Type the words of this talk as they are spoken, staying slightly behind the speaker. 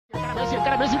Messi,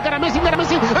 encara Messi, encara Messi, encara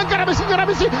Messi, encara Messi, encara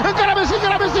Messi, encara Messi,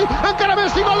 encara Messi, encara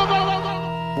Messi, gol, gol, gol, gol.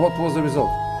 What was the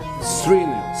result? 3-0.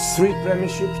 3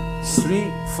 premierships, 3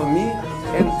 for me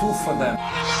and 2 for them.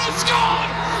 It's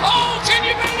gone! Oh, can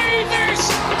you believe this?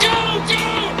 Go,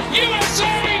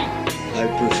 USA! I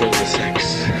prefer the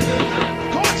sex.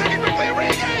 Come on, take it quickly,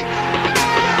 Origi!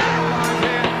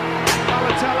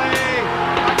 Balotelli,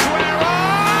 Aguero!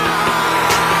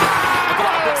 I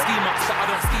got a ski mask that I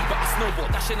don't ski, but I snowboard,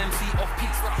 dashing MC off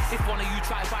peaks. If one of you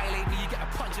try violate me, you get a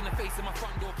punch in the face in my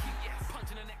front door.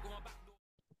 Punch in the neck with my back door.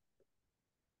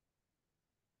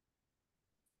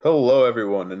 Hello,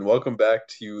 everyone, and welcome back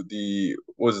to the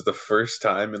first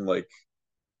time in like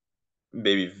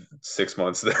maybe 6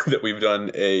 months that we've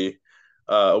done a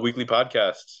weekly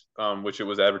podcast, which it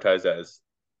was advertised as,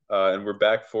 and we're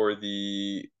back for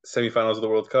the semifinals of the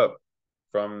World Cup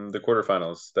from the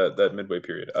quarterfinals, that midway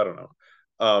period. I don't know.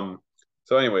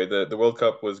 So anyway, the World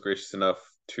Cup was gracious enough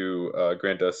to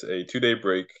grant us a 2-day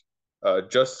break,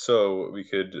 just so we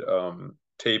could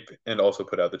tape and also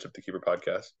put out the Chip the Keeper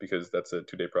podcast, because that's a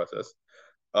 2-day process.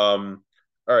 All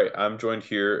right, I'm joined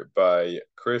here by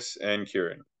Chris and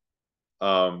Kieran.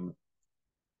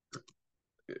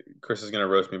 Chris is gonna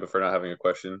roast me for not having a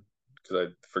question because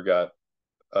I forgot,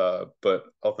 but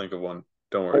I'll think of one.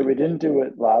 Don't worry. Wait, we didn't do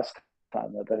it last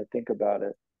time. Now that I think about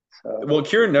it, so Well,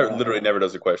 Kieran literally never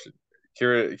does a question.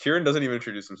 Kieran doesn't even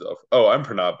introduce himself. Oh, I'm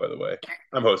Pranav, by the way.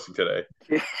 I'm hosting today.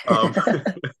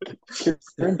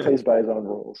 Kieran plays by his own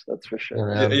rules. That's for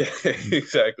sure. Yeah,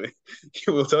 exactly.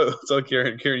 We'll tell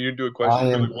Kieran. Kieran, you do a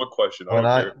question. What question? I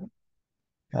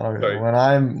don't care. When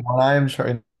I'm in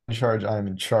charge, I'm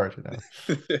in charge now.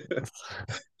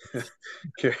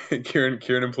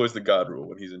 Kieran employs the God rule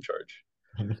when he's in charge.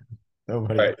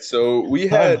 Nobody. All right, so we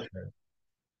had.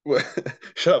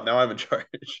 Shut up! Now I'm in charge.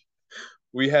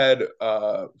 We had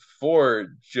 4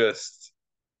 just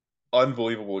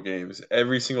unbelievable games.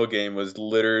 Every single game was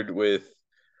littered with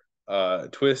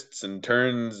twists and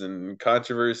turns and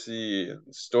controversy and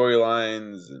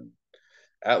storylines and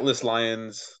Atlas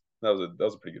Lions. That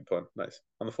was a pretty good pun. Nice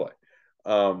on the fly.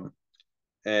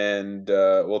 And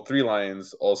 3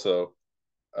 lions also,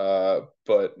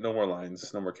 but no more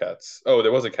lions, no more cats. Oh,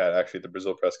 there was a cat actually at the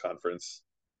Brazil press conference.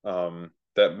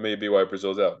 That may be why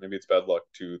Brazil's out. Maybe it's bad luck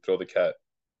to throw the cat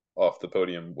off the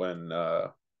podium when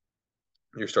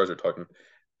your stars are talking.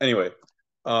 Anyway,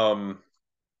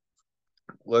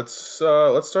 let's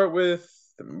start with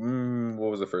what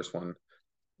was the first one?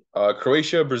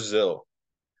 Croatia, Brazil.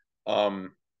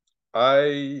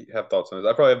 I have thoughts on this.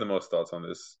 I probably have the most thoughts on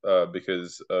this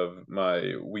because of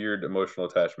my weird emotional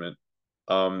attachment.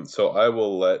 So I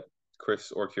will let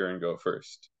Chris or Kieran go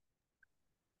first.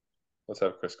 Let's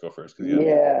have Chris go first.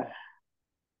 Yeah.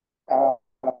 I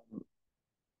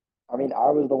mean, I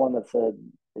was the one that said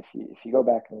if you go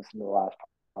back and listen to the last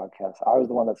podcast, I was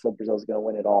the one that said Brazil's going to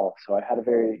win it all. So I had a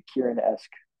very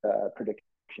Kieran-esque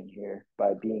prediction here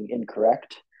by being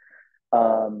incorrect.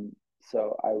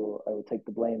 So I will take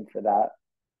the blame for that.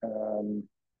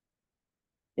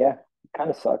 Yeah, it kind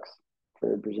of sucks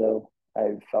for Brazil.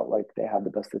 I felt like they had the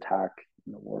best attack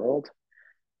in the world.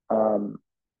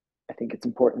 I think it's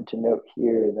important to note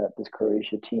here that this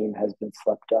Croatia team has been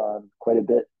slept on quite a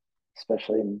bit,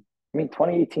 especially in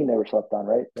 2018 they were slept on,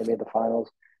 right? They made the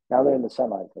finals. Now they're in the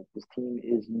semis. Like, this team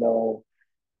is no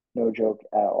joke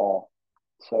at all.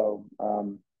 So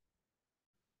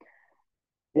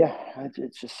yeah,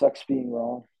 it just sucks being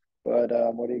wrong. But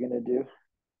what are you gonna do?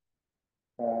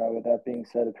 With that being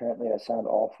said, apparently I sound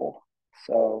awful.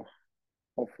 So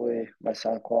hopefully my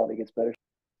sound quality gets better.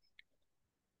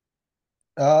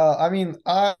 I mean,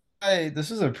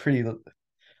 this is a pretty.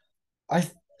 I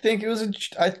think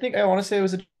I want to say it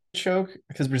was a choke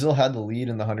because Brazil had the lead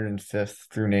in the 105th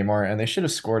through Neymar, and they should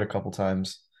have scored a couple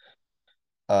times.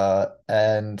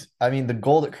 And I mean, the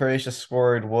goal that Croatia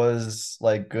scored was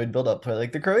like good build up, but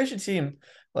like the Croatia team,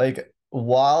 like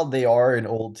while they are an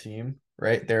old team,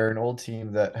 right? They're an old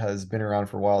team that has been around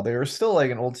for a while. They are still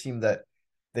like an old team that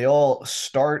they all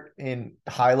start in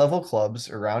high level clubs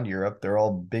around Europe. They're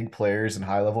all big players in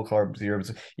high level clubs in Europe.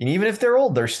 And even if they're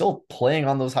old, they're still playing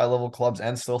on those high level clubs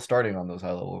and still starting on those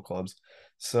high level clubs.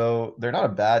 So they're not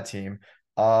a bad team.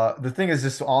 The thing is,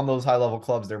 just on those high level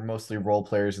clubs, they're mostly role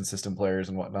players and system players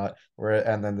and whatnot.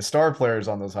 And then the star players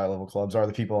on those high level clubs are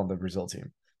the people on the Brazil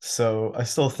team. So I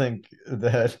still think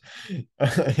that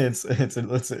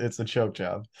it's a choke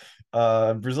job.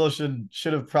 Brazil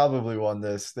should have probably won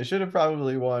this. They should have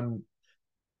probably won.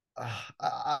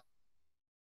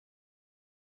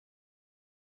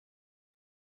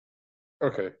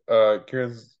 Okay.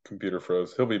 Kieran's computer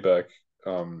froze. He'll be back.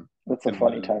 That's a And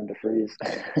funny time to freeze.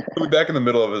 we'll be back in the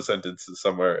middle of a sentence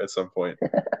somewhere at some point.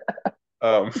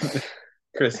 Um,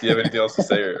 Chris, do you have anything else to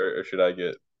say, or should I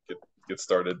get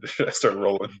started? Should I start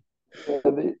rolling?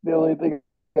 The only thing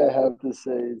I have to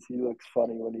say is he looks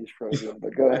funny when he's frozen.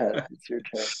 But go ahead, it's your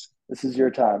turn. This is your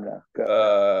time now.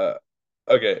 Go.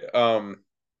 Okay.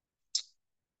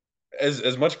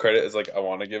 As much credit as like I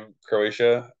want to give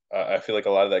Croatia, I feel like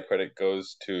a lot of that credit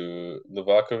goes to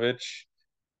Livakovic,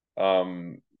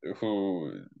 um,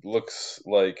 who looks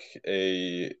like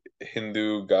a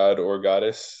Hindu god or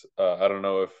goddess. I don't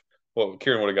know if well,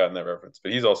 Kieran would have gotten that reference,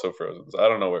 but he's also frozen, so I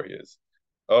don't know where he is.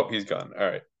 Oh, he's gone. All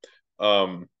right.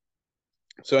 Um,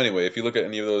 so anyway, if you look at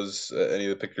any of those, any of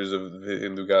the pictures of the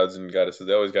Hindu gods and goddesses,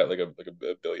 they always got like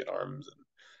a billion arms,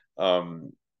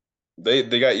 and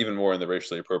they got even more in the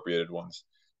racially appropriated ones.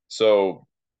 So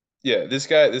yeah, this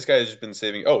guy has just been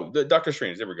saving. Oh, Doctor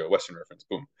Strange. There we go. Western reference.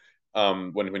 Boom.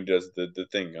 When he does the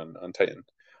thing on Titan.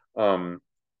 Um,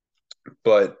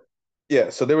 but yeah,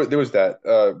 so there was that.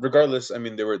 Regardless, I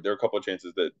mean there were a couple of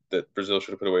chances that Brazil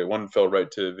should have put away. One fell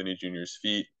right to Vinny Jr.'s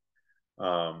feet.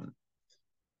 Um,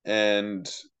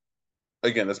 and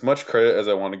again, as much credit as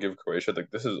I want to give Croatia, like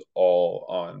this is all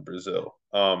on Brazil.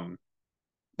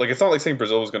 Like it's not like saying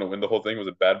Brazil was going to win the whole thing was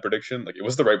a bad prediction. Like it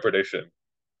was the right prediction.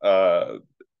 Uh,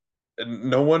 and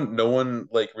no one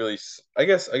like really. I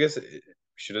guess it,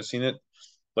 should have seen it.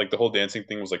 Like the whole dancing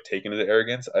thing was like taken as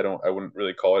arrogance. I wouldn't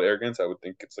really call it arrogance. I would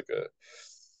think it's like a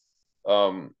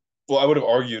well, I would have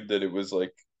argued that it was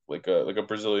like a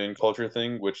Brazilian culture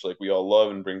thing, which like we all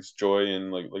love and brings joy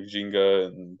and like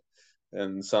Ginga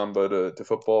and samba to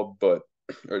football, but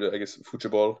or to, I guess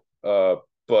football.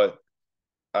 But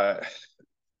I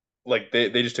like they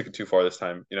just took it too far this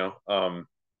time, you know.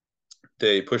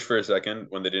 They pushed for a second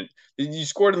when they didn't. You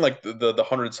scored in like the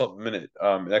hundred something minute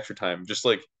in extra time. Just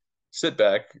like sit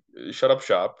back, shut up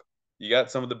shop. You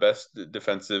got some of the best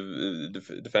defensive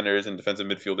defenders and defensive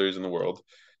midfielders in the world.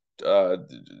 Uh,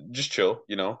 just chill,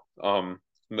 you know.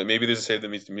 Maybe there's a save that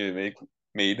needs to be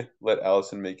made. Let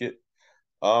Allison make it.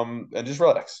 And just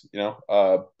relax, you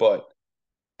know. But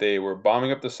they were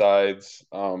bombing up the sides.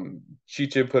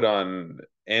 Chicha put on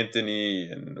Anthony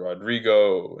and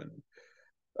Rodrigo and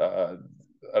uh,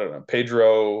 I don't know,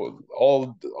 Pedro,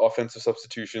 all offensive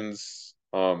substitutions,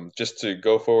 just to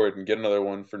go forward and get another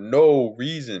one for no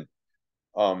reason.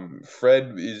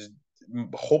 Fred is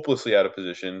hopelessly out of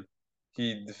position.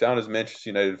 He found his Manchester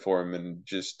United form and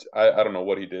just I don't know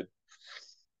what he did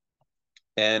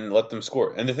and let them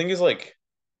score. And the thing is, like,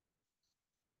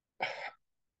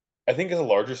 I think as a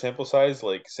larger sample size,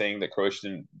 like saying that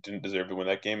Croatia didn't deserve to win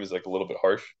that game is like a little bit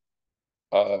harsh.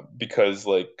 Because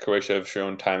like Croatia have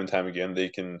shown time and time again they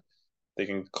can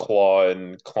claw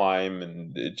and climb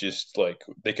and it just like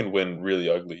they can win really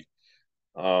ugly.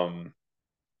 Um,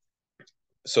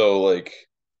 so like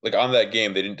on that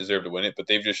game they didn't deserve to win it, but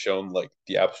they've just shown like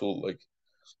the absolute like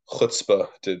chutzpah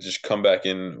to just come back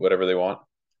in whatever they want.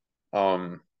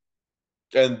 Um,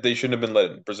 and they shouldn't have been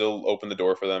let in. Brazil opened the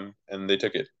door for them and they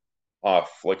took it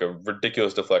off like a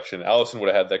ridiculous deflection. Allison would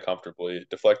have had that comfortably,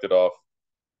 deflected off,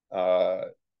 uh,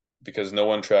 because no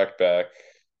one tracked back.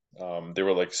 There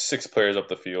were like six players up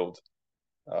the field.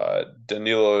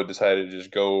 Danilo decided to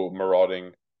just go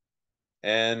marauding,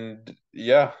 and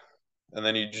yeah, and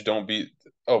then you just don't beat.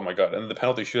 Oh my god! And the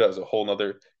penalty shootout is a whole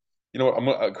nother. You know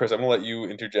what? Chris. I'm gonna let you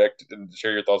interject and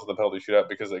share your thoughts on the penalty shootout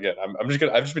because again, I'm just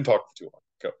gonna. I've just been talking for too long.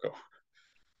 Go.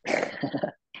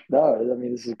 No, I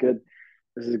mean this is good.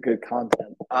 This is good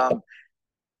content.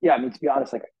 Yeah, I mean to be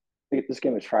honest, like this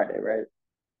game was Friday, right?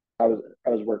 I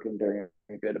was working during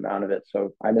a good amount of it,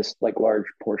 so I missed like large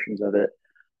portions of it.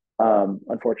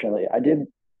 Unfortunately, I did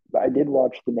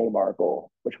watch the Neymar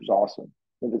goal, which was awesome.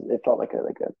 It felt like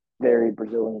a very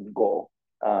Brazilian goal.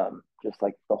 Just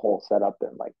like the whole setup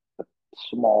and like the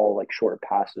small like short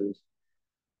passes.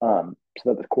 So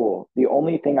that was cool. The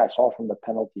only thing I saw from the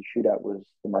penalty shootout was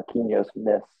the Marquinhos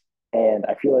miss, and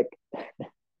I feel like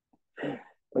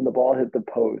when the ball hit the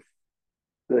post,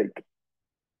 like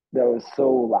that was so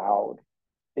loud.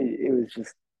 It was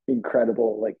just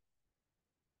incredible. Like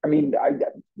I mean,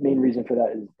 main reason for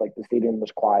that is like the stadium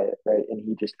was quiet, right? And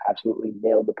he just absolutely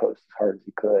nailed the post as hard as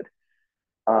he could.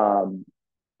 Um,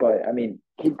 but I mean,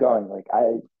 keep going. Like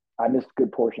I missed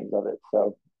good portions of it,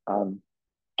 so um,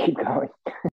 keep going.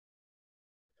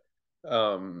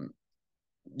 Um,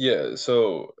 yeah.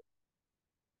 So,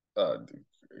 uh,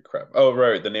 crap. Oh,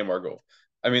 right, the Neymar goal.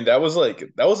 I mean, that was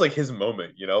like his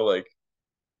moment, you know, like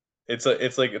it's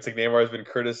like Neymar's been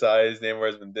criticized.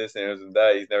 Neymar's been this. Neymar's been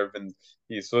that. He's never been.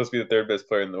 He's supposed to be the third best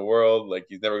player in the world. Like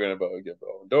he's never gonna get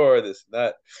Ballon d'Or. This and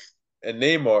that. And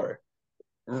Neymar,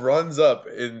 runs up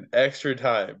in extra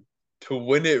time to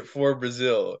win it for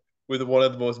Brazil with one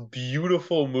of the most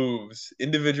beautiful moves,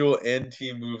 individual and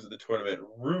team moves of the tournament,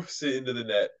 roofs it into the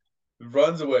net,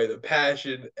 runs away, the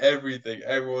passion, everything.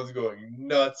 Everyone's going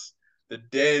nuts. The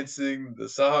dancing, the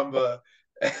samba,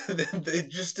 and then they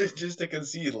just to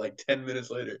concede like 10 minutes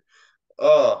later.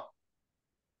 Oh,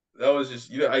 that was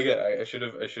just I should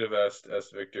have asked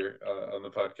Victor on the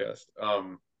podcast.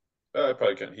 I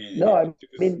probably can. No, He I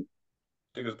took his mean,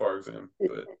 took his bar exam,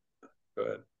 it, but go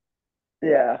ahead.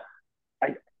 yeah,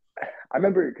 I I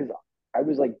remember because I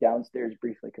was like downstairs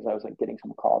briefly because I was like getting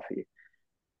some coffee,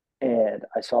 and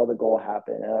I saw the goal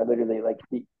happen, and I literally like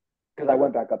because I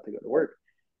went back up to go to work,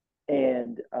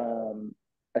 and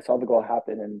I saw the goal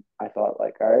happen, and I thought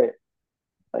like, all right,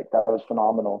 like that was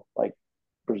phenomenal, like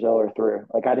Brazil are through.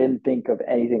 Like I didn't think of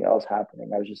anything else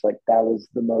happening. I was just like, that was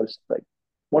the most like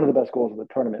one of the best goals of the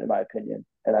tournament in my opinion,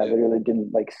 and I Yeah. literally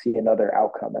didn't like see another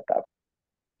outcome at that.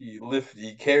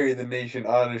 He carried the nation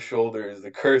on his shoulders.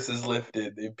 The curse is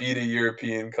lifted. They beat a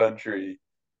European country.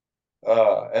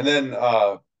 And then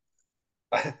I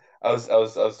was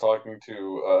talking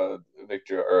to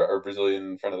Victor, our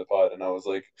Brazilian friend of the pod, and I was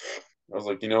like, what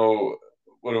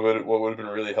would have been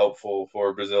really helpful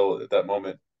for Brazil at that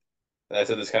moment? And I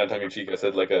said this kind of tongue in cheek. I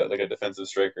said like a defensive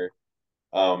striker,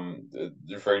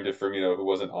 referring to Firmino, who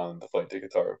wasn't on the flight to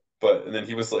Qatar. But and then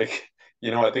he was like,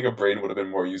 I think a brain would have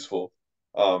been more useful,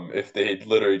 if they had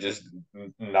literally just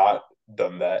not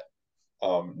done that,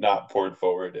 not poured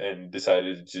forward and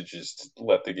decided to just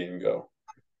let the game go.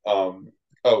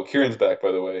 Oh, Kieran's back,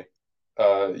 by the way.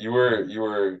 You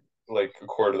were like a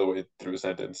quarter of the way through a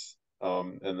sentence,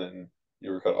 and then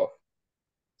you were cut off.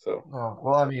 So Oh,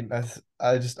 well, I mean,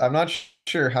 I'm not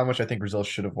sure how much I think Brazil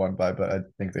should have won by, but I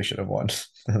think they should have won.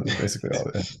 That's basically all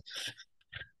it is.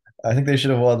 I think they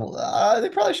should have won. They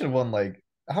probably should have won. Like,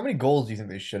 how many goals do you think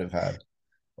they should have had?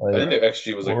 I think Like, the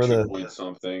XG was what like were two the? point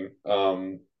something.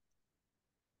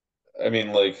 I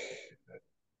mean, like,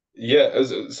 yeah. I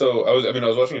was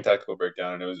watching a tactical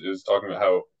breakdown, and it was talking about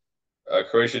how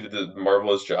Croatia did the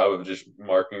marvelous job of just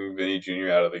marking Vinny Jr.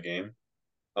 out of the game.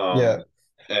 Yeah, Um,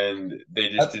 and they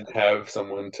just I, didn't have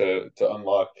someone to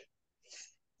unlock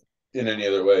in any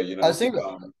other way, I was thinking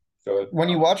Go ahead. when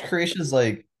you watch Croatia's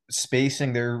like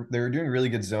spacing, they're doing really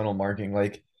good zonal marking.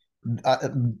 Like,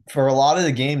 for a lot of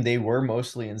the game, they were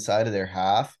mostly inside of their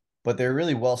half, but they're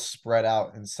really well spread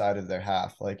out inside of their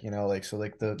half. Like, like so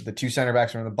like the two center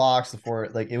backs are in the box, the four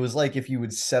like it was like if you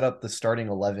would set up the starting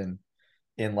 11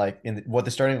 in what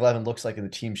the starting 11 looks like in the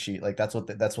team sheet. Like that's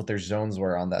what their zones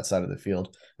were on that side of the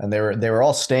field. And they were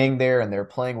all staying there and they were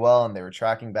playing well and they were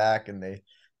tracking back and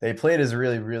they played as a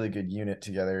really, really good unit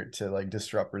together to like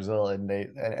disrupt Brazil. And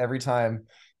every time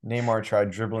Neymar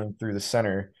tried dribbling through the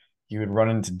center, he would run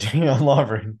into Dejan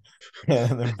Lovren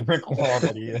and the brick wall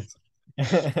that he is.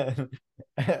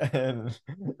 And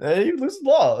he would lose the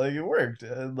ball. Like it worked.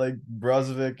 And like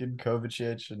Brozovic and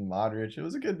Kovacic and Modric. It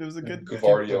was a good few points.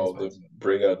 Gvardiol, the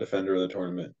breakout defender of the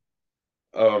tournament.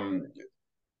 Um,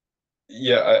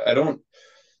 yeah, I don't.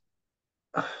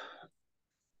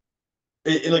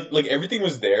 Like everything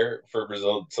was there for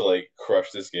Brazil to like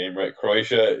crush this game, right?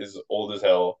 Croatia is old as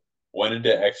hell, went into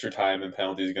extra time and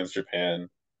penalties against Japan,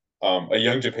 a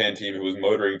young Japan team who was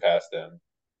motoring past them,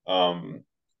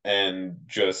 and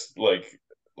just like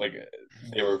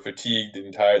they were fatigued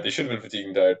and tired. They should have been fatigued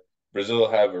and tired. Brazil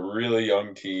have a really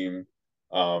young team,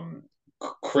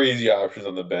 crazy options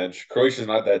on the bench. Croatia's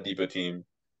not that deep a team.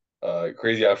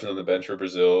 Crazy options on the bench for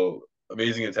Brazil.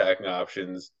 Amazing attacking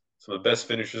options. Some of the best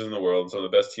finishers in the world. Some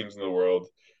of the best teams in the world.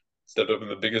 Stepped up in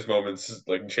the biggest moments,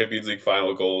 like Champions League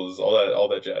final goals, all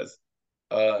that jazz.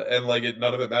 And like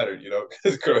none of it mattered,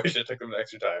 because Croatia took them to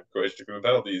extra time. Croatia took them in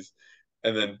penalties,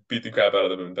 and then beat the crap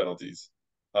out of them in penalties.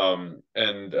 And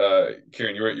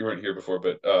Kieran, you weren't here before,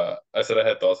 but I said I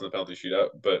had thoughts on the penalty shootout,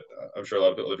 but I'm sure a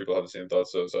lot of other people have the same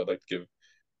thoughts. So I'd like to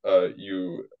give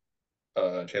you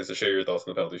a chance to share your thoughts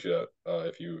on the penalty shootout,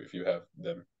 if you have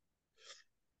them.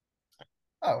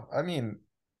 Oh, I mean,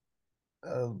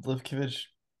 Livkovic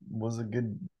was a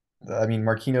good. I mean,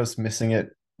 Marquinhos missing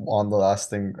it on the last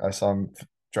thing I saw him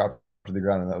drop to the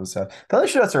ground, and that was sad.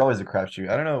 Penalty shootouts are always a crapshoot.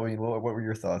 I don't know. I mean, what were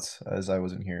your thoughts as I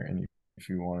wasn't here, and if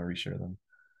you want to reshare them?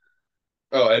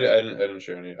 Oh, I didn't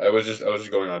share any. I was just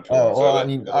going on too long, Oh so I well, I let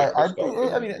mean, I let Chris talk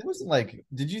for a I mean, minute. it wasn't like.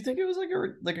 Did you think it was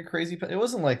like a crazy? It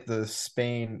wasn't like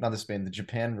the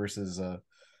Japan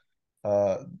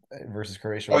uh versus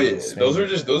Croatia Oh one that yeah, was those Spain. are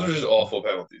just those are just awful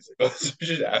penalties. Like, those are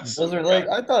just Those absolute are crap. like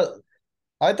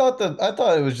I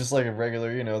thought it was just like a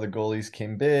regular, the goalies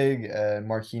came big and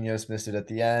Marquinhos missed it at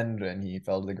the end and he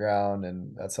fell to the ground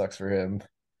and that sucks for him.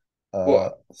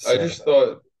 Well, I So just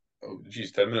thought, oh,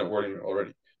 geez, 10-minute warning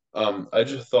already. I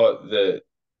just thought that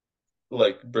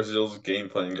like Brazil's game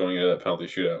plan going into that penalty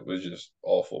shootout was just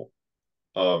awful.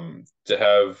 To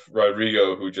have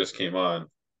Rodrigo, who just came on,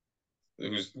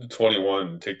 who's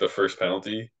 21, take the first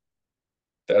penalty,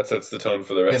 that sets the tone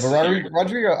for the yeah, but rest of the year.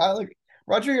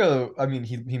 Rodrigo. I mean,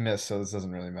 he missed, so this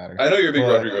doesn't really matter. I know you're a big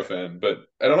But Rodrigo fan, but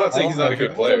and I'm not I saying love he's not a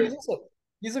good Rodrigo. Also, player.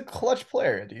 he's a clutch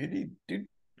player, dude. Dude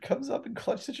comes up in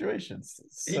clutch situations.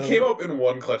 He came So up in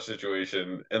one clutch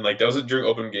situation, and like that was during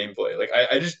open gameplay. Like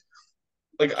I just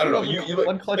like I don't came know. up in You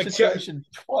one clutch like yeah, situation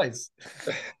twice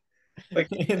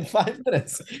like in 5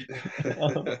 minutes.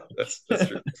 that's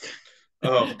true.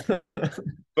 Um,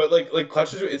 but like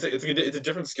clutch is it's a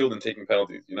different skill than taking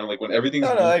penalties. You know, like when everything's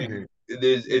No, I moving, agree.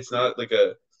 it's not like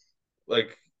a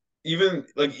like even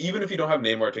if you don't have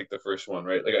Neymar take the first one,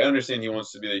 right? Like I understand he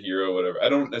wants to be the hero, whatever. I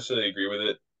don't necessarily agree with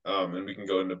it. And we can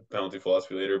go into penalty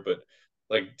philosophy later, but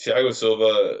like Thiago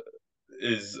Silva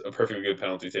is a perfectly good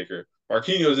penalty taker.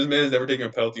 Marquinhos, this man has never taken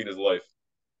a penalty in his life.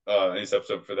 And he steps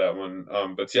up for that one.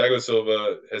 But Thiago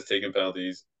Silva has taken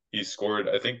penalties. He's scored,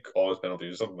 I think, all his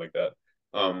penalties or something like that.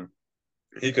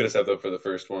 He could have stepped up for the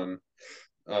first one.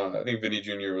 I think Vinny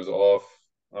Jr. was off.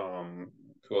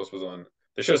 Who else was on?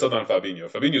 They should have stepped on Fabinho.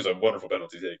 Fabinho's a wonderful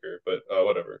penalty taker, but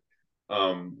whatever.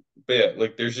 But yeah,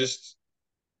 like there's just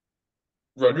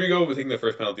Rodrigo taking the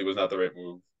first penalty was not the right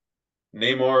move.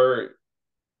 Neymar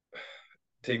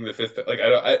taking the fifth, like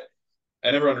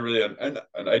I never really, and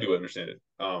I do understand it.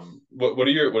 What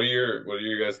are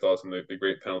your guys' thoughts on the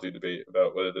great penalty debate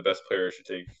about whether the best player should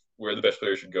take where the best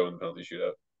player should go in the penalty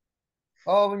shootout?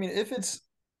 I mean, if it's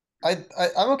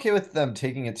I'm okay with them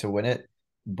taking it to win it,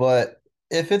 but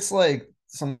if it's like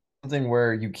something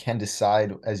where you can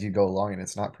decide as you go along and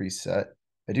it's not preset,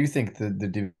 I do think the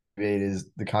debate is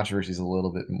the controversy is a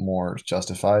little bit more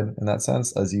justified in that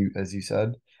sense, as you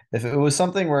said. If it was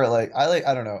something where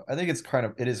I don't know, I think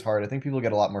it is hard. I think people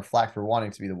get a lot more flack for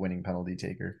wanting to be the winning penalty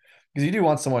taker because you do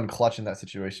want someone clutch in that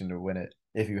situation to win it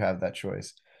if you have that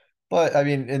choice. But I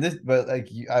mean, like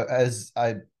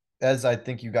as I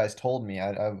think you guys told me,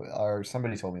 or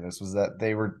somebody told me this was that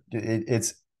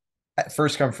it's at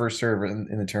first come first serve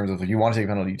in the terms of like you want to take a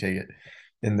penalty, you take it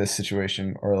in this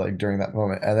situation or like during that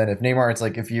moment. And then if Neymar, it's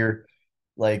like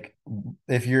like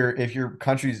if your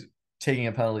country's taking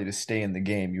a penalty to stay in the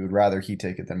game, you would rather he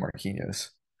take it than Marquinhos.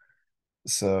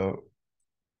 So,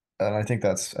 and I think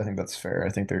that's fair. I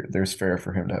think there's fair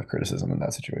for him to have criticism in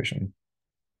that situation.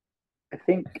 I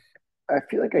think I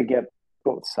feel like I get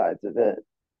both sides of it.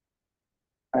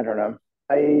 I don't know.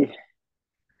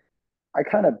 I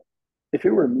kind of, if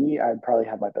it were me, I'd probably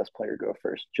have my best player go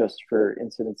first, just for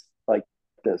incidents like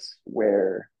this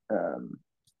where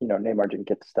Neymar didn't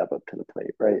get to step up to the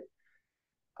plate, right?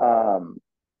 Um,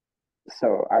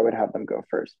 so I would have them go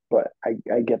first, but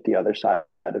I get the other side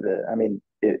of it. I mean,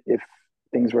 if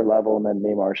things were level and then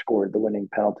Neymar scored the winning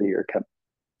penalty or kept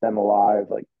them alive,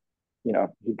 like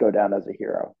he'd go down as a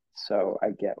hero. So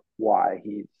I get why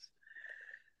he's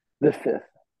the fifth,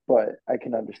 but I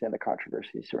can understand the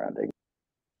controversy surrounding.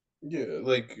 Yeah,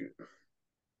 like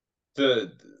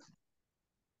the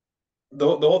the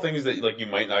whole thing is that like you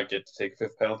might not get to take a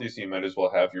fifth penalty, so you might as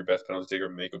well have your best penalty taker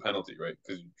make a penalty, right?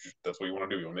 Because that's what you want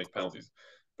to do. You want to make penalties.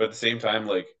 But at the same time,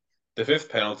 like the fifth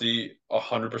penalty,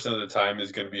 100% of the time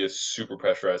is going to be a super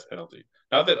pressurized penalty.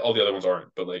 Not that all the other ones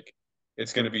aren't, but like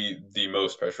it's going to be the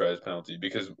most pressurized penalty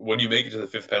because when you make it to the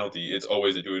fifth penalty, it's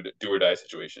always a do or die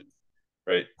situation,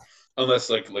 right? Unless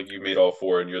like you made all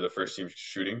four and you're the first team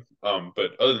shooting.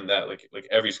 But other than that, like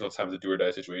every single time it's a do or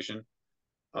die situation.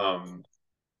 Um,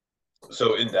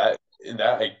 so in that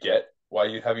I get why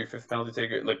you have your fifth penalty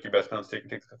taker, like your best penalty taker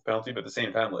take the fifth penalty, but at the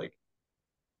same time, like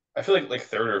I feel like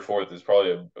third or fourth is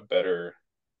probably a better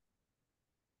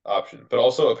option. But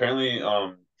also apparently,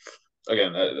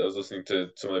 again, I was listening to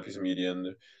some other piece of media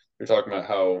and they're talking about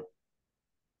how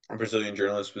a Brazilian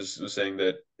journalist was saying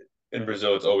that in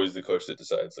Brazil it's always the coach that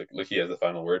decides, like he has the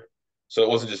final word. So it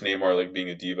wasn't just Neymar like being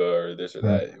a diva or this or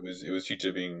that. It was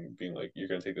Chicha being like you're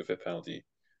gonna take the fifth penalty.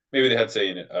 Maybe they had say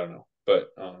in it. I don't know, but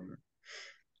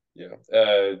yeah,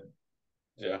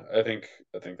 yeah. I think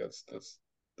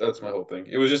that's my whole thing.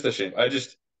 It was just a shame. I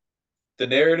just the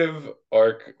narrative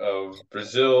arc of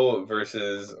Brazil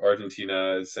versus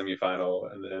Argentina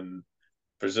semifinal, and then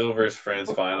Brazil versus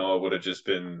France final would have just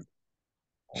been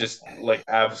just like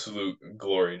absolute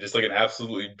glory, just like an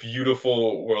absolutely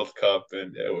beautiful World Cup,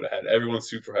 and it would have had everyone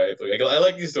super hyped. Like I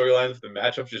like these storylines. The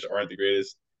matchups just aren't the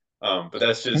greatest, but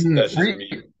that's just Mm, that's just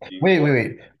me being wait, biased.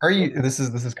 wait. Are you this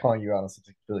is calling you out on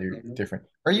something really Mhm. different.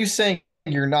 Are you saying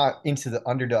you're not into the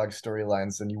underdog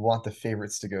storylines and you want the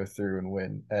favorites to go through and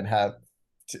win and have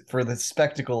for the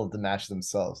spectacle of the match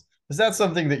themselves. Is that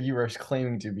something that you are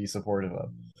claiming to be supportive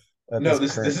of at No, this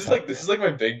this current is time? like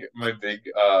my big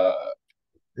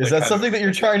Is like that kind of something that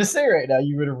you're trying to say right now?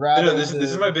 You would no, rather this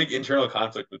is my big internal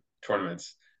conflict with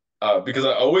tournaments. Because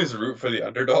I always root for the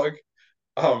underdog.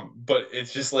 But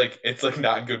it's like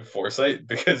not good foresight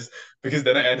because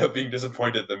then I end up being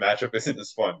disappointed the matchup isn't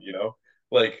as fun, you know?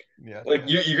 Like yeah, like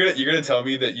yeah. you're gonna tell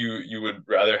me that you would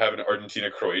rather have an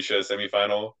Argentina Croatia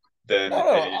semifinal than No,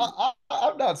 no, a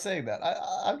I'm not saying that.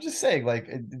 I'm just saying like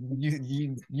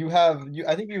you have you.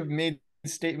 I think you've made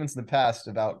statements in the past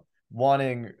about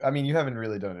wanting. I mean, you haven't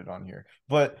really done it on here,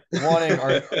 but wanting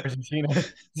Argentina,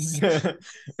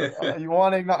 you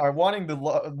wanting not or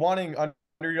wanting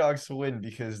underdogs to win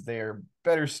because they are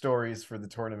better stories for the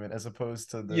tournament as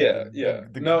opposed to Yeah, yeah.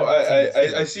 the No, good teams who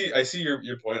I are. see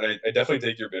your point. I definitely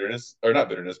take your bitterness or not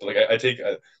bitterness, but like I take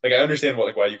like I understand what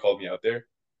like why you called me out there.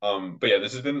 But yeah,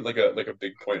 this has been like a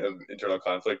big point of internal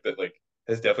conflict that like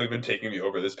has definitely been taking me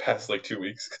over this past like 2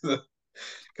 weeks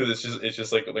because it's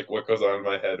just like what goes on in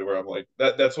my head where I'm like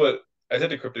that's what I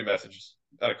sent a cryptic message,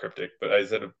 not a cryptic, but I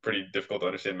sent a pretty difficult to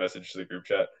understand message to the group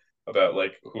chat about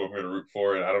like who I'm gonna root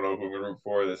for and I don't know who I'm gonna root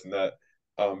for, this and that.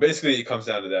 Basically it comes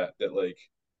down to that like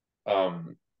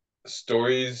um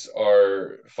stories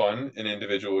are fun in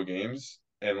individual games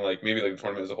and like maybe like the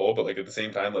tournament as a whole, but like at the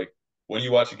same time, like when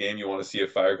you watch a game, you want to see a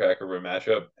firecracker of a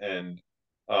matchup, and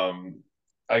um,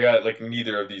 I got like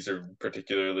neither of these are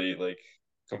particularly like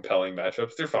compelling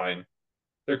matchups. They're fine,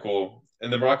 they're cool,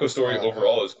 and the Morocco story Uh,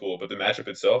 overall is cool, but the matchup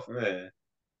itself, no.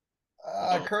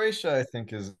 Croatia, I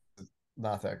think, is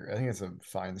not that great. I think it's a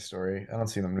fine story. I don't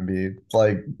see them to be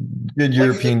like good Like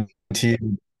European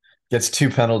team gets two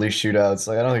penalty shootouts.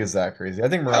 Like I don't think it's that crazy. I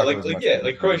think yeah, Morocco is much yeah, more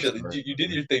like of a Croatia, story. you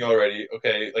did your thing already.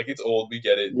 Okay, like it's old, we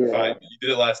get it, Yeah, fine. You did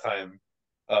it last time.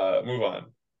 Move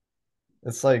on.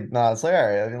 It's like nah, it's like all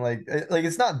right. I mean, like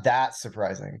it's not that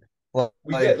surprising. Like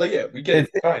Yeah, we get it,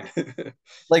 it. Fine.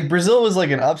 like Brazil was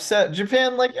like an upset.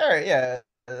 Japan, like all right, yeah.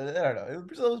 I don't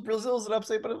know. Brazil's an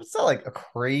upset, but it's not like a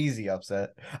crazy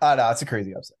upset. No, it's a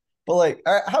crazy upset. But like,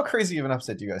 how crazy of an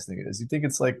upset do you guys think it is? You think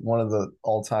it's like one of the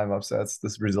all-time upsets?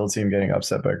 This Brazil team getting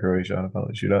upset by Croatia on a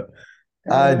penalty shootout?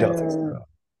 I don't think uh, so.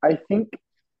 I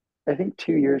think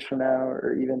 2 years from now,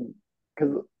 or even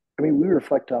because I mean we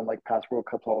reflect on like past World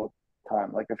Cups all the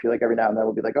time. Like I feel like every now and then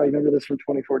we'll be like, oh, you remember this from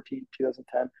 2014,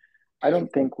 2010? I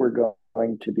don't think we're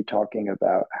going to be talking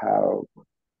about how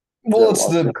Well, Brazil it's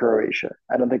lost to the Croatia.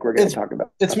 I don't think we're going to it's talk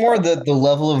about it's more that. that the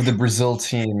level of the Brazil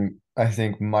team, I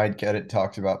think, might get it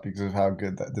talked about because of how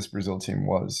good that this Brazil team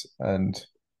was. And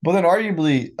but then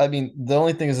arguably, I mean, the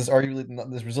only thing is this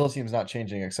Brazil team is not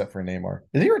changing except for Neymar.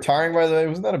 Is he retiring, by the way?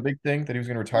 Wasn't that a big thing that he was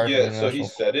going to retire from Yeah, so he international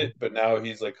said football? it, but now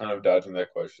he's like kind of dodging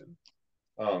that question.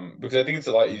 Because I think it's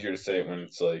a lot easier to say it when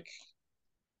it's like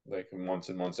months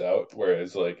and months out,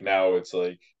 whereas like now it's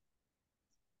like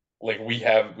we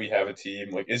have a team.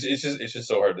 Like it's just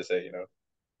so hard to say, you know.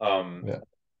 Yeah,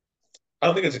 I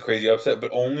don't think it's a crazy upset,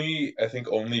 but only I think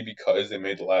only because they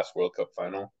made the last World Cup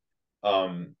final.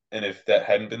 And if that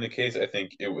hadn't been the case, I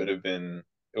think it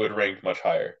would rank much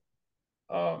higher.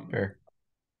 Um, fair.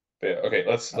 but yeah, okay,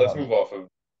 let's Um, move off of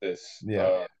this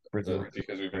yeah, Brazil,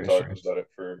 because we've been very talking strange. about it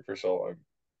for so long.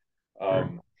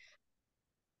 Sure.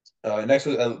 Um, next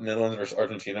was Netherlands versus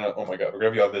Argentina. Oh my God, we're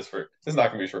gonna be on this for this is not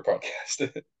gonna be a short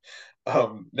podcast.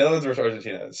 Netherlands versus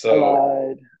Argentina. I So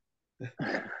lied.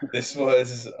 this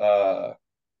was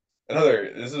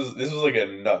this was like a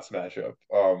nuts matchup.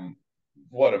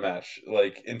 What a match!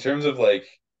 Like in terms of like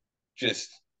just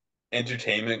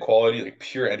entertainment quality, like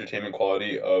pure entertainment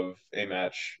quality of a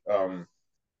match.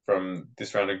 From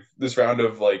this round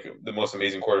of like the most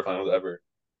amazing quarterfinals ever.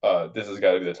 This has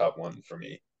got to be the top one for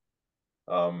me.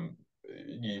 Um,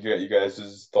 you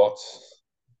guys' thoughts?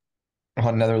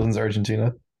 On Netherlands,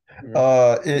 Argentina.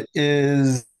 Mhm. It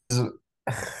is.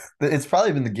 It's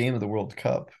probably been the game of the World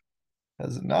Cup,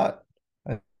 has it not?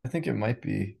 I think it might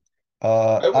be. I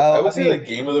I would say mean, like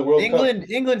game of the World Cup.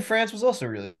 England, France was also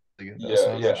really good though, Yeah,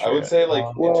 so I'm yeah. not I sure would yet. say like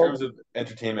in terms Well, of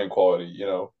entertainment quality, you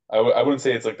know, I wouldn't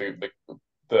say it's like the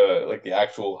like the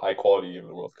actual high quality of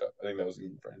the World Cup. I think that was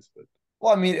in France, but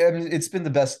I mean, it's been the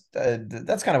best.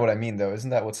 That's kind of what I mean, though.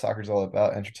 Isn't that what soccer's all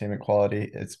about? Entertainment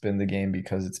quality. It's been the game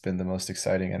because it's been the most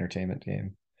exciting entertainment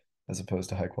game, as opposed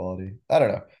to high quality. I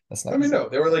don't know. That's I not. mean no,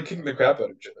 they were like kicking the crap out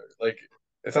of each other. Like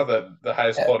it's not the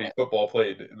highest quality football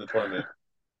played in the tournament.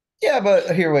 Yeah,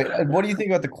 but here, wait. What do you think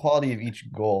about the quality of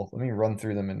each goal? Let me run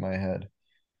through them in my head.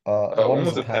 One One was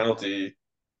a was a penalty. penalty.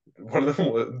 One of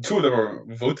them, two of them are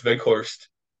Wout Weghorst.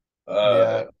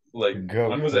 Uh, Yeah. Like Go.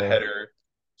 one was a header,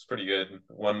 it's pretty good.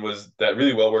 One was that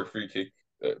really well worked free kick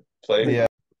play. Yeah.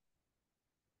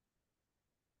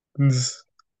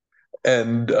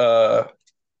 And well,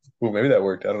 maybe that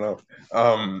worked. I don't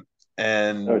know.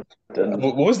 And No, it didn't.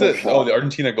 what was No the shot. the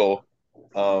Argentina goal?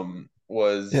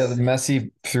 Was Yeah, the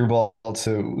Messi through ball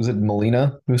to, was it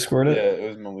Molina who scored yeah, it? it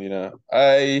was Molina.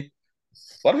 A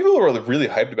lot of people were like really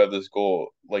hyped about this goal.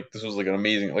 Like this was like an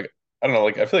amazing like I don't know,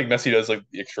 like I feel like Messi does like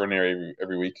the extraordinary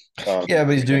every week. Yeah,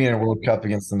 but he's doing it in a World Cup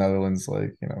against the Netherlands.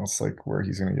 Like, it's like where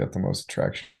he's going to get the most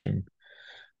traction.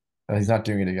 He's not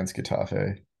doing it against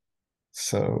Getafe.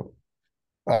 So,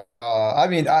 I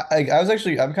mean, I was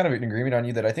actually, I'm kind of in agreement on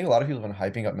you that I think a lot of people have been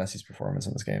hyping up Messi's performance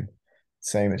in this game,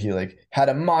 saying that he like had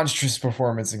a monstrous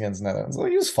performance against Netherlands. Like,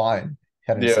 he was fine.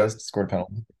 Had an Yeah. assist, scored a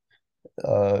penalty.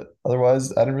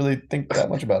 Otherwise, I didn't really think that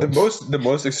much about The him.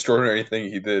 most extraordinary thing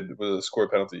he did was score a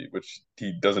penalty, which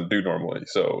he doesn't do normally.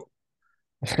 So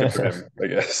good for him, I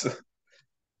guess.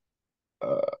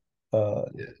 Yeah,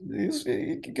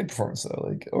 good performance though.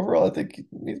 Like overall, I think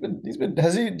he's been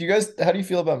has he do you guys how do you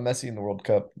feel about Messi in the World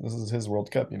Cup? This is his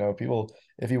World Cup, people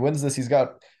if he wins this, I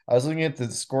was looking at the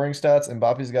scoring stats,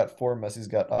 Mbappe's got 4, Mbappe's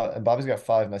got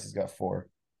 5, Messi's got 4.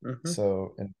 Mhm.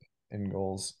 So in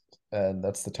goals, and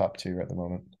that's the top 2 at the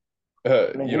moment.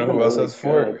 I mean, You he's know been who else really has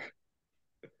 4?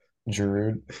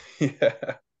 Giroud.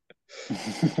 Yeah.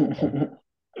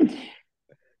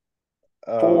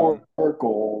 Four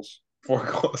goals. 4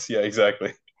 goals. Yeah,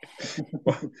 exactly.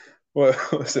 What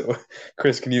was it?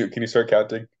 Chris, can you start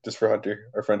counting just for Hunter,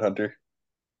 our friend Hunter?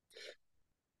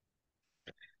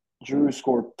 Drew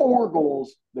scored 4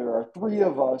 goals. There are 3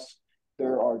 of us.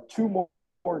 There are 2 more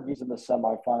games in the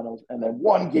semifinals, and then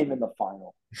 1 game in the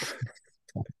final.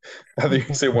 I think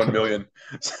you say 1 million.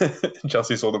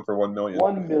 Chelsea sold him for 1 million.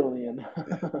 1 million.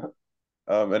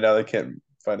 And now they can't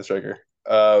find a striker.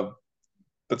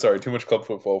 But sorry, too much club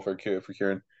football for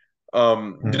Kieran.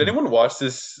 Did anyone watch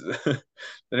this? Did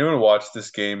anyone watch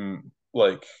this game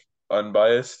like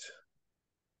unbiased?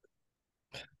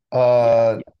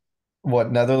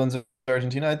 What, Netherlands or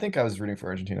Argentina? I think I was rooting for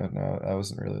Argentina. No, I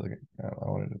wasn't really looking. I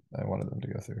wanted them to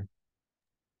go through.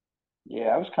 Yeah,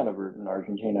 I was kind of rooting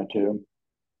Argentina too,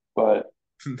 but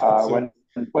So-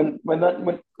 when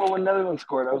Netherlands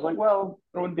scored, I was like, well,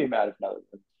 I wouldn't be mad if Netherlands.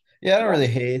 Yeah, I don't really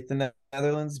hate the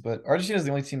Netherlands, but Argentina is the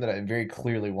only team that I very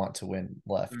clearly want to win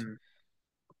left. Mm.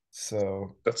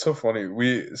 So That's so funny.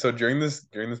 So during this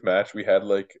match, we had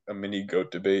like a mini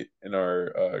GOAT debate in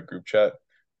our group chat,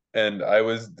 and I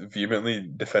was vehemently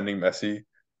defending Messi,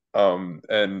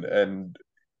 and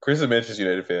Chris is a Manchester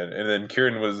United fan, and then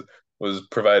Kieran was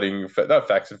providing not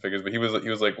facts and figures, but he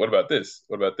was like, what about this?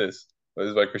 What about this? This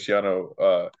is by Cristiano.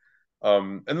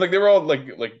 And like they were all like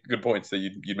good points that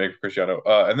you'd make for Cristiano.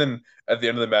 And then at the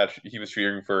end of the match, he was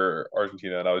cheering for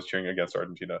Argentina, and I was cheering against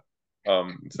Argentina.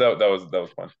 So that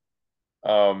was fun.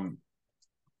 Um,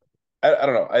 I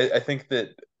don't know. I think that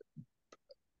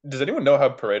does anyone know how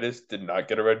Paredes did not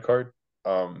get a red card?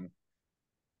 Um,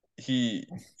 he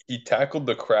tackled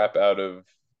the crap out of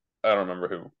I don't remember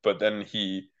who, but then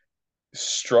he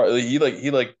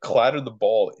like clattered the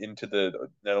ball into the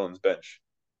Netherlands bench.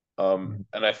 And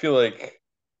I feel like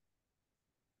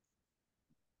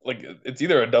it's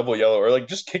either a double yellow or like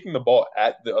just kicking the ball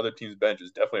at the other team's bench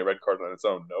is definitely a red card on its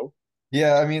own. No.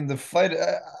 yeah, I mean the fight.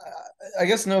 I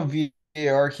guess no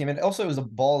VAR came in. Also, it was a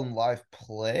ball in live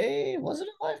play. Was it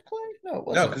a live play? No,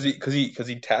 it No, wasn't. because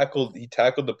he tackled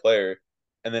the player,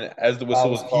 and then as the whistle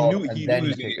Foul was was he called, knew and he then knew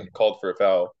he he was going to kicked get him. called for a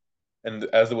foul, and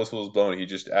as the whistle was blown, he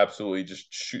just absolutely he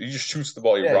just shoots the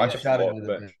ball. He Yeah, he rockets the shot it ball into off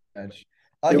the the bench. bench.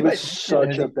 It He was might,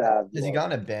 such a bad has he look.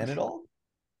 gotten a ban at all?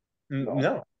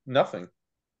 No, nothing.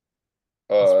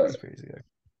 That's Uh, pretty crazy.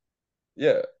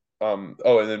 yeah.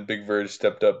 Oh, and then Big Verge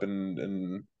stepped up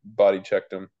and body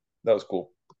checked him. That was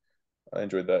cool. I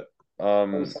enjoyed that.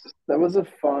 That was a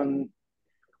fun.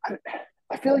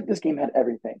 I feel like this game had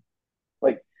everything,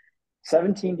 like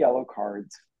 17 yellow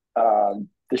cards, the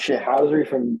shithousery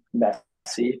from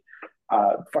Messi,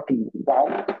 fucking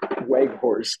Wout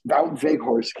Weghorst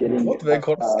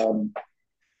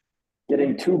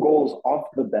getting 2 goals off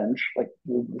the bench. Like,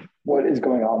 what is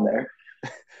going on there?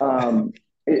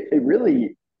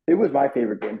 It was my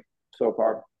favorite game so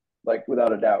far, like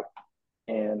without a doubt.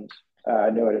 And I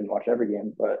know I didn't watch every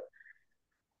game, but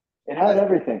it had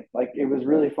everything. Like, it was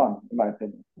really fun, in my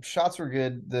opinion. Shots were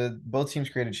good. Both teams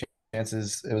created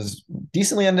chances. It was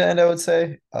decently end to end, I would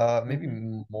say. Maybe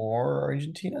more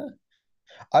Argentina.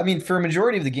 I mean, for a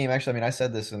majority of the game, actually, I mean, I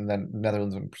said this, and then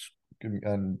Netherlands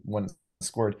and when it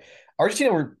scored,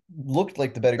 Argentina looked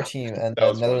like the better team, and That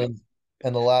was Netherlands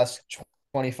in the last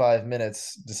 25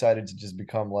 minutes decided to just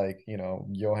become like,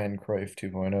 Johan Cruyff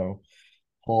 2.0,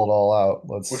 pull it all out.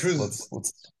 Which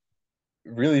was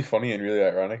really funny and really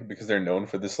ironic because they're known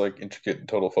for this like intricate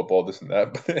total football, this and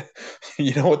that. But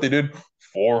you know what they did?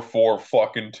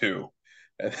 4-4-2.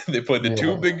 And they played the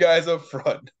two big guys up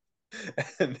front,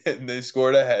 and then they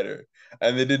scored a header.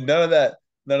 And they did none of that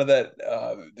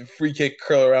the free kick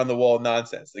curl around the wall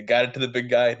nonsense. They got it to the big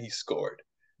guy and he scored.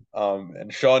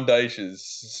 And Sean Dyche is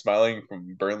smiling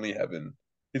from Burnley heaven.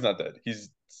 He's not dead. He's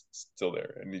still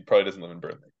there, and he probably doesn't live in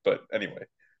Burnley. But anyway,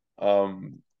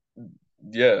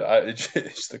 yeah, it's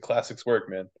just the classics work,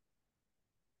 man.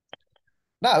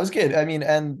 No, it was good. I mean,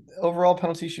 and overall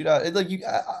penalty shootout.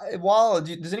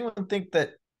 Does anyone think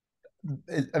that?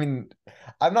 I mean,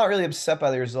 I'm not really upset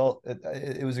by the result.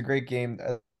 It was a great game.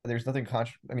 There's nothing I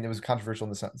mean, it was controversial in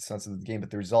the sense of the game, but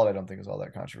the result I don't think is all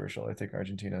that controversial. I think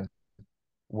Argentina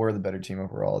were the better team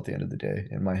overall at the end of the day,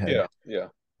 in my head. Yeah.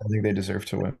 I think they deserve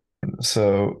to win.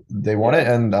 So they won it,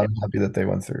 and I'm happy that they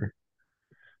went through.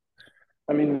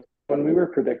 I mean, when we were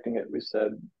predicting it, we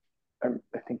said, I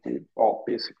think we all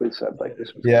basically said like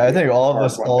this was. Yeah, I think all of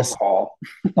us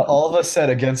all of us said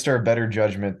against our better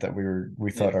judgment that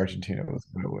we thought Argentina was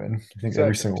going to win. I think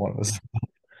every single one of us.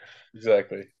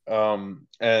 Exactly. And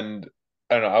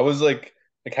I don't know. I was like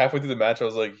halfway through the match, I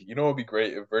was like, you know, it'd be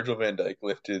great if Virgil van Dijk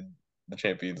lifted the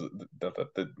champions.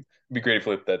 It'd be great if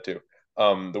he lifted that too.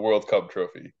 The World Cup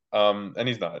trophy. And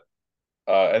he's not.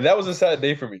 And that was a sad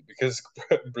day for me because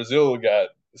Brazil got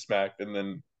smacked, and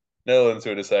then Netherlands,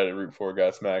 who I decided to root for,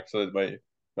 got smacked. So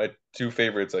my two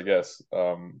favorites, I guess,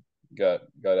 got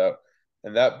out.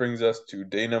 And that brings us to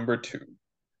day number 2.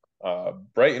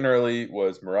 Bright and early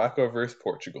was Morocco versus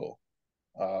Portugal.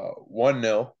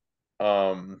 1-0.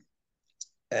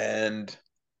 And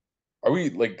are we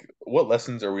like, what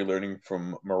lessons are we learning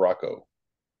from Morocco,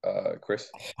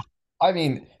 Chris? I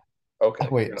mean, okay.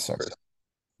 Wait, sorry. First.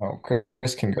 Oh,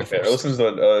 Chris can go okay, first. Listeners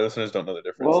don't know the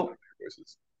difference. Well,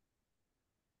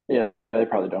 yeah, they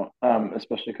probably don't.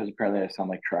 Especially because apparently I sound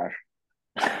like trash.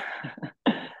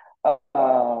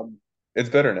 It's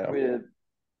better now.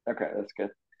 Okay, that's good.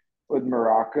 With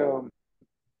Morocco,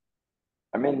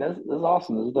 I mean, this is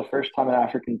awesome. This is the first time an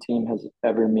African team has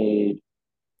ever made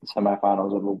the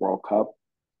semifinals of a World Cup.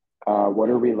 What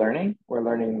are we learning? We're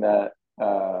learning that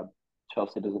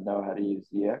Chelsea doesn't know how to use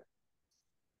Ziyech.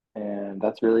 And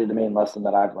that's really the main lesson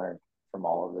that I've learned from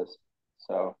all of this.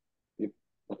 So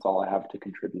that's all I have to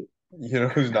contribute. You know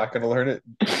who's not going to learn it?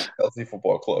 Chelsea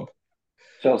Football Club.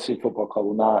 Chelsea Football Club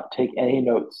will not take any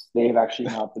notes. They've actually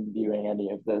not been viewing any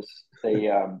of this. They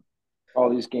all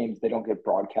these games, they don't get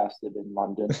broadcasted in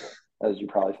London, as you're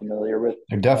probably familiar with.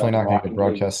 They're definitely not going to get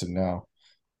broadcasted now.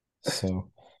 So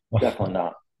definitely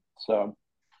not. So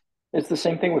it's the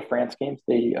same thing with France games.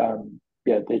 They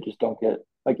just don't get,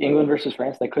 like England versus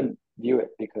France, they couldn't view it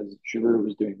because Giroud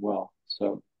was doing well.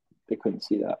 So they couldn't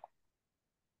see that.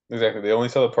 Exactly. They only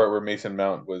saw the part where Mason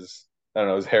Mount was, I don't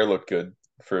know, his hair looked good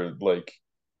for like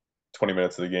 20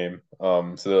 minutes of the game.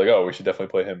 So they're like, oh, we should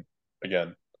definitely play him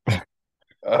again.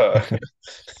 All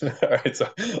right, so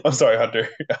I'm sorry, Hunter.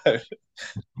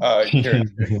 Kieran,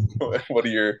 what are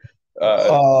your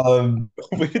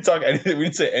we didn't talk anything, we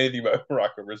didn't say anything about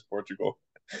Morocco versus Portugal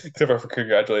except for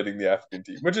congratulating the African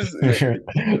team, which is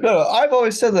no, I've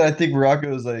always said that I think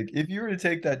Morocco is like, if you were to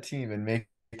take that team and make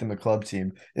them a club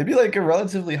team, it'd be like a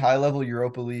relatively high level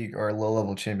Europa League or a low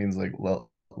level Champions League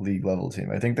level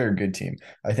team. I think they're a good team.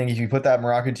 I think if you put that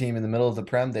Morocco team in the middle of the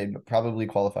Prem, they'd probably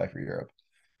qualify for Europe.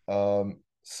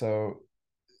 So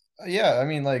yeah, I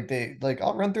mean,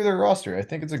 I'll run through their roster. I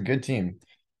think it's a good team.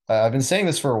 I've been saying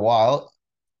this for a while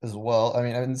as well. I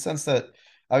mean, in the sense that,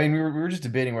 I mean, we were just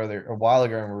debating whether a while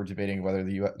ago, and we were debating whether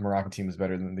the Morocco team was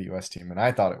better than the U.S. team, and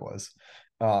I thought it was,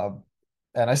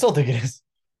 and I still think it is.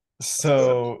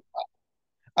 So,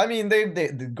 I mean,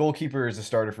 the goalkeeper is a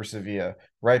starter for Sevilla.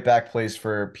 Right back plays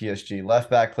for PSG. Left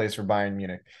back plays for Bayern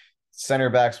Munich. Center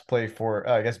backs play for,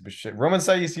 I guess, Roman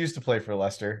Saiz used to play for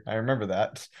Leicester. I remember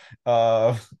that.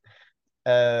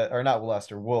 Or not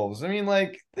Leicester, Wolves. I mean,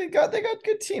 like they got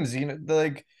good teams. You know,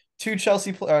 like one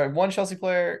Chelsea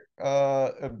player.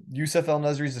 Youssef El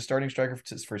Nesri is the starting striker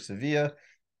for Sevilla.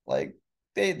 Like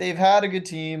they've had a good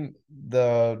team.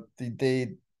 I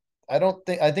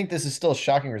think this is still a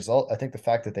shocking result. I think the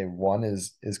fact that they won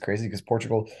is crazy because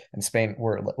Portugal and Spain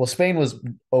Spain was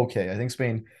okay. I think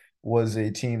Spain was a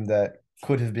team that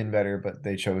could have been better, but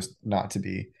they chose not to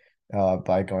be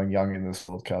by going young in this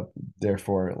World Cup.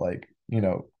 Therefore,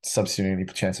 substituting any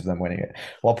chance of them winning it.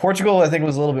 While Portugal, I think,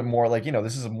 was a little bit more like,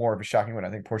 this is more of a shocking win. I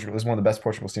think Portugal is one of the best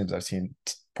Portugal teams I've seen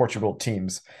Portugal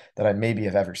teams that I maybe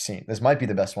have ever seen. This might be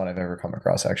the best one I've ever come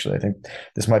across, actually. I think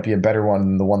this might be a better one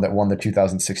than the one that won the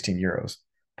 2016 Euros.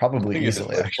 I Probably think it is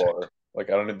easily, by actually. far. Like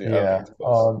I don't Yeah. think it's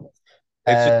close.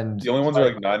 It's just And the only ones are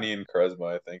like Nani and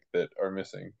Quaresma, I think, that are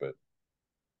missing. But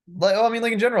like, I mean,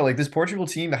 like in general, like this Portugal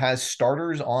team has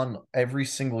starters on every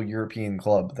single European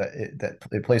club that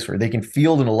it plays for. They can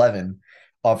field an 11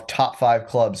 of top 5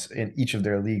 clubs in each of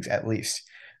their leagues at least.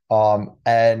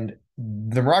 And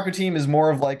the Morocco team is more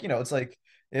of like, it's like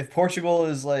if Portugal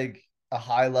is like a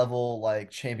high level, like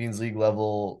Champions League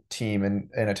level team in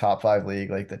a top 5 league,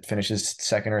 like that finishes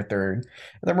second or third, and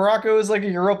then Morocco is like a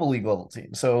Europa League level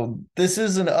team. So this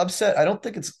is an upset. I don't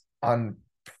think it's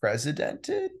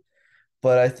unprecedented,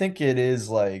 but I think it is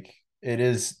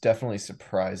definitely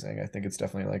surprising. I think it's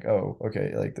definitely like, oh,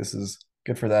 okay, like this is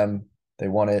good for them. They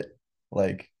won it.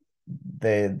 Like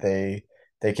they they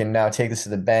they can now take this to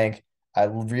the bank. I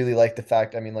really like the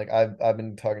fact, I mean, like I've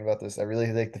been talking about this. I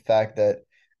really like the fact that,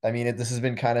 I mean, this has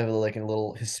been kind of like a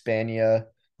little Hispania,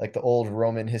 like the old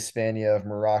Roman Hispania of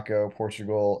Morocco,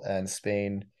 Portugal, and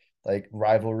Spain, like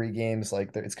rivalry games.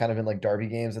 Like it's kind of been like derby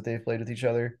games that they've played with each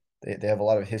other. They have a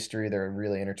lot of history. They're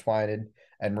really intertwined,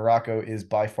 and Morocco is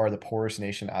by far the poorest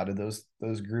nation out of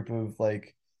those group of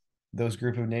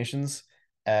nations,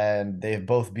 and they've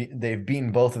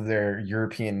beaten both of their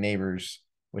European neighbors,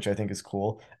 which I think is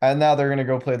cool. And now they're gonna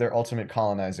go play their ultimate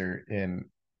colonizer in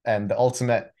and the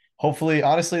ultimate. Hopefully,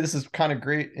 honestly, this is kind of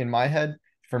great in my head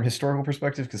from historical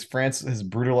perspective because France has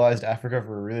brutalized Africa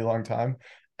for a really long time,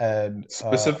 and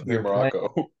specifically they're playing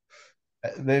Morocco.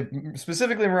 they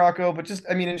specifically Morocco, but just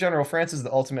I mean in general, France is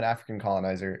the ultimate African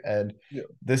colonizer, and Yeah.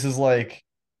 this is like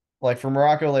for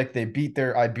Morocco, like they beat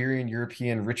their Iberian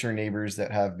European richer neighbors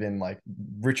that have been like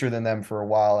richer than them for a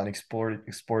while and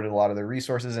exploited a lot of their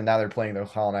resources, and now they're playing their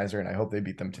colonizer, and I hope they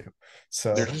beat them too. They're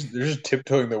So just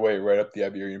tiptoeing their way right up the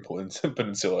Iberian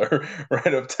Peninsula,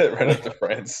 right up to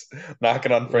France,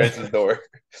 knocking on France's door.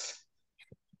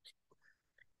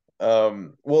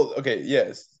 Well, okay,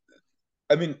 yes.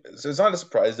 I mean, so it's not a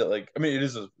surprise that like I mean it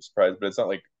is a surprise, but it's not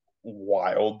like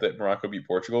wild that Morocco beat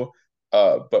Portugal.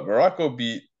 But Morocco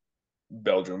beat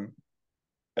Belgium,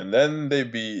 and then they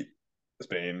beat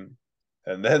Spain,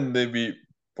 and then they beat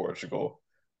Portugal.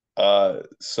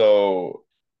 So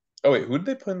oh wait, who did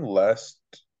they play in the last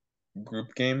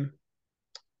group game?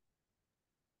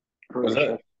 Was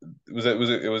Croatia.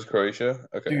 that it was Croatia?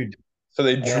 Okay. dude, So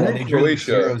they and drew they drew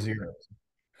Croatia.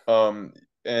 0-0.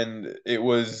 And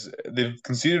they've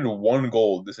conceded 1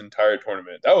 goal this entire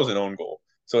tournament. That was an own goal.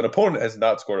 So an opponent has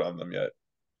not scored on them yet.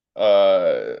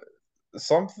 Uh,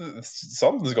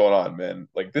 something's going on, man.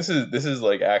 Like this is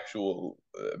like actual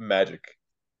magic.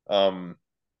 Um,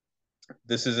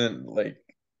 this isn't like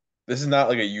this is not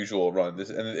like a usual run.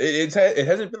 It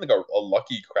hasn't been like a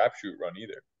lucky crapshoot run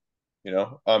either.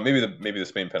 Maybe the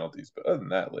Spain penalties, but other than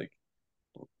that, like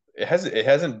it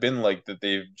hasn't been like that.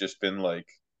 They've just been like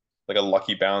a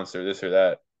lucky bounce or this or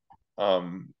that.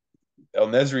 Um, El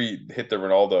Nesri hit the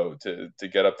Ronaldo to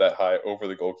get up that high over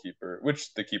the goalkeeper,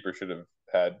 which the keeper should have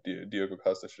had. Diogo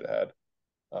Costa should have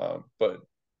had. But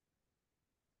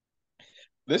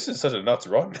this is such a nuts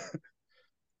run.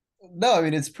 No, I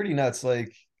mean it's pretty nuts.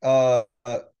 Like, also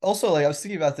like I was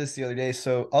thinking about this the other day.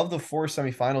 So of the 4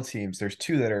 semifinal teams, there's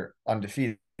 2 that are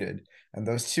undefeated, and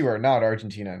those 2 are not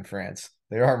Argentina and France.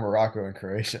 They are Morocco and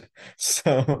Croatia.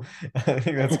 So I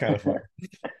think that's kind of fun.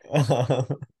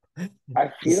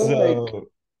 I feel like, So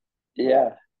yeah.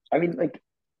 I mean, like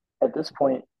at this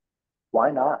point,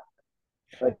 why not?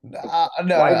 Like,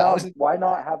 why no. not? Why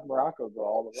not have Morocco go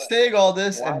all the way? Saying all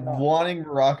this Why and not? wanting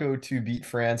Morocco to beat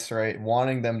France, right?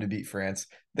 Wanting them to beat France,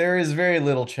 there is very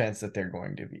little chance that they're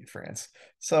going to beat France.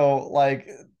 So, like,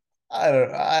 I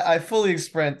don't know. I fully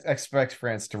expect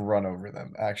France to run over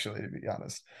them, actually, to be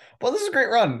honest. But this is a great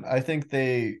run. I think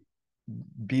they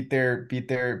beat their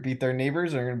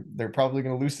neighbors, and they're probably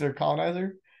going to lose to their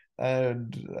colonizer.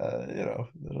 And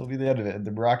that'll be the end of it.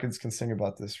 The Moroccans can sing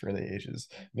about this for the ages.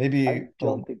 Maybe I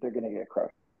don't think they're gonna get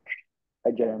crushed. I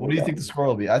what genuinely do you don't. think the score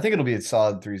will be? I think it'll be a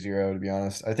solid 3-0, to be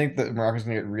honest. I think that Morocco's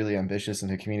gonna get really ambitious and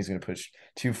Hakimi's gonna push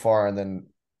too far, and then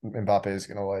Mbappe is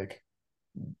gonna like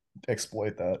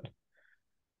exploit that.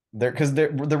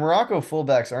 The Morocco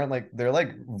fullbacks aren't like they're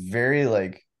like very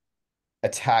like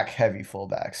attack heavy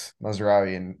fullbacks,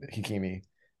 Mazraoui and Hakimi.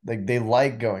 Like they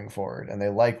like going forward and they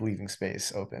like leaving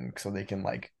space open so they can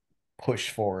like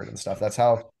push forward and stuff. That's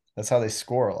how they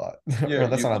score a lot. Yeah, Or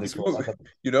that's not how they score a lot.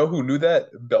 you know who knew that?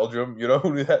 Belgium. You know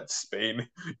who knew that? Spain.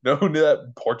 You know who knew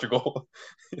that? Portugal.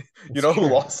 You know who true.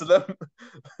 lost to them?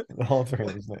 All three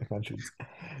of these countries.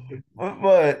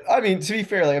 But I mean, to be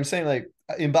fair, like I'm saying, like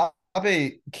Mbappe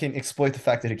Mbappe can exploit the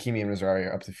fact that Hakimi and Mazraoui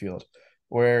are up the field,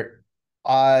 where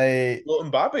I Well,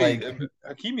 like Mbappe,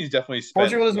 Hakimi's definitely spent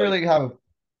Portugal doesn't like. really have,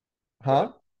 Go ahead.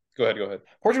 huh? Go ahead. Go ahead.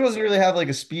 Portugal doesn't really have like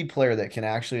a speed player that can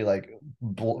actually like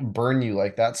burn you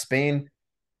like that. Spain,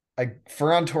 like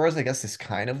Ferran Torres, I guess is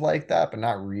kind of like that, but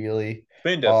not really.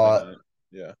 Spain definitely Uh, not.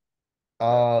 Yeah.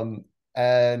 um,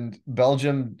 and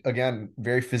Belgium again,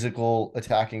 very physical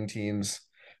attacking teams,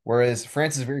 whereas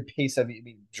France is very pace heavy. I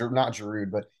mean, not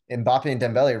Giroud, but Mbappe and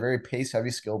Dembele are very pace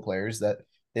heavy skill players. That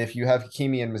if you have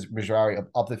Hakimi and Mizraoui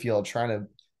up the field trying to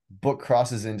book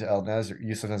crosses into El Nesri,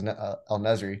 Yusuf El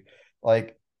Nesri,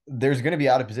 like there's going to be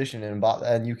out of position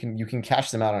and you can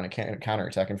cash them out on a counter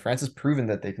attack. And France has proven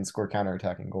that they can score counter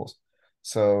attacking goals.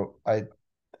 So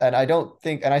I don't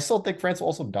think, and I still think France will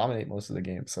also dominate most of the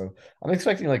game. So I'm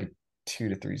expecting like a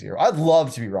 2-3-0. I'd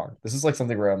love to be wrong. This is like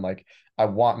something where I'm like, I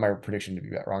want my prediction to be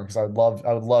wrong because I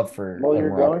would love for Well,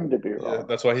 you're Morocco. going to be Yeah, wrong.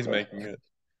 that's why he's So, making it.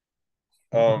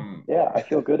 yeah, I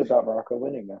feel good about Morocco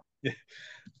winning now.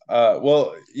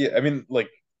 Well, yeah, I mean, like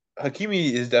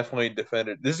Hakimi is definitely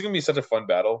defended. This is gonna be such a fun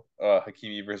battle,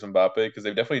 Hakimi versus Mbappe, because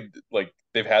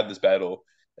they've had this battle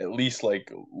at least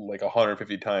like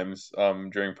 150 times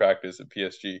during practice at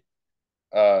PSG.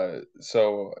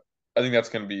 So I think that's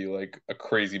gonna be like a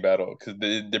crazy battle because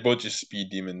they're both just speed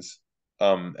demons.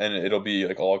 And it'll be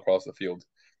like all across the field.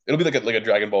 It'll be like a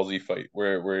Dragon Ball Z fight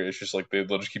where it's just like they'll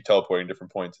just keep teleporting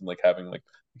different points and like having like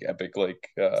epic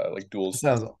like duels.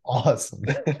 Sounds awesome.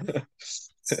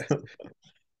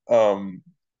 Um,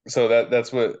 so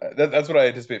that's what I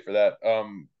anticipate for that.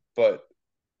 But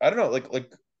I don't know,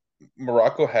 like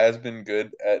Morocco has been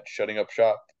good at shutting up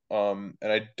shop. And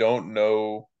I don't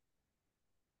know.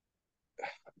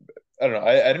 I don't know.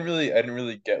 I didn't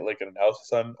really get like an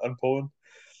analysis on Poland.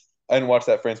 I didn't watch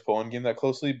that France Poland game that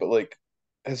closely, but like,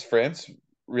 has France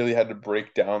really had to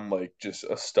break down like just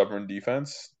a stubborn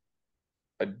defense?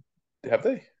 I have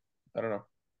they? I don't know.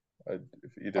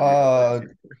 If either of you have uh,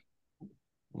 seen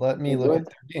let me look at England,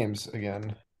 their games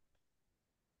again.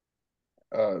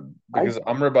 because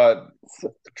I Amrabat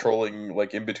patrolling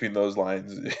like in between those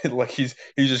lines, like he's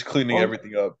just cleaning well,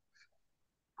 everything up.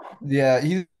 Yeah,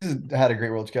 he's had a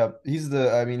great World Cup.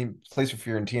 I mean, he plays for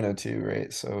Fiorentina too,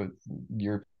 right? So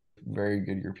you're very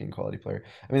good European quality player.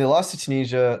 I mean, they lost to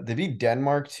Tunisia. They beat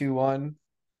Denmark 2-1.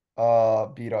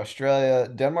 Beat Australia.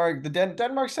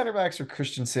 Denmark center backs are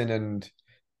Christensen and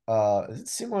is it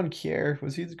Simon Kjær?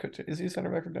 Is he a center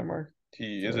back for Denmark?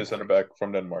 He I is feel a like center back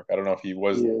from Denmark. I don't know if he he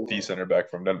was is. the center back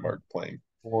from Denmark playing.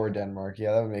 for Denmark.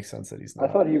 Yeah, that would make sense that he's I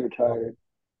not. thought he retired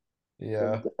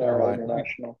Yeah, from never mind.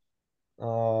 international.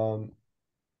 Um,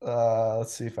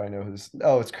 let's see if I know who's.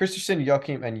 Oh, it's Christensen,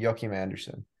 Joachim, and Joachim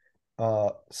Anderson.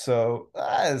 So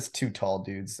it's two tall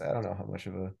dudes. I don't know how much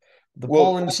of a the Well,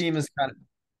 Poland team is kind of.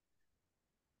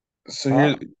 so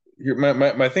Huh? here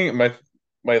my thing my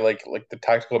like the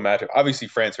tactical matchup. Obviously,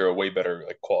 France are a way better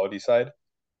like quality side.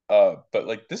 But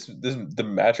like this the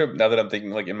matchup now that I'm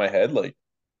thinking like in my head like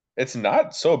it's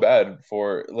not so bad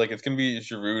for like it's gonna be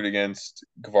Giroud against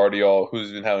Gvardiol,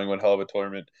 who's been having one hell of a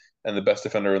tournament, and the best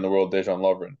defender in the world, Dejan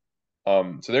Lovren.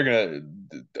 So they're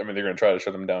gonna try to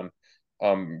shut them down.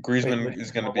 Wait, Griezmann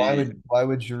is gonna why be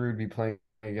would Giroud be playing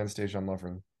against Dejan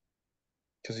Lovren?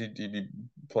 because he'd be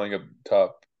playing up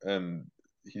top and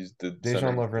he's the Dejan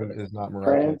center. Lovren is not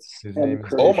Moroccan. France His and name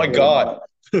is Oh my Croatia Dejan are Lovren.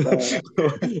 God! not playing.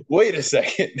 Wait a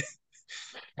second.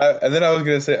 And then I was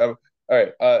gonna say, all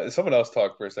right, someone else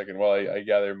talk for a second while I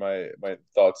gather my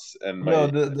thoughts and No,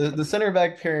 my. the center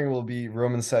back pairing will be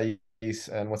Roman Saiz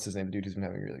and what's his name? The dude who's been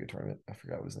having a really good tournament. I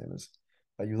forgot what his name is.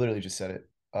 You literally just said it.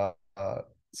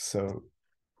 So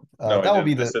No, I that will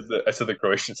be didn't. the. I said the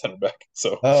Croatian center back.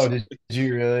 So Oh, did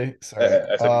you really? Sorry.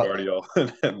 I said Guardiola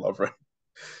and Lovren.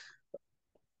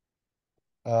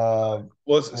 Uh,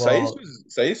 Well, well,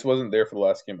 Saiz wasn't there for the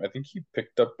last game. I think he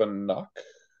picked up a knock.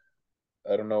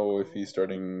 I don't know if he's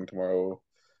starting tomorrow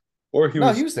or he no,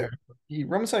 was. he was there.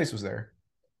 Roman Saiz was there.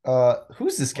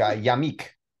 Who's this guy? Yamik.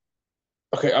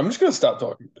 Okay, I'm just gonna stop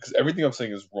talking because everything I'm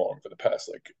saying is wrong for the past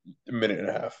like a minute and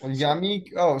a half. Well, So, Yamik.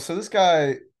 Oh, so this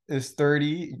guy is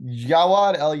 30.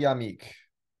 Jawad El Yamik.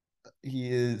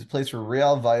 He plays for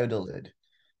Real Valladolid.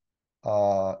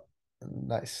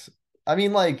 Nice. I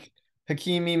mean, like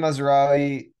Hakimi,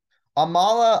 Mazraoui,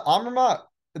 Amrabat.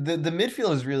 The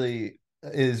midfield is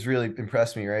really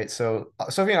impressed me, right? So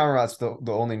Sofiane Amrabat's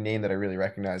the only name that I really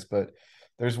recognize, but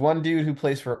there's one dude who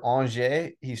plays for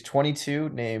Angers. He's 22,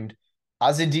 named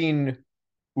Azedine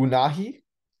Unahi.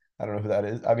 I don't know who that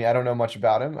is. I mean, I don't know much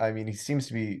about him. I mean, he seems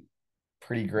to be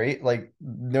pretty great, like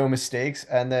no mistakes.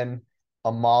 And then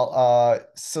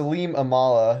Salim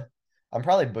Amala. I'm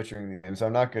probably butchering the names.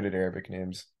 I'm not good at Arabic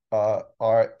names.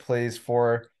 plays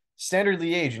for Standard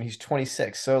Liège, and he's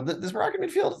 26. So this Moroccan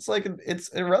midfield,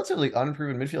 it's a relatively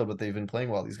unproven midfield, but they've been playing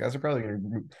well. These guys are probably going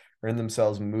to earn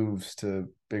themselves moves to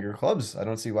bigger clubs. I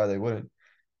don't see why they wouldn't.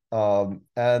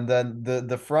 And then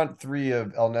the front three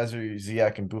of El Nesri,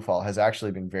 Ziyech, and Boufal has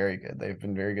actually been very good. They've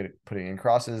been very good at putting in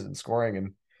crosses and scoring,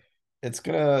 and it's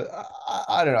gonna.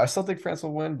 I don't know. I still think France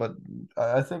will win, but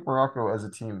I think Morocco as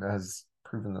a team has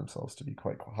proven themselves to be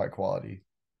quite high quality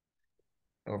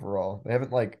overall. They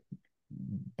haven't like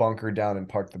bunkered down and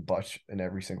parked the bus in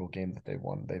every single game that they've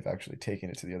won. They've actually taken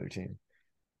it to the other team.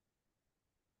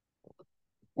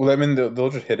 Well, I mean, they'll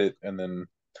just hit it and then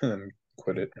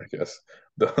quit it, I guess.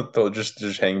 They'll just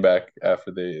hang back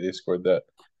after they scored that.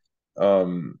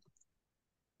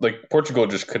 Like Portugal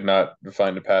just could not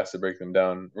find a pass to break them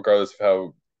down, regardless of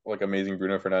how like amazing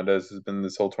Bruno Fernandes has been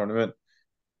this whole tournament.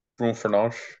 Bruno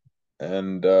Fernandes,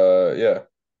 and yeah,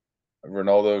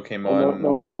 Ronaldo came Well, on.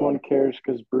 no one cares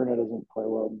because Bruno doesn't play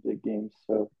well in big games,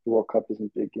 so the World Cup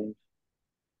isn't big games.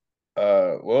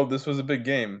 Well, this was a big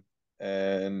game,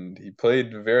 and he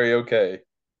played very okay.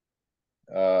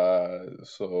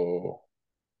 So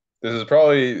this is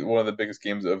probably one of the biggest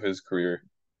games of his career.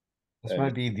 This And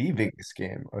might be the biggest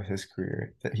game of his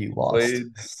career that he he lost.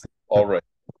 played all right.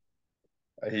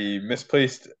 He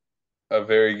misplaced a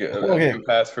very good Okay. good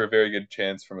pass for a very good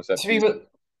chance from a set To be, piece.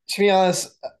 to be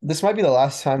honest, this might be the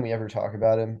last time we ever talk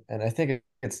about him, and I think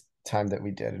it's time that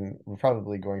we did, and we're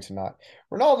probably going to not.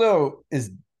 Ronaldo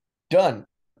is done.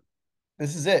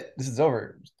 This is it. This is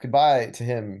over. Goodbye to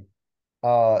him.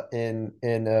 In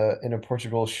a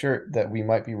Portugal shirt that we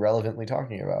might be relevantly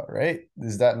talking about, right?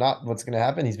 Is that not what's going to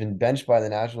happen? He's been benched by the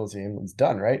national team. It's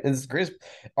done, right? It's greatest,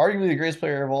 arguably the greatest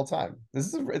player of all time.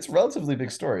 It's a relatively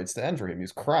big story. It's the end for him.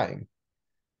 He's crying.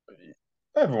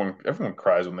 Everyone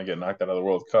cries when they get knocked out of the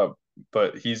World Cup,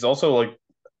 but he's also like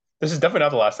this is definitely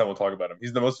not the last time we'll talk about him.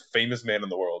 He's the most famous man in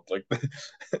the world. Like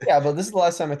Yeah, but this is the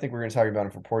last time I think we're going to talk about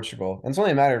him for Portugal. And it's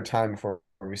only a matter of time before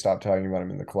we stop talking about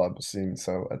him in the club scene.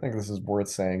 So I think this is worth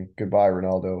saying goodbye,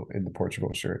 Ronaldo, in the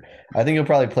Portugal shirt. I think he'll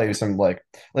probably play some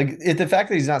the fact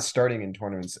that he's not starting in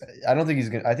tournaments. I don't think he's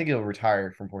gonna. I think he'll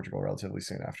retire from Portugal relatively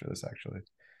soon after this. Actually,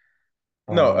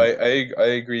 no, um, I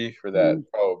agree for that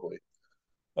probably.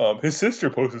 His sister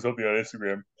posted something on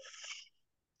Instagram,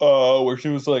 where she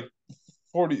was like,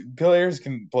 40 players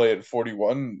can play at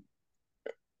 41,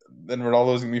 then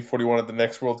Ronaldo's gonna be 41 at the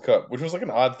next World Cup, which was like an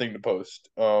odd thing to post.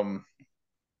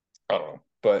 I don't know,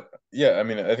 but yeah, I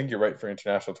mean, I think you're right for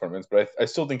international tournaments, but I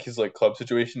still think his like club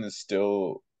situation is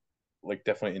still like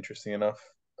definitely interesting enough.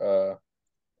 But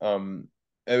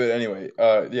anyway,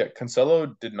 yeah,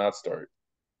 Cancelo did not start.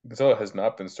 Cancelo has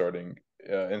not been starting.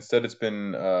 Instead, it's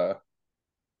been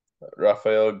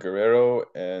Rafael Guerrero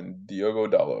and Diogo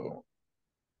Dallo.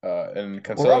 And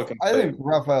Cancelo can I play. think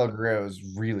Rafael Guerrero is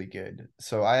really good.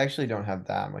 So I actually don't have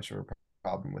that much of a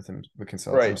problem with him with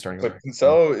Cancelo. I'm Right, starting but over.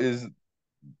 Cancelo is,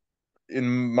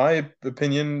 in my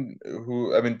opinion,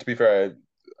 who I mean, to be fair,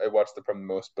 I watched the Prem the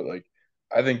most, but like,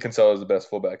 I think Cancelo is the best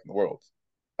fullback in the world.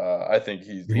 I think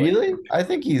he's like Really? I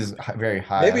think he's very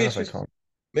high. I maybe don't know it's if I just call him.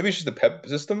 maybe it's just the Pep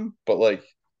system, but like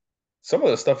some of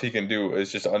the stuff he can do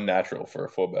is just unnatural for a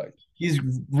fullback. He's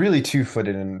really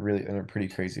two-footed and really in a pretty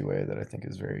crazy way that I think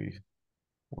is very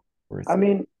worth I it.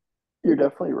 mean, you're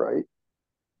definitely right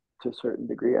to a certain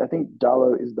degree. I think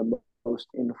Dallo is the most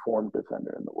informed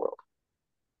defender in the world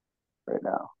right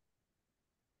now.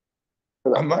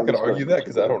 I'm not At gonna least argue going that into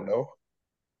because the I World don't Cup. know.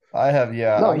 I have,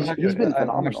 yeah, No, I'm not he's good. been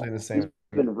I'm actually in phenomenal. the He's same.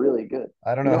 been really good.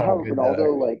 I don't You know know how how good that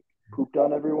Ronaldo like pooped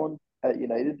on everyone at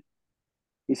United?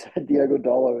 He said Diego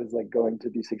Dallo is like going to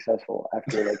be successful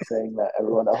after like saying that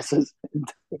everyone else is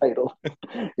entitled.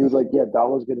 He was like, yeah,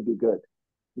 Dallo's going to be good.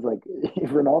 He's like,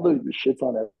 if Ronaldo shits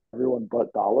on everyone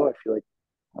but Dallo, I feel like,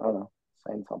 I don't know,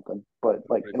 saying something. But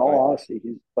like, Pretty in funny. all honesty,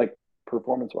 he's like,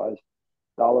 performance wise,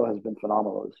 Dallo has been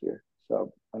phenomenal this year.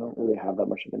 So I don't really have that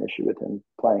much of an issue with him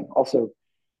playing. Also,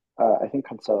 I think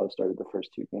Cancelo started the first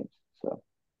two games. So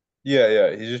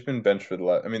Yeah, he's just been benched for the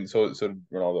last. I mean, so did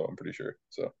Ronaldo, I'm pretty sure.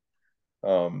 So,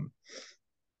 um,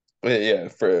 but yeah,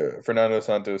 for Fernando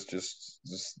Santos just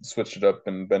switched it up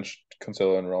and benched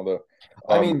Cancelo and Ronaldo.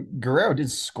 I Um, mean, Guerrero did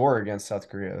score against South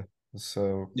Korea,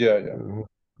 so yeah.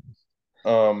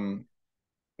 Um,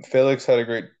 Felix had a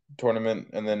great tournament,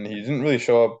 and then he didn't really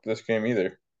show up this game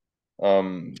either.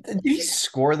 did he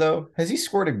score though? Has he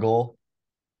scored a goal?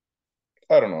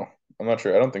 I don't know. I'm not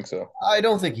sure. I don't think so. I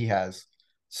don't think he has.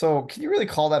 So can you really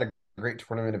call that a great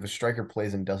tournament if a striker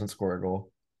plays and doesn't score a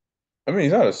goal? I mean,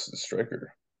 he's not a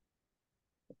striker.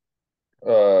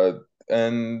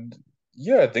 And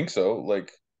yeah, I think so.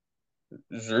 Like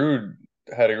Giroud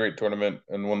had a great tournament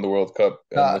and won the World Cup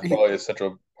and was probably a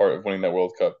central part of winning that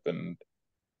World Cup and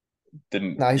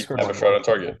didn't he even scored have a one shot goal. on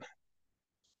target.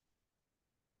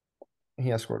 He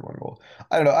has scored one goal.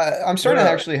 I don't know. I'm starting to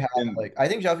actually have I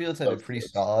think João Felix had a pretty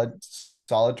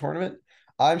solid tournament.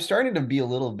 I'm starting to be a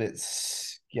little bit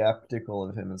skeptical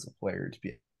of him as a player, to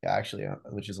be actually,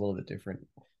 which is a little bit different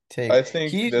take. I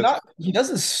think he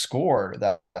doesn't score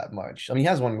that much. I mean, he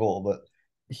has one goal, but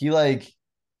he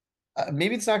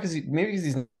maybe it's not because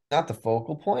he's not the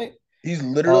focal point. He's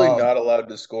literally not allowed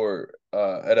to score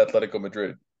at Atletico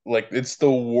Madrid. Like, it's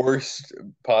the worst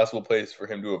possible place for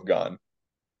him to have gone.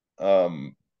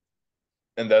 And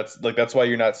that's why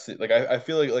you're not like I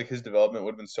feel like his development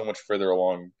would have been so much further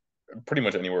along pretty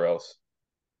much anywhere else.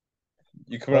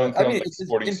 You could put on like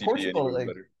Sporting in CP Portugal, and he would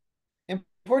better. In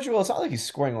Portugal, it's not like he's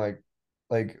scoring like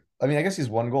I mean, I guess he's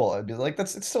one goal. I'd be like,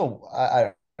 it's still I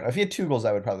don't know. If he had 2 goals,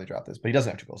 I would probably drop this, but he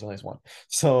doesn't have 2 goals, he only has 1.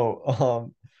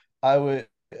 So I would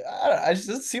I just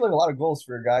doesn't seem like a lot of goals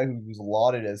for a guy who's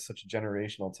lauded as such a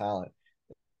generational talent.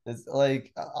 It's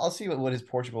like I'll see what his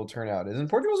Portugal turnout is. And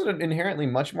Portugal's an inherently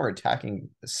much more attacking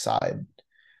side.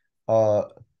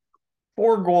 4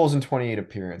 goals in 28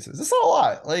 appearances. That's not a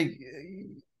lot. Like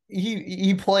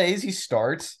he plays, he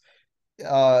starts.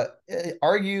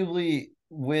 Arguably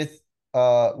with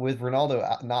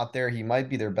Ronaldo not there, he might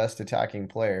be their best attacking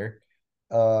player.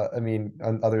 I mean,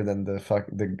 other than the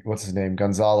what's his name,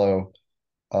 Gonzalo.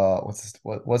 What's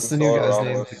the new guy's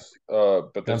name?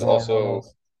 But there's Gonzalo also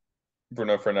Ramos.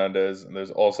 Bruno Fernandes, and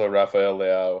there's also Rafael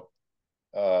Leao.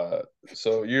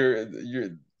 So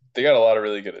they got a lot of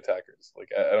really good attackers. Like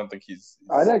I don't think he's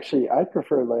I'd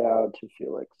prefer Leao to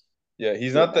Felix. Yeah,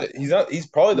 he's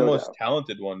probably the most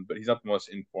talented one, but he's not the most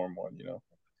informed one, you know.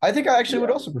 I think I actually would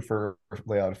also prefer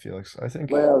Leao to Felix. I think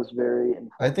Leao's very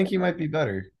informed. I think he might be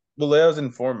better. But Leao's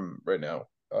in form right now,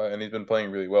 and he's been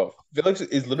playing really well. Felix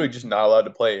is literally just not allowed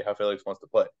to play how Felix wants to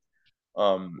play.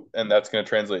 And that's going to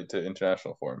translate to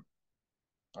international form.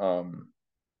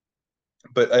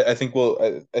 But I think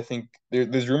I think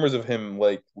there's rumors of him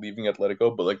like leaving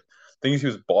Atletico, but like things he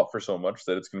was bought for so much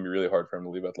that it's going to be really hard for him to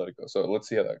leave Atletico. So let's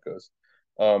see how that goes.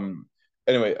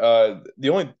 Anyway, the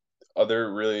only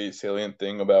other really salient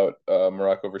thing about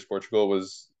Morocco versus Portugal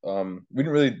was we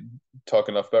didn't really talk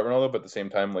enough about Ronaldo, but at the same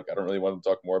time, like I don't really want to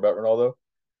talk more about Ronaldo.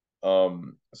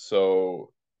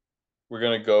 So we're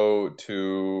gonna go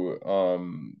to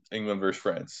England versus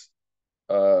France.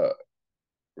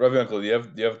 Ravi Uncle, do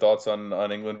you have thoughts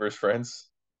on England versus France?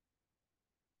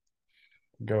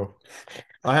 Go.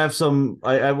 I have some.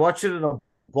 I watched it in a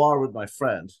bar with my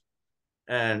friends,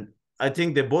 and I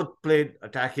think they both played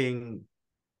attacking.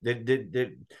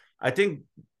 They I think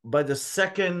by the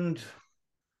second,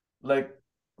 like,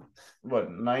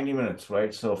 90 minutes,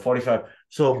 right? So 45.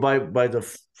 So by the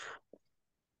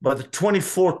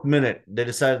 24th minute, they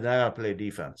decided they're not going to play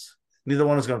defense. Neither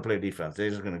one is going to play defense. They're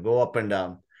just going to go up and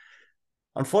down.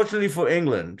 Unfortunately for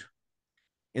England,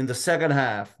 in the second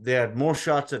half, they had more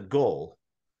shots at goal,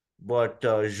 but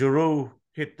Giroud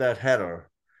hit that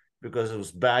header because it was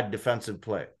bad defensive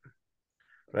play,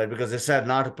 right? Because they said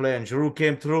not to play, and Giroud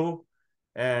came through,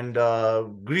 and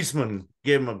Griezmann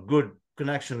gave him a good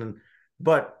connection.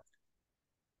 But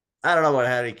I don't know about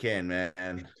Harry Kane,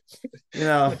 man. You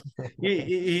know,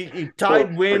 he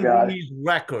tied Wayne Rooney's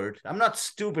record. I'm not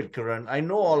stupid, Karan. I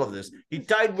know all of this. He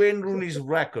tied Wayne Rooney's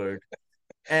record.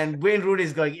 And Wayne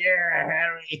Rooney's going, yeah,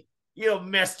 Harry, you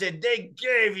missed it. They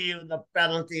gave you the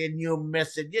penalty and you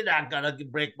missed it. You're not going to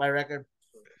break my record.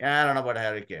 I don't know about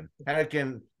Harry Kane. Harry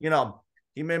Kane, you know,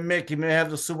 he may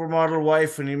have the supermodel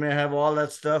wife and he may have all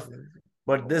that stuff,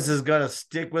 but this is going to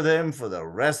stick with him for the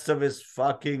rest of his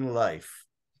fucking life.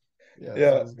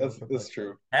 Yeah, that's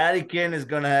true. Harry Kane is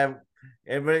going to have,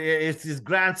 his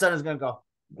grandson is going to go,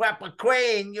 Grandpa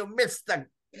Crane, you missed the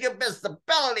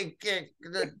penalty kick,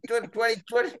 the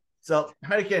 2020. So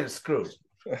Harry Kane is screwed.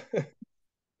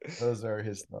 Those are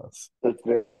his thoughts. That's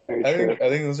very I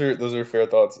think those are fair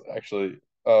thoughts, actually.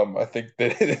 I think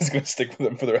that it's going to stick with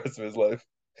him for the rest of his life.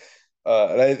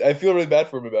 And I feel really bad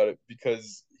for him about it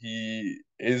because he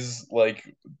is like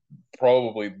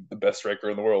probably the best striker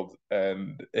in the world,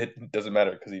 and it doesn't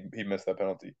matter because he missed that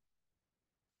penalty.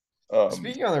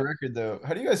 Speaking on the record, though,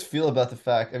 how do you guys feel about the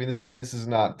fact? I mean, this is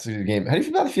not to the game. How do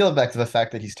you feel back to the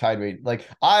fact that he's tied rate? Like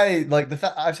I like the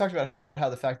fact I've talked about how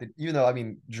the fact that even though I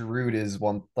mean Giroud is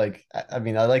one like I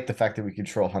mean I like the fact that we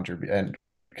control Hunter and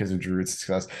because of Giroud's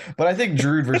success, but I think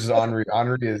Giroud versus Henry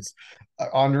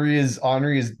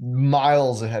is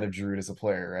miles ahead of Giroud as a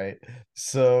player, right?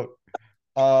 So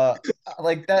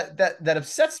like that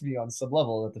upsets me on some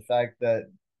level at the fact that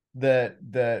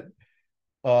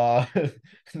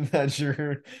That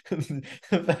you're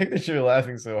the fact that you're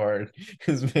laughing so hard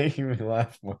is making me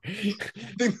laugh more. I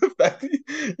think the fact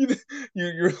that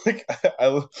you're like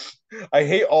I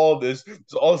hate all of this.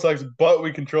 It's all sucks, but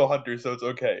we control Hunter, so it's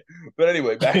okay. But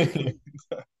anyway, back.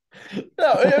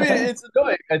 No, I mean it's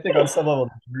annoying. I think on some level,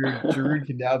 Giroud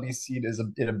can now be seen as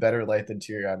in a better light than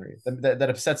Thierry Henry. That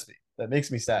upsets me. That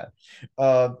makes me sad.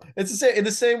 It's the same in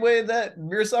the same way that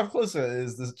Miroslav Klose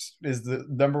is the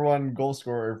number one goal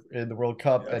scorer in the World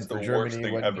Cup, Yeah, and it's for the worst Germany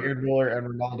thing when ever. Gerd Muller and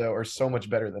Ronaldo are so much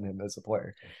better than him as a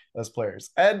player, as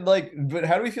players. And like, but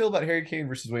how do we feel about Harry Kane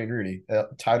versus Wayne Rooney,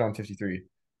 tied on 53?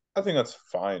 I think that's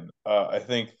fine. I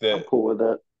think I'm that cool with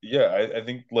it. yeah, I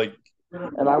think like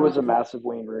And I was a massive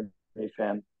Wayne Rooney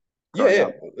fan. yeah,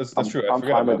 up. that's true. I I'm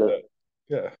forgot fine with about it.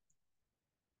 that. Yeah.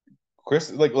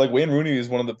 Chris like Wayne Rooney is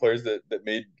one of the players that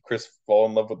made Chris fall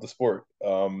in love with the sport.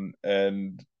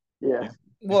 And Yeah.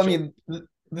 he's Well, I chill. mean,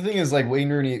 the thing is, like Wayne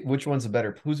Rooney, which one's a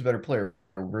better? Who's a better player,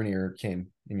 Rooney or Kane,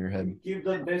 in your head? Keep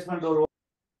the basement door.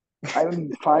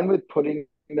 I'm fine with putting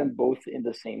them both in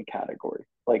the same category.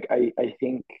 Like I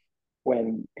think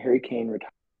when Harry Kane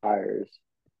retires,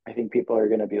 I think people are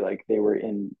gonna be like they were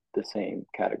in the same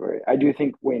category. I do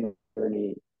think Wayne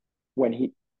Rooney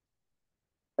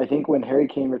I think when Harry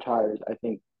Kane retires, I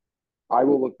think I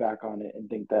will look back on it and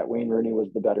think that Wayne Rooney was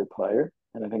the better player.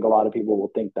 And I think a lot of people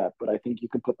will think that, but I think you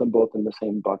can put them both in the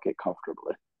same bucket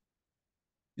comfortably.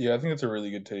 Yeah, I think that's a really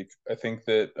good take. I think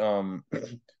that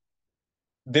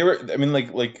they were I mean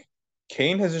like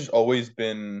Kane has just always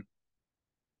been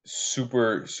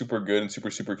super good and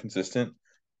super consistent.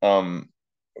 Um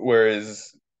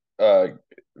whereas uh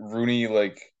Rooney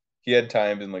like he had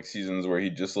times in like seasons where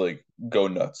he'd just like go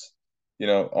nuts.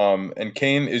 And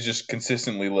Kane is just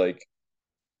consistently like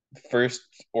first,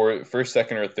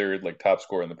 second, or third like top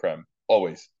scorer in the Prem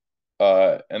always.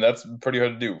 And that's pretty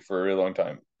hard to do for a really long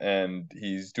time. And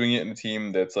he's doing it in a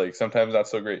team that's like sometimes not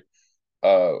so great.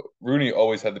 Rooney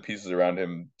always had the pieces around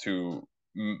him to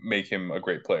make him a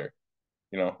great player,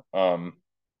 you know.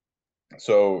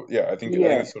 So yeah, I think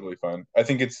Yeah. it's totally fine. I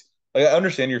think it's like I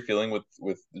understand your feeling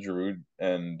with Giroud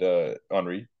and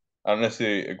Henri. I don't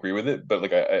necessarily agree with it, but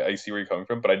like I see where you're coming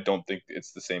from, but I don't think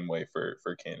it's the same way for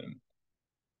Kane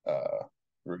and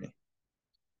Rooney.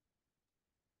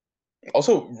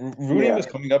 Also, Rooney Yeah. was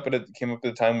coming up came up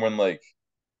at a time when like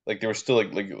they were still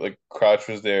like Crouch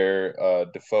was there,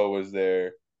 Defoe was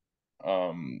there,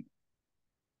 um,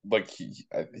 like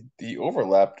he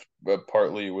overlapped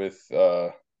partly with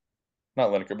not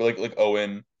Lineker, but like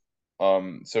Owen.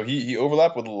 So he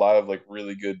overlapped with a lot of like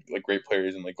really good like great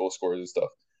players and like goal scorers and stuff.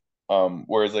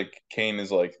 Whereas like Kane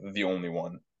is like the only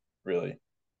one really.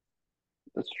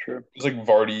 That's true. It's like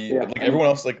Vardy, Yeah. like everyone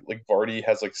else like Vardy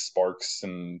has like Sparks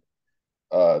and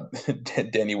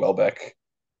Danny Welbeck.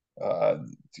 Who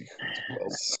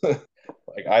else?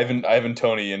 Like Ivan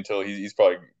Tony until he's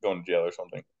probably going to jail or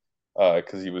something.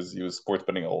 Because he was sports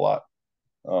betting a lot.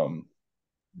 Yeah.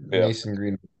 Mason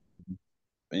Green.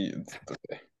 It's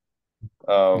okay.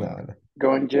 No.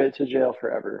 Going to jail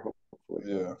forever,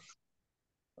 hopefully. Yeah.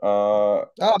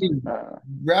 I mean, Uh,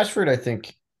 Rashford, I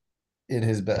think in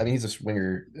his I mean, he's a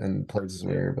winger and plays as a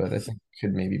winger, but I think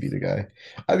could maybe be the guy.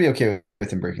 I'd be okay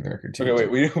with him breaking the record too. Okay,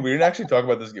 wait. We didn't actually talk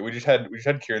about this game. We just had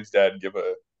Kieran's dad give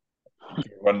a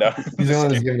rundown. Of He's the this one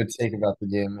that's game. giving a take about the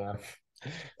game, man.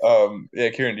 Yeah,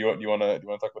 Kieran, do you want to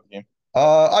talk about the game?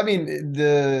 I mean,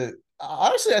 the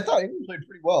honestly, I thought England played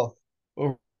pretty well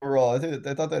overall.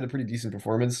 I thought they had a pretty decent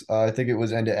performance. I think it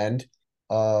was end to end.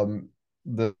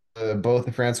 Both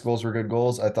the France goals were good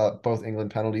goals. I thought both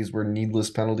England penalties were needless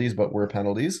penalties, but were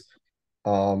penalties.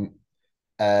 Um,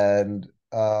 and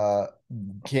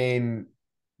Kane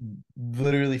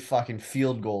literally fucking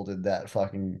field goaled that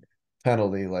fucking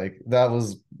penalty. Like that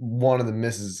was one of the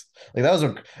misses. Like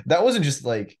that wasn't just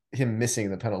like him missing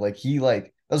the penalty.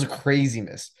 Like that was a crazy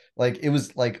miss. Like it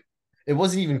was like it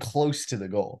wasn't even close to the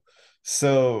goal.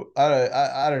 So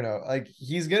I don't know. Like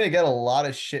he's gonna get a lot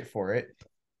of shit for it.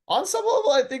 On some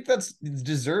level, I think that's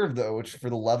deserved though, which for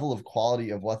the level of quality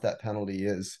of what that penalty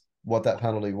is, what that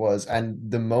penalty was, and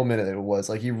the moment it was.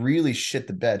 Like he really shit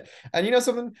the bed. And you know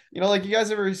something, like you guys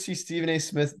ever see Stephen A.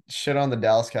 Smith shit on the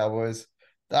Dallas Cowboys?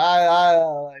 I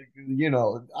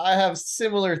like I have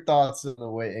similar thoughts in the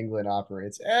way England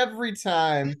operates. Every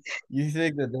time you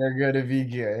think that they're gonna be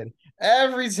good,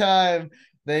 every time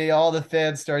all the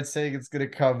fans start saying it's gonna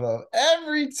come up.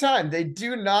 Every time they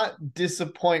do not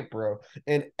disappoint, bro.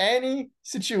 In any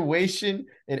situation,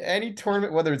 in any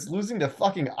tournament, whether it's losing to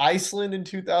fucking Iceland in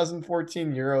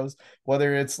 2014 Euros,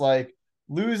 whether it's like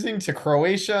losing to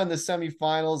Croatia in the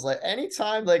semifinals, like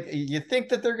anytime, like you think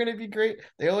that they're gonna be great,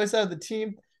 they always have the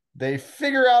team. they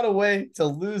figure out a way to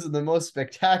lose in the most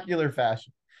spectacular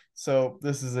fashion. So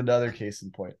this is another case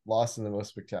in point. Lost in the most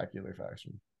spectacular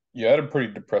fashion. You had a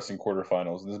pretty depressing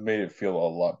quarterfinals. This made it feel a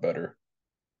lot better.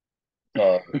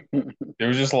 There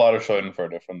was just a lot of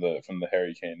Schadenfreude from the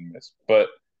Harry Kane miss, but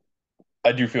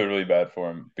I do feel really bad for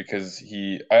him because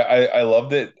I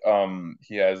love that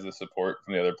he has the support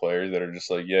from the other players that are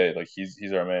just like, yeah, like he's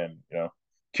our man, you know.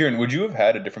 Kieran, would you have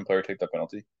had a different player take that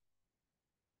penalty?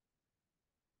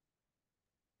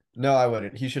 No, I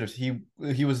wouldn't. He should have.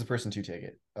 He was the person to take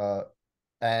it.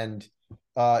 And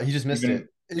he just missed Even it.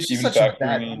 It's just even such a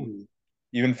bad factoring penalty.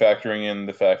 even factoring in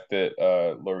the fact that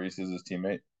Lloris is his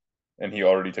teammate and he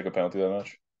already took a penalty that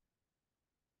match.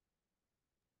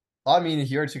 I mean,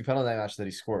 he already took a penalty that match that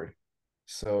he scored.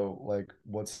 So, like,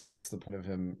 what's the point of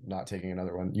him not taking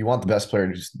another one? You want the best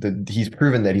player to he's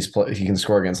proven that he can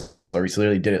score against Lloris. He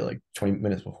literally did it like 20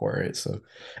 minutes before, right? So,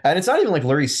 and it's not even like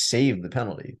Lloris saved the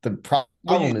penalty. The problem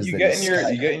Well, is you that get in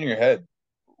you get in your head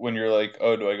when you're like,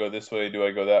 oh, do I go this way? Do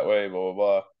I go that way? Blah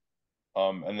blah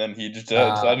blah. And then he just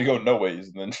decided to go no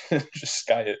ways and then just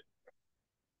sky it.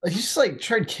 he just like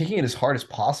tried kicking it as hard as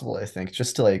possible, I think,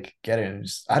 just to like get it. And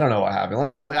just I don't know what happened.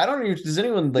 Like, I don't even does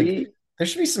anyone like there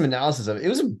should be some analysis of it. It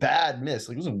was a bad miss.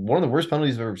 Like it was one of the worst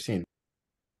penalties I've ever seen.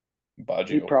 He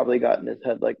Baggio. probably got in his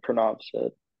head like Pranav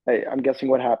said. I'm guessing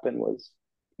what happened was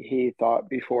he thought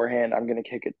beforehand, I'm going to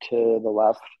kick it to the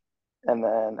left. And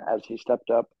then as he stepped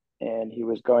up and he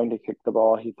was going to kick the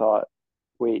ball, he thought,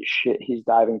 wait, shit, he's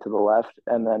diving to the left.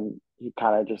 And then he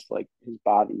kind of just like his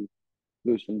body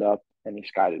loosened up and he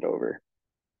skied it over.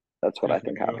 That's what I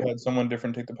think You happened. had someone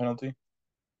different take the penalty.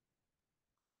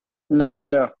 No,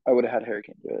 I would have had Harry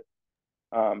Kane do it.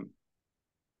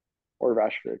 Or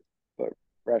Rashford. But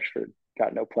Rashford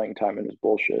got no playing time in his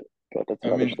bullshit. But that's I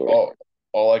another mean, story.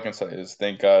 all I can say is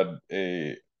thank God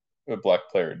a black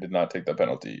player did not take that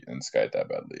penalty and sky it that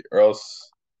badly, or else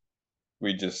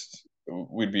we'd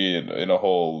be in a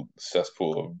whole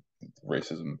cesspool of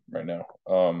racism right now.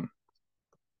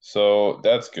 So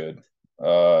that's good.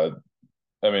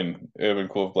 I mean, it would have been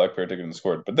cool if black player took it and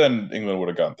scored, but then England would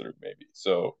have gone through maybe.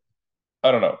 So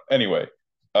I don't know. Anyway,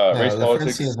 race No, the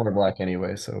France team politics. is more black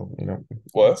anyway, so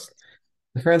What?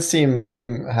 the France team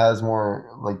has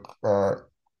more like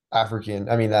African.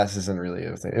 I mean, that isn't really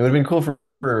a thing. It would have been cool for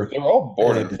They were all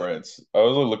born in uh, France. I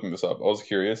was really looking this up. I was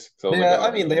curious because I was like, yeah. oh,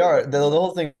 I mean, they are the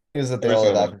whole thing is that they every all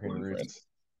have single one's African born in roots. France.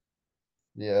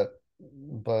 Yeah,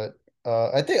 but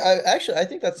I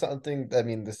think that's something. I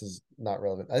mean, this is not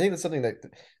relevant. I think that's something that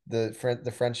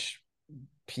the French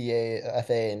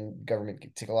FA and government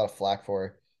take a lot of flack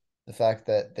for. The fact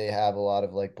that they have a lot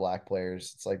of like black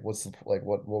players. It's like, what's the like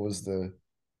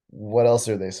what else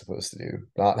are they supposed to do?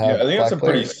 Not Yeah, I have think that's black a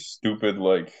pretty players? stupid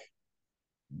like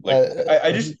Uh,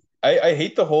 I just I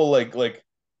hate the whole like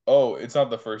oh it's not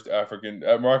the first African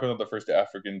Morocco's not the first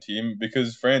African team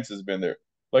because France has been there.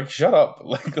 Like shut up.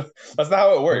 Like that's not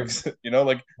how it they're works. You know, they're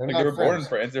like they not were born in French,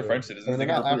 France, they're French or citizens, they they're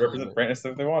can not African. represent France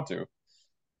if they want to.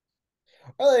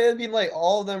 Well, I mean, like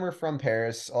all of them are from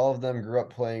Paris. All of them grew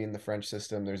up playing in the French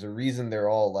system. There's a reason they're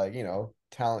all like,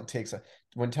 talent takes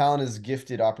when talent is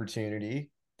gifted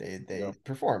opportunity, they Yeah.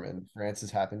 perform, and France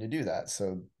has happened to do that.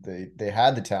 So they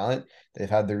had the talent, they've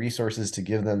had the resources to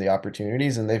give them the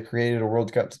opportunities, and they've created a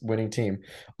World Cup winning team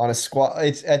on a squad.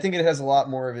 I think it has a lot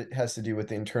more of it has to do with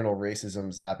the internal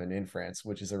racisms happened in France,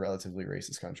 which is a relatively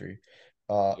racist country,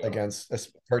 Yeah. against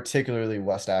particularly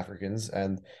West Africans.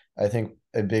 And I think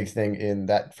a big thing in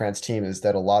that France team is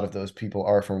that a lot of those people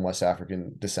are from West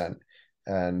African descent,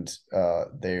 and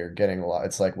they're getting a lot.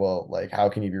 It's like, well, like how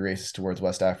can you be racist towards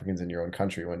West Africans in your own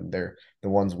country when they're the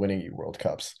ones winning you World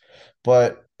Cups?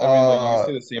 But I mean like you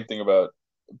say the same thing about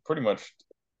pretty much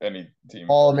any team.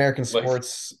 all American Like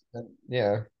sports,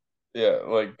 yeah. yeah,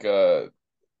 like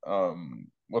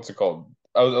what's it called?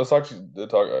 I was talking to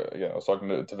I was talking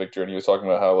to Victor and he was talking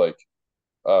about how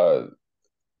uh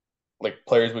like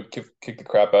players would kick the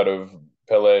crap out of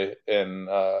Pele in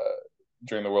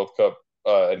during the World Cup,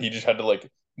 and he just had to like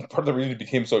part of the reason he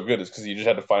became so good is because he just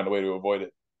had to find a way to avoid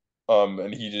it.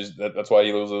 And he just that's why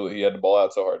he had to ball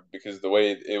out so hard because the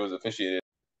way it was officiated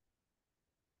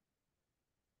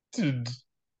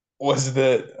was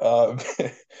that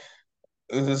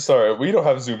sorry we don't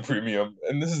have Zoom Premium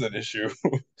and this is an issue.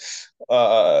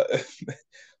 uh,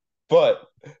 but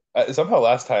somehow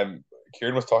last time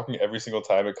Kieran was talking every single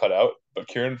time it cut out, but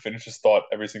Kieran finished his thought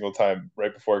every single time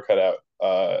right before it cut out.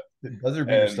 Buzzer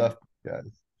beater And stuff,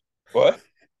 guys. what?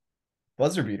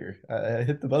 Buzzer beater. I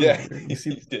hit the buzzer Yeah, beater. You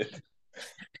see, he did.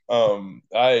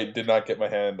 I did not get my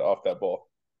hand off that ball.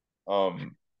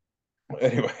 Um,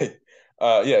 anyway,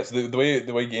 yeah. So the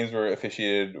way games were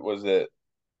officiated was that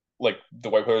like the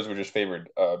white players were just favored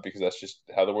because that's just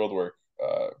how the world works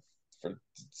for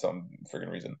some friggin'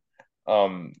 reason.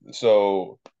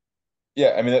 So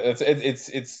yeah, I mean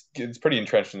it's pretty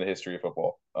entrenched in the history of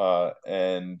football,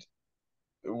 and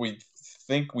we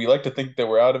like to think that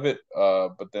we're out of it,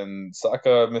 but then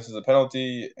Saka misses a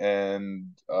penalty, and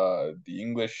the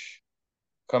English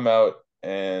come out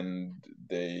and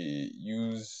they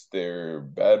use their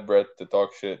bad breath to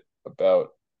talk shit about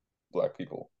black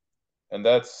people, and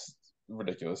that's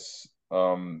ridiculous.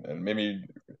 And maybe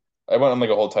I went on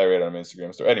like a whole tirade on my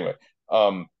Instagram story. Anyway,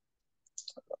 so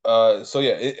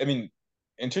yeah, I mean,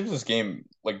 in terms of this game,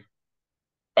 like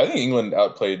I think England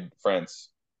outplayed France,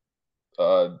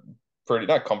 uh, pretty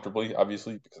not comfortably,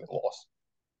 obviously because they lost.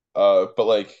 But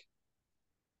like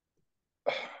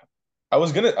I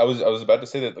was about to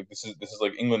say that like this is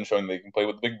like England showing they can play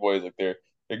with the big boys, like they're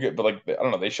good, but like I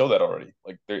don't know, they show that already.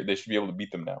 Like they should be able to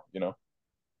beat them now, you know?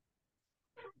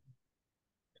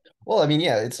 Well, I mean,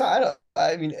 yeah, it's not.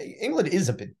 I mean, England is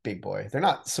a big boy. They're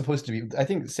not supposed to be. I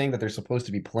think saying that they're supposed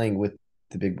to be playing with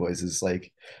the big boys is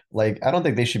like I don't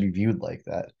think they should be viewed like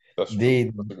that. That's true. They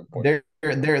That's a good point.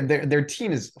 their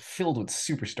team is filled with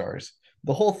superstars.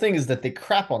 The whole thing is that they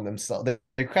crap on themselves.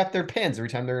 They crap their pants every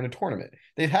time they're in a tournament.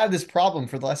 They've had this problem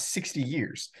for the last 60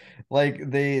 years. Like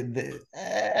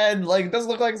and like it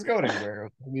doesn't look like it's going anywhere.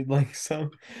 I mean, like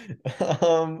so Yeah,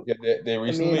 they I mean,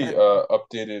 recently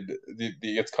updated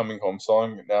the It's Coming Home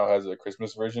song now has a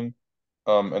Christmas version.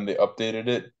 And they updated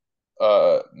it.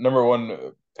 Number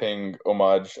one, paying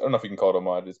homage. I don't know if you can call it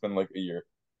homage. It's been like a year.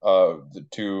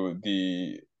 To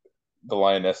the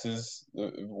Lionesses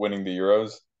winning the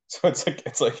Euros. So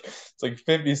it's like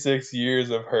 56 years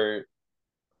of hurt,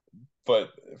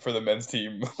 but for the men's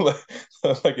team, like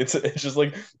it's just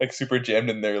like super jammed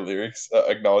in their lyrics,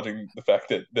 acknowledging the fact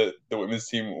that the women's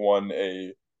team won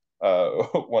a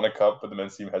won a cup, but the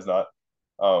men's team has not.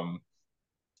 Um,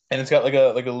 and it's got like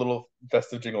a little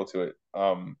festive jingle to it.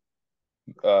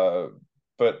 Uh,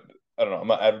 but I don't know. I'm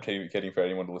not advocating for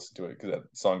anyone to listen to it because that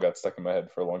song got stuck in my head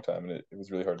for a long time, and it was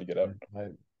really hard to get out.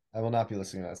 I will not be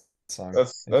listening to that song. In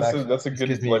That's fact, that's a this good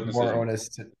gives me life more decision. onus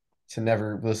to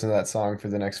never listen to that song for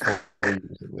the next 4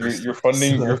 years at least. You're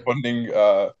funding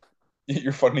So,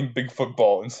 you're funding big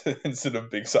football instead of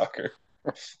big soccer.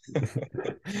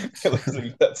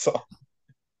 Listening to that song.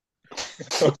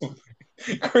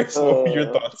 Chris, what were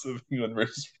your thoughts of England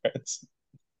versus France?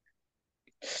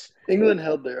 England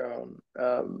held their own.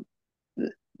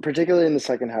 Particularly in the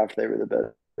second half, they were the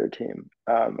better team.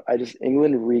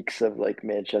 England reeks of like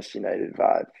Manchester United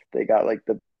vibe. They got like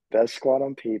the best squad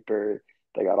on paper.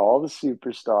 They got all the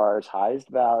superstars, highest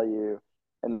value,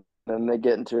 and then they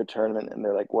get into a tournament and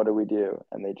they're like, "What do we do?"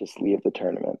 And they just leave the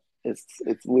tournament. It's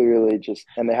literally just,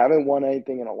 and they haven't won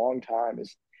anything in a long time.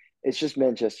 It's just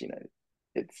Manchester United.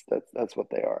 That's what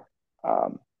they are.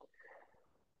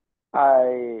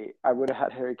 I would have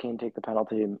had Harry Kane take the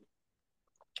penalty.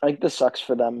 I think this sucks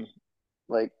for them.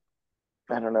 Like,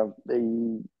 I don't know.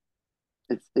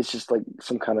 It's just like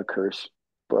some kind of curse.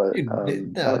 But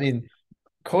dude, no, I mean,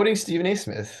 quoting Stephen A.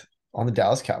 Smith on the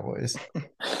Dallas Cowboys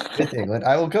with England,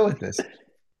 I will go with this.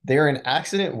 They are an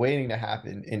accident waiting to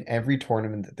happen in every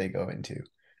tournament that they go into.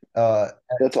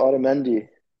 That's Otamendi.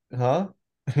 Huh?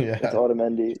 Yeah. That's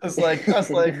Otamendi. Just like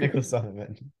Nicholas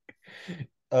Otamendi.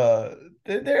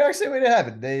 They're actually waiting to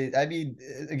happen. I mean,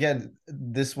 again,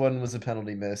 this one was a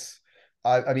penalty miss.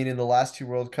 I mean, in the last two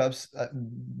World Cups,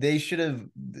 they should have.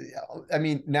 I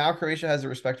mean, now Croatia has a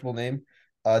respectable name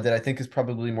that I think is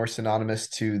probably more synonymous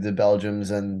to the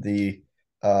Belgiums and the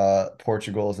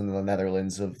Portugals and the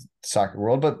Netherlands of soccer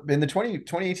world. But in the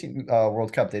 2018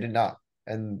 World Cup, they did not,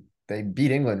 and they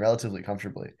beat England relatively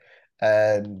comfortably,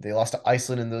 and they lost to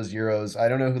Iceland in those Euros. I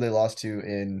don't know who they lost to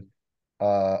in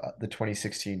the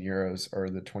 2016 Euros or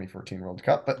the 2014 World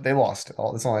Cup, but they lost.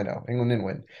 That's all I know. England didn't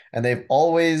win, and they've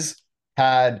always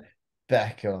had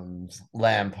Beckhams,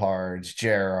 Lampards,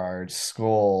 Gerrards,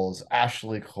 Scholes,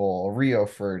 Ashley Cole, Rio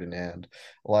Ferdinand,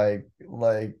 like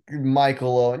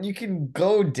Michael Owen. You can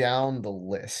go down the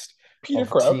list Peter of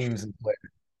Crouch. teams and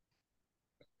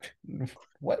players.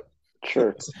 What?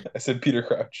 Sure. I said Peter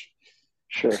Crouch.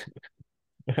 Sure.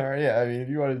 All right, yeah. I mean, if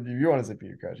you want to say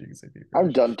Peter Crouch, you can say Peter Crouch.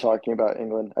 I'm done talking about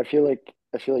England. I feel like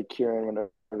Kieran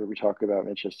whenever we talk about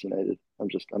Manchester United.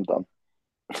 I'm done.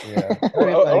 Yeah.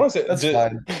 Well, I want to say that's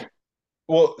fine.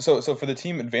 Well, so for the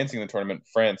team advancing the tournament,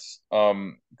 France,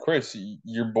 Chris,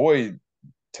 your boy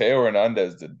Teo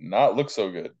Hernandez did not look so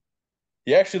good.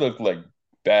 He actually looked like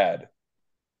bad.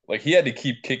 Like he had to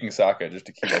keep kicking Saka just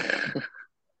to keep up.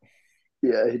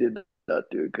 Yeah, he did not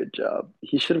do a good job.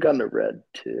 He should have gotten a red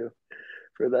too.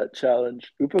 for that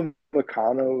challenge.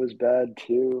 Upamecano was bad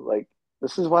too. Like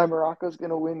this is why Morocco's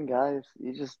gonna win, guys.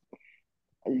 You just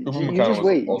Upamecano was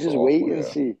wait. You also just wait awful. and Yeah,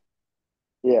 see.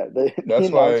 Yeah, the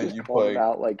that's why announcers you called him play.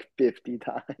 out like 50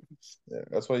 times. Yeah,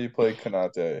 that's why you play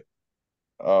Kanate.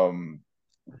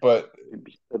 But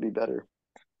That'd be better.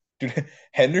 dude,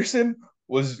 Henderson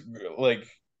was like,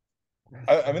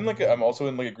 I'm in like I'm also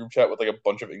in like a group chat with like a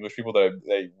bunch of English people that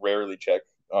I rarely check.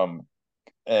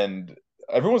 And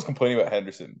everyone's complaining about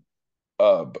Henderson.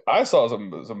 But I saw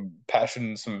some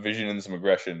passion, some vision, and some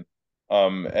aggression.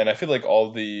 And I feel like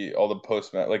all the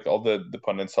post match, like all the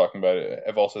pundits talking about it,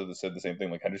 have also said the same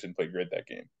thing. Like Henderson played great that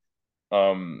game.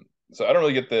 So I don't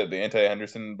really get the anti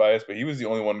Henderson bias, but he was the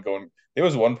only one going. There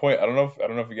was one point, I don't know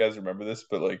if you guys remember this,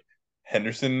 but like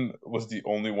Henderson was the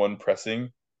only one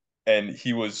pressing, and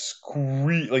he was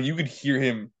like you could hear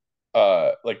him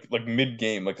like mid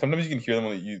game. Like sometimes you can hear them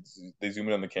when they zoom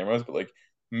in on the cameras, but like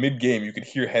mid game you could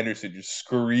hear Henderson just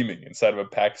screaming inside of a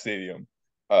packed stadium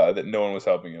that no one was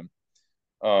helping him.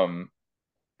 Um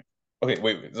okay,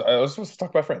 wait, I was supposed to talk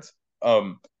about France.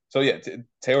 So yeah,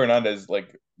 Taylor Hernandez,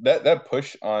 like that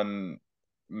push on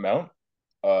Mount,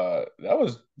 that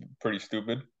was pretty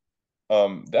stupid.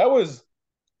 That was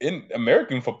in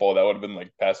American football, that would have been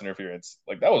like pass interference.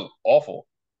 Like that was awful.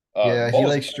 The Yeah, ball he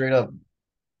was like straight up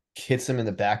hits him in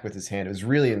the back with his hand. It was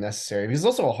really unnecessary. It was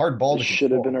also a hard ball It to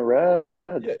should have been control. a red.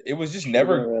 yeah, it was just Should have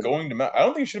been a never red. going to Mount. I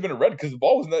don't think it should have been a red because the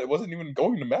ball was not, it wasn't even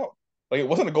going to Mount. Like it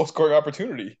wasn't a goal scoring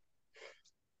opportunity.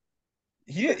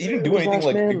 He didn't It do was anything last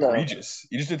like man though. egregious.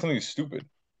 He just did something stupid.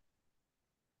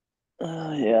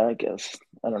 Yeah, I guess.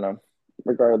 I don't know.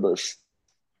 Regardless,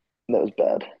 that was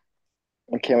bad.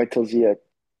 I can't wait till Ziyech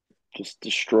just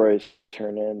destroys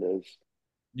Hernandez.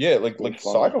 Yeah, It's gonna be like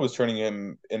funny. Saka was turning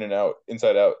him in and out,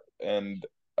 inside out, and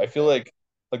I feel like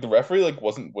the referee like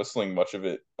wasn't whistling much of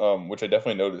it, which I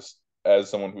definitely noticed as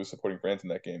someone who was supporting France in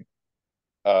that game.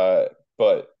 Uh,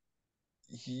 but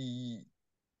he,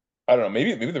 I don't know,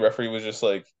 maybe the referee was just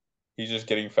like he's just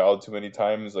getting fouled too many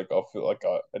times. Like I'll feel like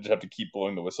I just have to keep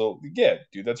blowing the whistle. Yeah,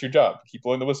 dude, that's your job. Keep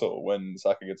blowing the whistle when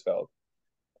Saka gets fouled.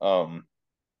 Um,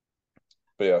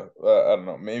 but yeah, I don't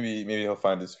know. Maybe he'll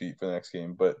find his feet for the next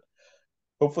game, but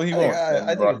hopefully he won't.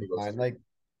 I And think Morocco it's goes fine. through. Like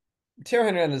Theo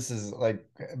Hernandez has like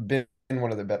been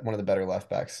one of the better left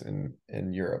backs in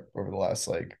Europe over the last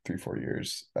like 3-4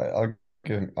 years. I'll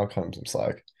cut him some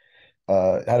slack.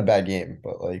 Had a bad game,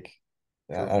 but like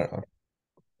True. I don't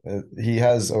know. He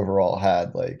has overall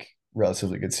had like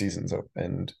relatively good seasons,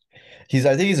 and I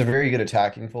think he's a very good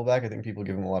attacking fullback. I think people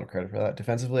give him a lot of credit for that.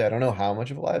 Defensively, I don't know how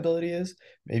much of a liability he is.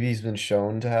 Maybe he's been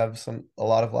shown to have a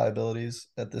lot of liabilities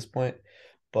at this point.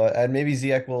 But and maybe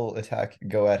Ziyech will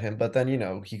go at him, but then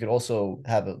he could also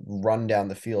have a run down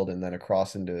the field and then a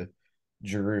cross into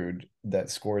Giroud that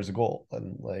scores a goal.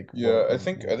 And like Yeah, I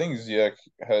think Ziyech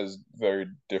has very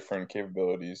different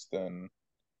capabilities than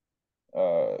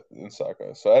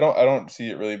Saka. So I don't see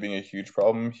it really being a huge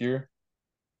problem here.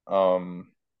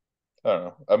 Um I don't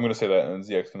know. I'm gonna say that and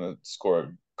Ziyech's gonna score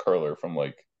a curler from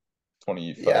like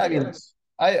Yeah, 25 I mean, yards.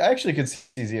 I actually could see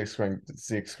Ziyech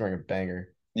scoring a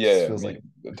banger. Yeah, Just yeah, me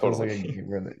feels like totally. a game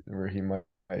where he might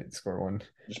score one.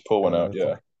 Just pull one out,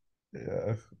 yeah.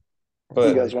 Yeah, it's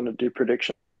You But guys like want to do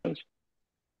predictions?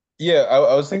 yeah,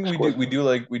 I was Like thinking scores? we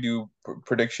do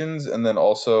predictions and then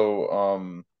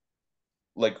also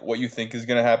like what you think is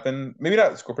gonna happen. Maybe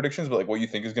not score predictions, but like what you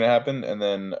think is gonna happen, and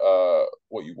then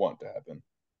what you want to happen.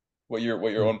 What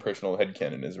your own personal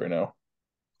headcanon is right now.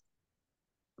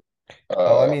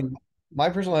 Oh, I Uh mean, my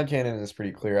personal headcanon is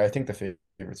pretty clear. I think the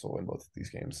favorites will win both of these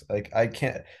games. Like, I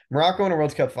can't Morocco in a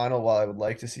World Cup final. While I would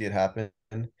like to see it happen,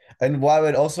 and while I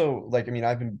would also like, I mean,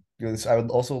 I've been doing this. I would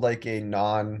also like a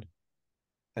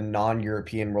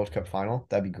non-European World Cup final.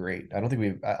 That'd be great. I don't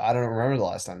think I don't remember the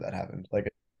last time that happened.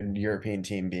 Like a European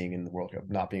team being in the World Cup,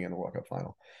 not being in the World Cup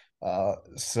final.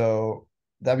 So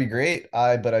that'd be great.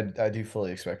 But I do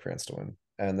fully expect France to win,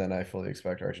 and then I fully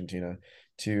expect Argentina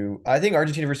to. I think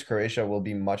Argentina versus Croatia will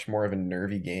be much more of a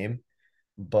nervy game,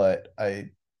 but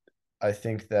I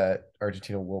think that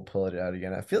Argentina will pull it out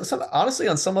again. I feel some honestly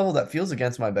on some level that feels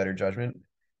against my better judgment.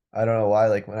 I don't know why.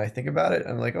 Like when I think about it,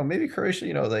 I'm like, oh, maybe Croatia,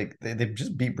 like they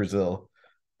just beat Brazil.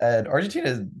 And Argentina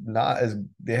is not as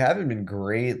they haven't been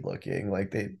great looking.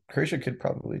 Like Croatia could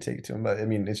probably take it to them, but I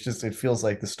mean, it feels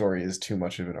like the story is too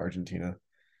much of an Argentina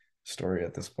story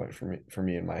at this point for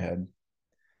me in my head.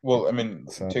 well, I mean,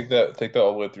 So take that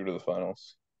all the way through to the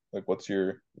finals. Like what's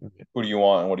your who do you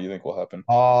want and what do you think will happen?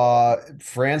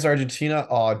 France, Argentina.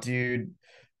 Oh, dude.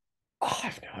 I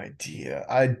have no idea.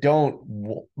 I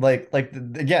don't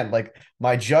again, like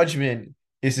my judgment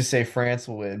is to say France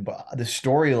will win, but the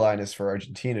storyline is for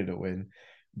Argentina to win.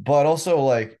 But also,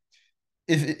 like,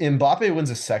 if Mbappe wins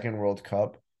a second World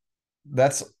Cup,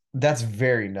 that's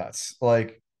very nuts.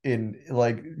 Like you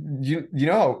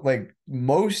know how like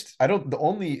most the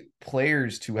only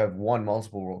players to have won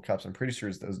multiple World Cups, I'm pretty sure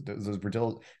is those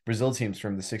Brazil teams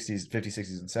from the 60s, 50s,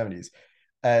 60s, and 70s.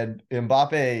 And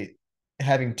Mbappe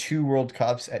having 2 World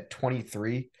Cups at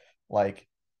 23, like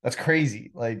that's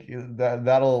crazy. Like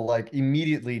that'll like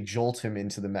immediately jolt him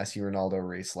into the Messi Ronaldo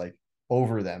race, like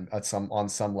over them on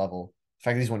some level. The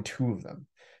fact that he's won 2 of them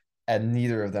and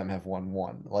neither of them have won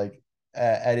one. Like,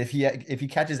 and if he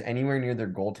catches anywhere near their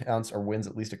goal counts or wins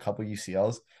at least a couple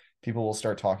UCLs, people will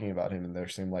start talking about him in their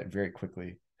same light very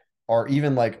quickly, or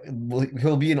even like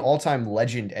he'll be an all-time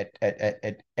legend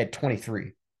at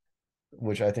 23,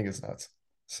 which I think is nuts.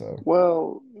 So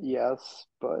Well, yes,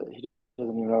 but he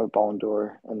doesn't even have a Ballon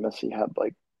d'Or, and Messi had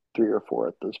like 3 or 4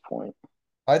 at this point.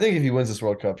 I think if he wins this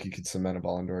World Cup, he could cement a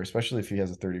Ballon d'Or, especially if he has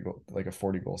a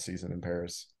 40 goal season in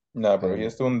Paris. Nah, bro, he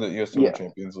has to win the Yeah.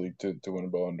 Champions League to win a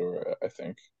Ballon d'Or, I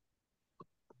think.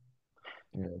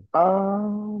 Yeah. I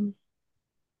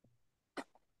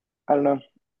don't know.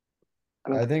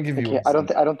 I think if he I wins,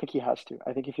 I don't think he has to.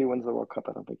 I think if he wins the World Cup,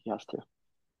 I don't think he has to.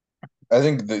 I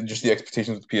think that just the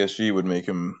expectations with PSG would make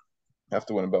him have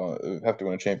to win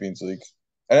a Champions League.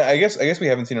 And I guess we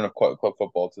haven't seen enough club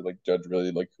football to like judge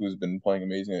really like who's been playing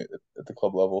amazing at the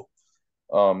club level.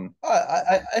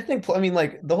 I think I mean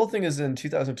like the whole thing is in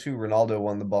 2002 Ronaldo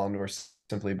won the Ballon d'Or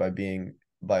simply by being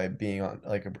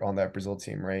on on that Brazil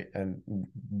team, right? And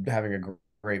having a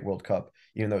great World Cup,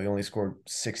 even though he only scored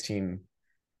 16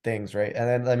 things, right? And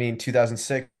then I mean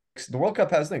 2006, the World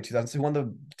Cup has 2006 won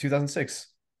the 2006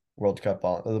 World Cup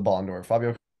the Ballon d'Or.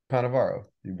 Fabio Cannavaro,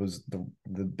 he was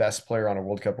the best player on a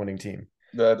World Cup winning team.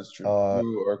 That is true.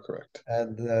 You are correct.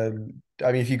 And then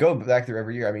I mean if you go back through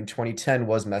every year, I mean 2010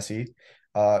 was Messi.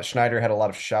 Schneider had a lot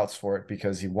of shouts for it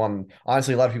because he won.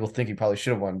 Honestly, a lot of people think he probably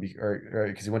should have won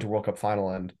because he went to World Cup final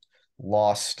and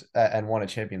lost and won a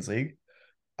Champions League.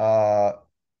 I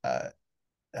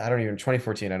don't even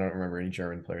 2014. I don't remember any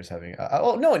German players having.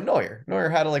 Oh no, Neuer. Neuer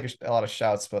had a lot of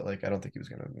shouts, but like I don't think he was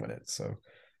going to win it. So,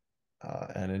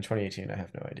 and in 2018, I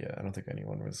have no idea. I don't think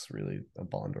anyone was really a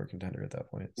Ballon d'Or contender at that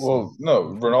point. So. Well,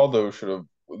 no, Ronaldo should have.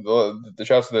 The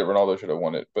shouts that Ronaldo should have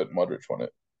won it, but Modric won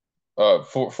it.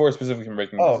 For specifically from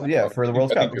making. Oh yeah, for the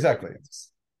World Cup, exactly. Right.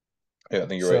 Yeah, I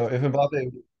think you're so right.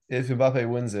 If Mbappe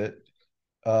wins it,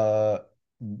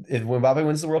 if Mbappe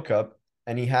wins the World Cup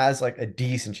and he has like a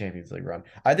decent Champions League run,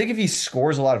 I think if he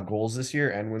scores a lot of goals this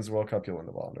year and wins the World Cup, he'll win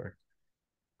the Ballon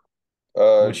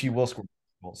d'Or. Which he will score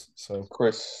goals. So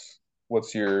Chris,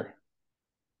 what's your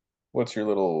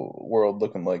little world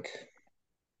looking like?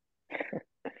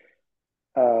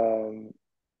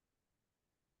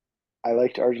 I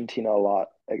liked Argentina a lot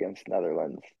against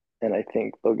Netherlands, and I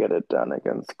think they'll get it done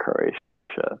against Croatia.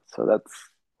 So that's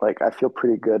like I feel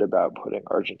pretty good about putting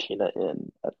Argentina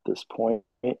in at this point.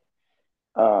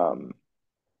 So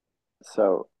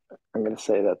I'm gonna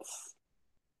say that's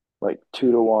like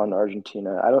 2-1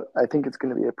 Argentina. I think it's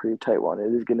gonna be a pretty tight one.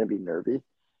 It is gonna be nervy.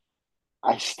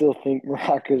 I still think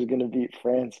Morocco is gonna beat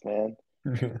France, man.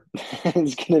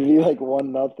 It's gonna be like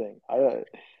 1-0.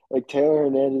 Like Taylor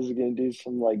Hernandez is gonna do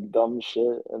some like dumb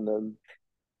shit, and then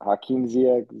Hakeem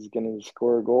Ziyech is gonna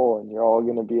score a goal, and you're all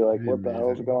gonna be like, "What the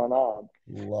hell is going on?"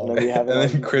 Love and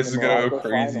then Chris is gonna go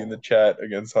crazy in the chat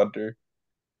against Hunter.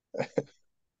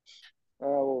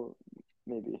 Well,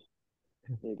 maybe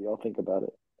I'll think about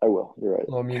it. I will. You're right.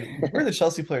 Well, I mean, where are the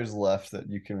Chelsea players left that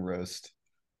you can roast?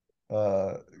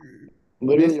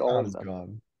 Literally all of them.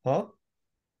 Gone. Huh?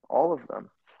 All of them.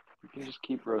 You can just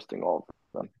keep roasting all of them.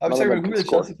 I'm sorry, who are the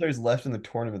Chelsea players left in the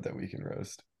tournament that we can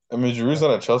roast? I mean, Giroud's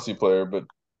not a Chelsea player, but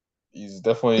he's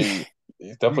definitely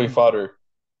fodder.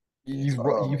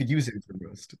 You could use him for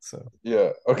roast. So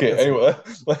yeah. Okay. Anyway,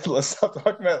 let's stop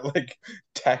talking about like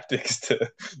tactics to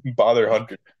bother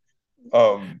Hunter.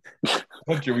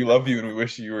 Hunter, we love you and we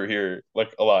wish you were here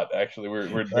like a lot. Actually,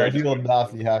 we're very. He will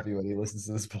not be happy when he listens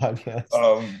to this podcast. I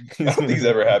don't think he's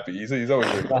ever happy. He's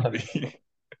always very happy.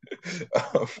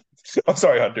 I'm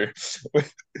sorry, Hunter.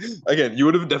 Again, you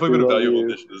would have definitely been a valuable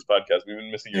addition to this podcast. We've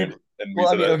been missing you.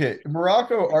 Okay,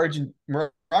 Morocco,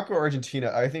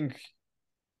 Argentina.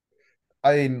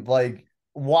 I mean, like,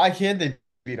 why can't they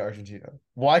beat Argentina?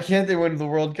 Why can't they win the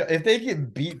World Cup? If they can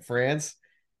beat France,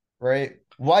 right?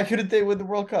 Why couldn't they win the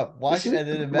World Cup?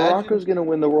 Morocco's going to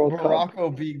win the World Cup.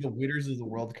 Morocco being the winners of the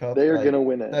World Cup. They are going to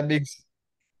win it. That makes.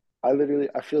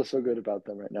 I feel so good about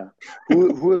them right now.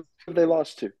 Who have they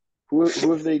lost to? Who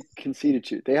have they conceded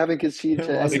to? They haven't conceded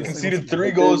to. They conceded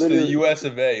 3 goals to the US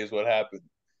of A. Is what happened.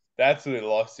 That's who they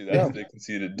lost to. That's No. what they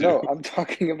conceded to. No, I'm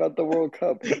talking about the World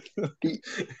Cup.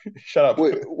 Shut up.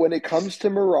 When it comes to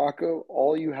Morocco,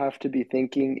 all you have to be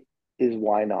thinking is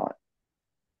why not?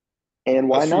 And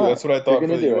why That's true. not? That's what I They're thought for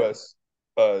gonna the do it. U.S.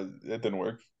 It didn't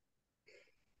work.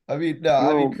 I mean, no,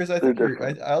 I mean, Well, Chris, I they're think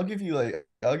different. I'll give you like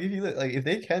if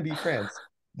they can beat France,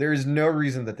 there is no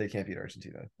reason that they can't beat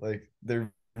Argentina. Like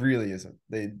there really isn't.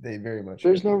 They very much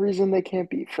There's can. no reason they can't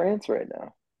beat France right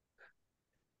now.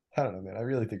 I don't know, man. I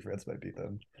really think France might beat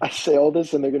them. I say all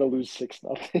this and they're gonna lose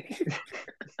 6-0.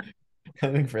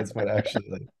 I think France might actually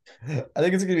like. I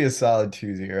think it's gonna be a solid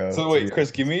 2-0. So wait,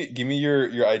 Chris, give me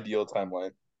your ideal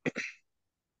timeline.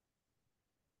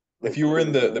 If you were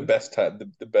in the best time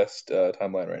the best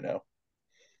timeline right now.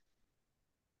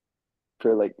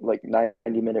 For like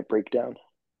 90-minute breakdown.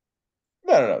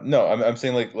 No. I'm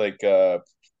saying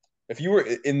if you were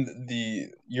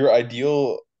in your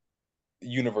ideal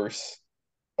universe,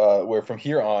 where from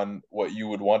here on what you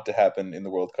would want to happen in the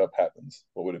World Cup happens,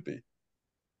 what would it be?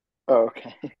 Oh,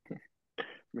 okay.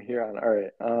 From here on. All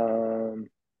right.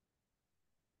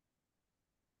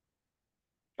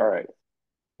 All right.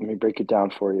 Let me break it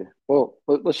down for you. Well,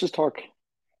 let's just talk.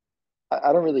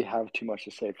 I don't really have too much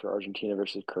to say for Argentina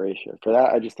versus Croatia. For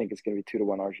that, I just think it's going to be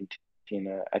 2-1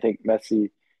 Argentina. I think Messi.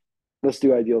 Let's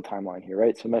do ideal timeline here,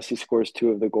 right? So Messi scores 2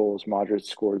 of the goals. Modric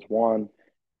scores 1.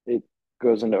 It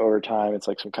goes into overtime. It's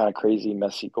like some kind of crazy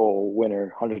Messi goal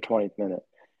winner, 120th minute.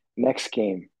 Next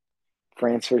game,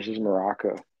 France versus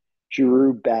Morocco.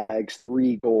 Giroud bags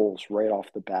 3 goals right off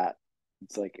the bat.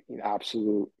 It's like an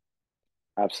absolute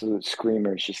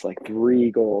screamer. It's just like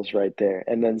 3 goals right there.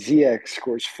 And then Ziyech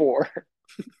scores 4.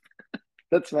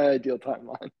 That's my ideal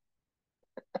timeline.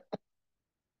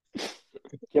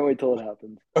 Can't wait till it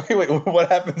happens. Okay, wait, what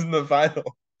happens in the final?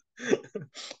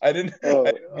 I didn't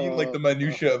mean like the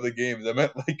minutia of the games. I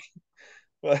meant like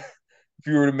if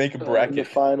you were to make a bracket. In the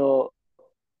final,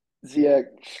 Ziyech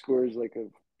scores like a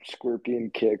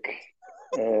scorpion kick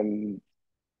and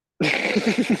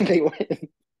they win.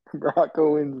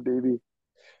 Morocco wins, baby.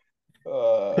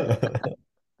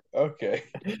 Okay.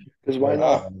 Because why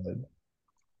not?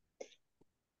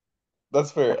 That's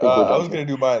fair. I think we're I done was here. gonna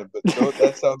do mine, but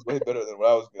that sounds way better than what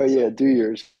I was Oh gonna say. yeah, do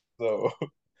yours. So,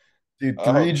 Dude,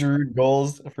 3 Giroud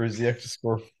goals for Ziyech to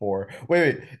score 4.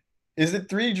 Wait. Is it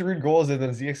 3 Giroud goals and then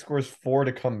Ziyech scores 4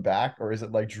 to come back, or is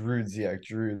it like Giroud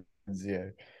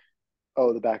Ziyech?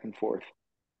 Oh, the back and forth.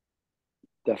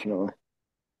 Definitely.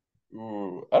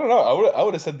 ooh, I don't know. I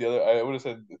would have said the other. I would have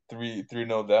said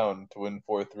 3-0 down to win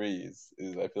 4-3 is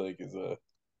I feel like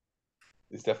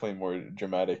is definitely more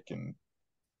dramatic and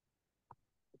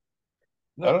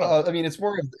I don't know. I mean, it's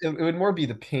more. It would more be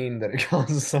the pain that it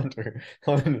causes under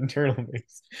on an internal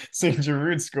base. Seeing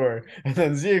Giroud score, and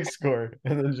then Ziyech score,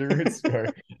 and then Giroud score,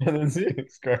 and then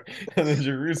Ziyech score, and then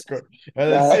Giroud score,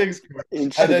 and then Ziyech score, and then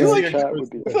Instagram Ziyech chat scores. would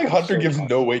be I feel like Hunter so gives hot.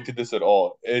 no weight to this at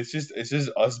all. It's just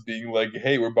us being like,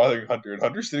 hey, we're bothering Hunter, and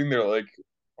Hunter's sitting there like,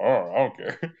 oh, I don't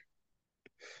care.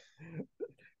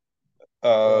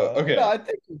 Okay. No, I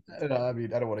think. No, I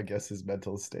mean, I don't want to guess his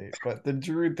mental state, but the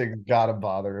Giroud thing gotta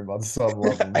bother him on some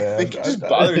level, I man. think it just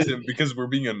bothers him because we're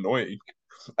being annoying.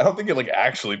 I don't think it like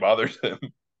actually bothers him.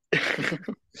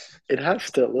 It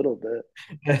has to a little bit.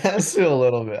 It has to a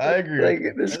little bit. I agree Like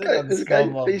with you. this I think guy, on this some guy,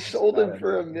 level, they it's sold him gotta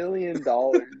for $1 annoy him. million.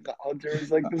 Hunter was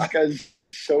like, this guy's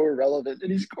so irrelevant, and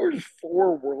he scores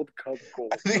 4 World Cup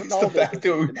goals. I think it's the Ronaldo fact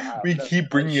doesn't even that have we that keep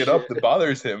bringing it up shit. that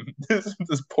bothers him. This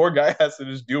poor guy has to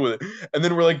just deal with it, and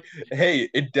then we're like, "Hey,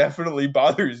 it definitely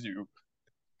bothers you,"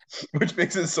 which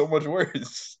makes it so much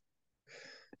worse.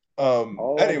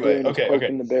 All I'm Anyway, doing is okay.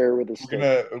 poking the bear with a stick.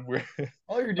 We're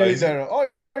All you're doing, he's, all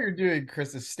you're doing,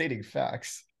 Chris, is stating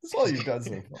facts. That's all you've done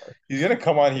so far. he's gonna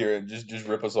come on here and just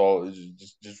rip us all,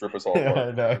 just rip us all Yeah, apart.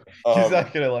 I know. He's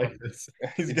not gonna like this.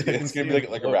 It's gonna be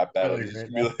like a rap battle. Right He's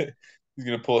now. he's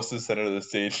gonna pull us to the center of the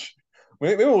stage.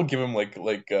 Maybe we'll give him like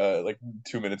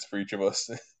 2 minutes for each of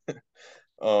us.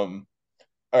 All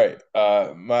right.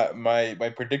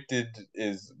 My predicted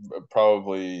is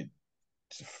probably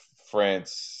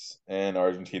France and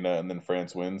Argentina, and then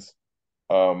France wins.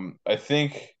 I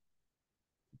think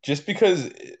just because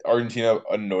Argentina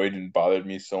annoyed and bothered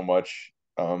me so much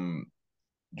during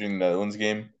the Netherlands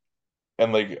game,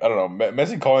 and like I don't know,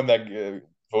 Messi calling that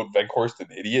vote Weghorst an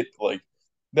idiot, like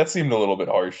that seemed a little bit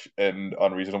harsh and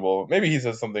unreasonable. Maybe he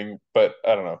says something, but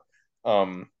I don't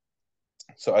know.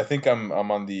 So I think I'm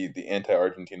on the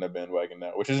anti-Argentina bandwagon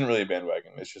now, which isn't really a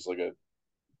bandwagon. It's just like a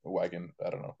wagon.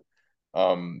 I don't know.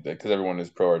 Because everyone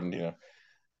is pro Argentina.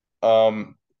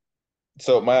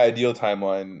 So my ideal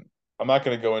timeline. I'm not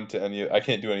going to go into any. I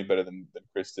can't do any better than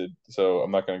Chris did. So I'm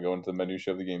not going to go into the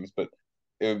minutia of the games. But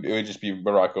it would just be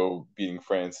Morocco beating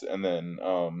France, and then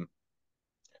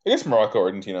I guess Morocco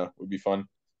Argentina would be fun.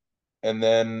 And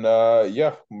then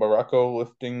yeah, Morocco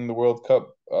lifting the World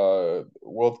Cup.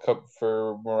 World Cup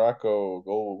for Morocco,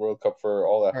 gold World Cup for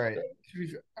all All right.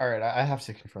 Africa. All right. I have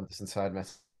to confront this inside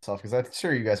myself because I'm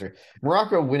sure you guys are.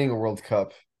 Morocco winning a World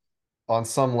Cup on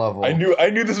some level. I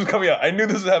knew this was coming out. I knew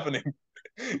this was happening.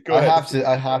 Go ahead.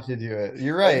 I have to do it.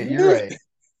 You're I right. knew You're it. right.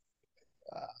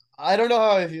 I don't know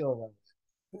how I feel about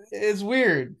it. It's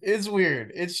weird. It's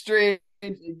weird. It's strange.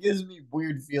 It gives me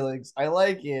weird feelings. I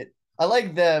like it. I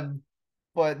like them,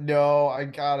 but no, I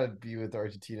gotta be with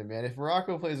Argentina, man. If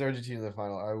Morocco plays Argentina in the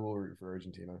final, I will root for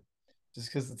Argentina. Just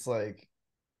because it's like,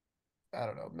 I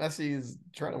don't know, Messi is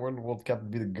trying to win the World Cup and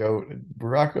be the GOAT. And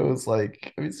Morocco is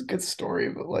like, I mean, it's a good story,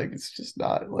 but like, it's just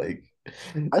not like,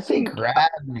 I think grab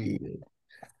me.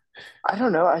 I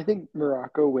don't know. I think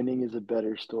Morocco winning is a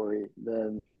better story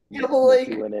than Yeah, but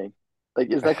Messi like, winning. Like,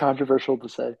 is that controversial to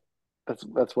say?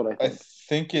 That's what I I think.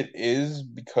 think it is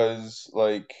because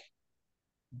like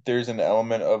there's an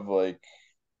element of like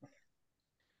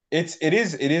it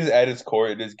is at its core,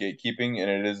 it is gatekeeping and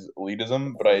it is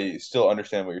elitism, but I still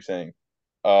understand what you're saying.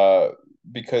 Uh,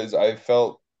 because I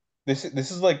felt this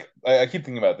is like I keep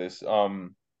thinking about this.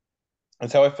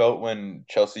 That's how I felt when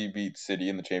Chelsea beat City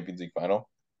in the Champions League final.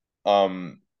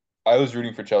 Um, I was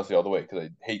rooting for Chelsea all the way because I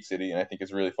hate City and I think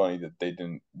it's really funny that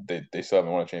they still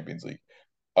haven't won a Champions League.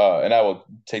 And I will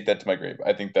take that to my grave.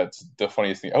 I think that's the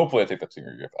funniest thing. Hopefully, I take that to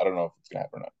my grave. I don't know if it's gonna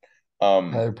happen or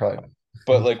not. I probably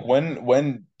But like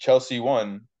when Chelsea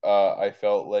won, I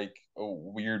felt like a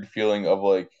weird feeling of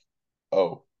like,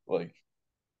 oh, like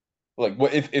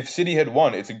what if City had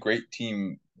won? It's a great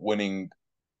team winning,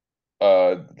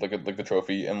 like the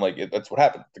trophy, and like that's what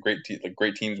happened. The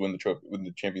great teams win the trophy, win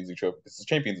the Champions League trophy. This is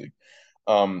Champions League.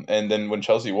 And then when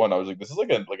Chelsea won, I was like, this is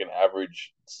like an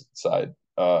average side.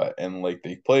 And like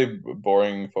they play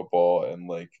boring football, and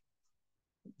like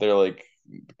they're like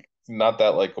not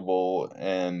that likable,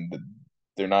 and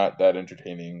they're not that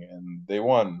entertaining, and they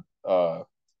won.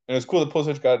 And it's cool that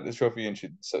Pulisic got this trophy and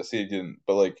City didn't,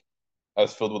 but like I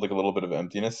was filled with like a little bit of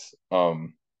emptiness.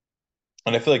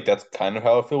 And I feel like that's kind of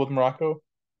how I feel with Morocco.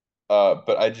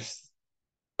 But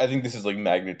I think this is like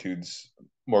magnitudes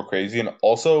more crazy, and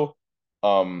also,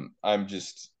 I'm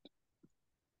just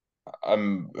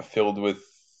I'm filled with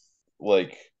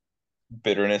like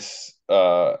bitterness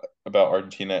about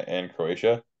Argentina and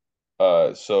Croatia.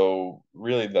 So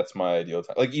really that's my ideal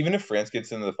time. Like even if France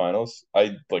gets into the finals,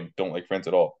 I like don't like France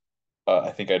at all.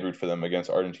 I think I'd root for them against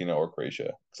Argentina or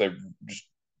Croatia because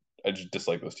I just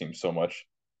dislike those teams so much.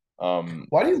 Um,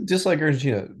 Why do you dislike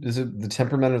Argentina? Is it the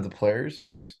temperament of the players?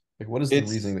 Like, what is the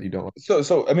reasoning it's that you don't like?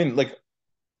 so I mean like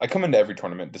I come into every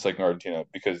tournament disliking Argentina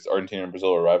because Argentina and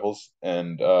Brazil are rivals,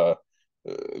 and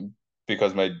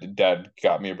because my dad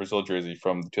got me a Brazil jersey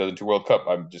from the 2002 World Cup,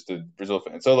 I'm just a Brazil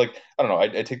fan. So like I don't know,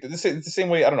 I take it's the same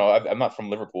way. I don't know. I'm not from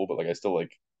Liverpool, but like I still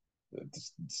like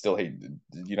still hate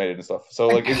United and stuff. So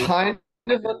I like kind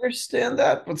of understand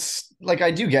that, but like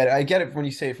I do get it. I get it when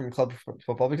you say it from club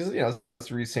football because it's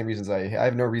the same reasons I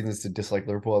have no reasons to dislike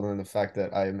Liverpool other than the fact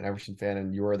that I am an Everton fan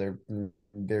and you are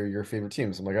they're your favorite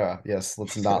team. So I'm like, ah, yes,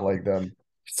 let's not like them.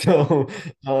 So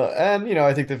and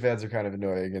I think the fans are kind of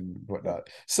annoying and whatnot.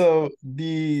 So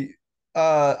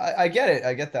I get it.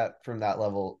 I get that from that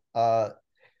level.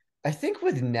 I think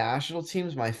with national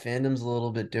teams, my fandom's a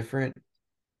little bit different.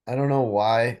 I don't know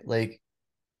why. Like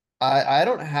I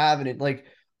don't have any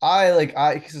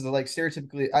I because like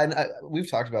stereotypically we've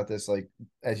talked about this like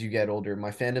as you get older,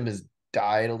 my fandom has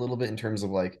died a little bit in terms of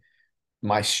like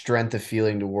my strength of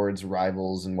feeling towards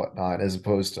rivals and whatnot, as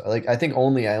opposed to like I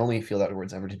only feel that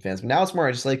towards Everton fans. But now it's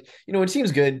more just like, when a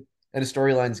team's good and a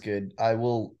storyline's good, I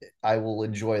will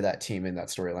enjoy that team in that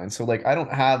storyline. So like I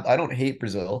don't hate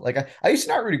Brazil. Like I used to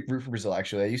not really root for Brazil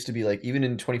actually. I used to be like even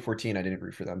in 2014 I didn't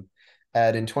root for them.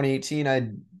 And in 2018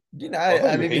 I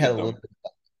thought I you maybe had a hated little them. bit.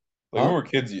 Like Huh?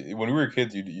 when we were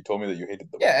kids, you told me that you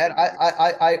hated them. Yeah, and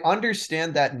I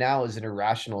understand that now as an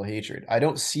irrational hatred. I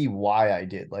don't see why I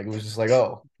did. Like it was just like,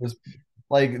 oh,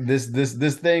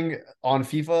 this thing on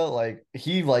FIFA, like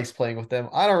he likes playing with them.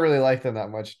 I don't really like them that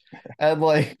much. And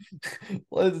like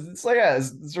it's like yeah,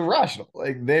 it's irrational.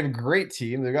 Like they have a great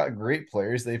team, they've got great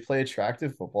players, they play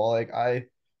attractive football. Like I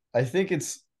think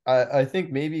I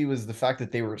think maybe it was the fact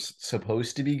that they were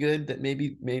supposed to be good that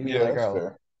maybe made me Yeah, like, that's oh,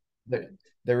 fair.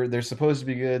 they're they're supposed to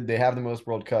be good. They have the most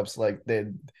World Cups. Like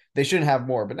they shouldn't have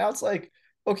more. But now it's like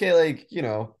okay, like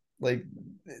like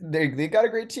they got a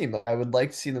great team. I would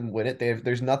like to see them win it.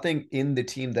 There's nothing in the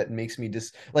team that makes me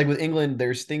like with England.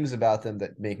 There's things about them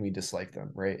that make me dislike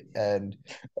them, right? And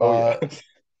Oh yeah. uh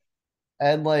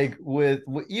And like with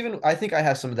even I think I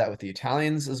have some of that with the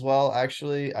Italians as well,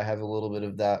 actually. I have a little bit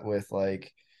of that with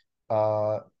like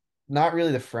uh not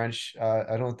really the French.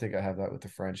 I don't think I have that with the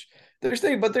French. There's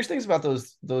things about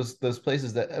those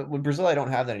places that with Brazil I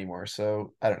don't have that anymore.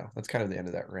 So I don't know. That's kind of the end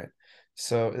of that rant.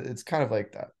 So it's kind of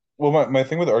like that. Well, my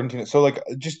thing with Argentina, so like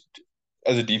just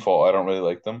as a default, I don't really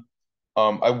like them.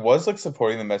 I was like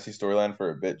supporting the Messi storyline for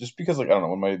a bit, just because like I don't know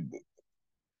when my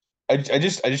I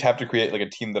just have to create like a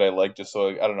team that I like, just so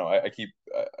like, I don't know I keep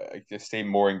I just stay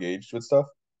more engaged with stuff.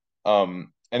 And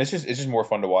it's just more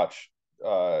fun to watch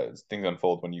things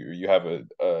unfold when you have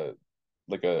a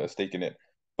like a stake in it.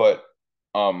 But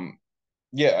um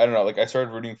yeah, I don't know. Like I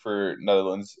started rooting for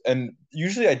Netherlands, and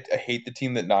usually I hate the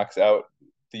team that knocks out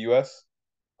the U.S.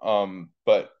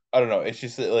 But I don't know. It's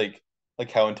just that, like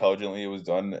how intelligently it was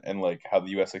done, and like how the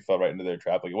U.S. like fell right into their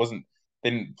trap. Like it wasn't they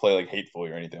didn't play like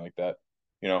hatefully or anything like that.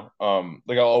 You know,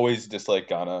 like I'll always dislike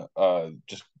Ghana,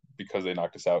 just because they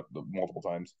knocked us out multiple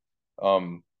times.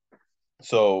 Um,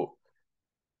 so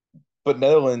but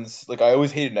Netherlands, like I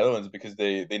always hated Netherlands because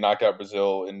they knocked out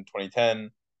Brazil in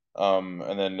 2010,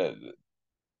 and then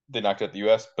they knocked out the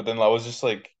U.S. But then I was just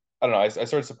like, I don't know. I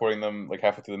started supporting them like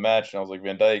halfway through the match, and I was like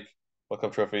Van Dijk, World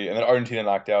Cup trophy, and then Argentina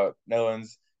knocked out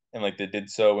Netherlands, and like they did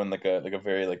so in like a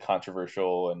very like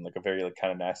controversial and like a very like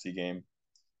kind of nasty game.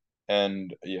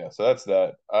 And yeah, so that's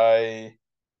that.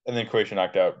 And then Croatia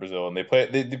knocked out Brazil, and they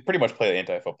pretty much play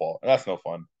anti football, and that's no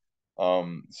fun.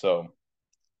 So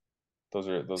those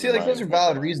See, are like those are my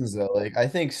valid thoughts. reasons though. Like I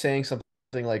think saying something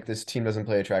like this team doesn't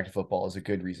play attractive football is a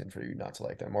good reason for you not to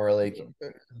like them. Or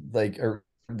or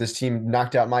this team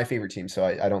knocked out my favorite team, so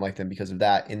I don't like them because of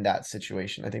that in that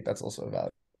situation. I think that's also a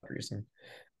valid reason.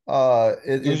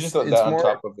 It was just that It's on more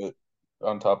top of it,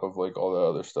 on top of like all the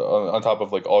other stuff, on top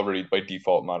of like already by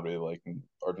default not really liking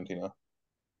Argentina.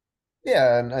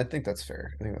 yeah, and I think that's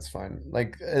fair. I think that's fine.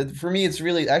 Like for me, it's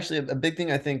really actually a big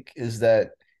thing I think is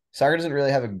that soccer doesn't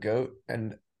really have a goat,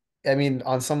 and I mean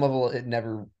on some level it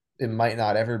might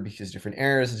not ever because different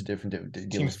eras is different deal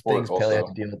Team with sport things. Pele had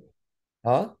to also. deal with,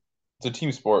 huh? It's a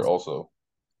team sport also.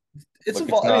 It's Like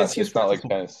a I mean it's team it's not sports. like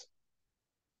tennis.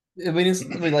 I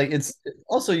mean like it's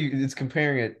also it's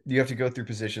comparing it. You have to go through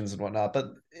positions and whatnot, but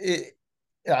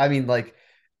I mean like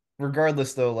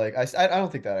regardless though, like I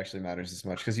don't think that actually matters as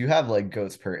much because you have like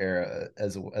goats per era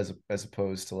as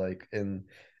opposed to like in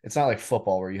it's not like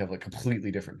football where you have like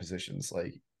completely different positions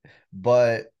like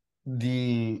but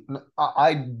the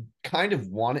I kind of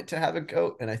want it to have a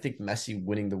goat and I think Messi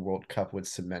winning the World Cup would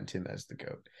cement him as the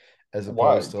goat as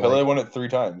Why? opposed to Pele like won it 3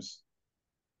 times,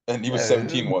 and he was yeah,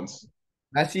 17 once,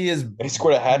 Messi is and he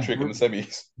scored a hat trick in the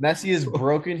semis. Messi has So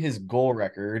broken his goal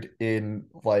record in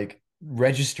like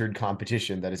registered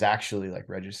competition that is actually like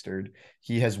registered.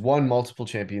 He has won multiple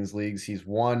Champions Leagues. He's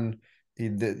won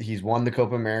the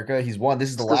Copa America. He's won. This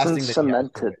is the This last doesn't thing that he has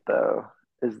cement to it win. though,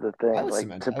 is the I thing. would Like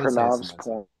cement. to I would say it Pranav's cements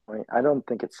it. point, I don't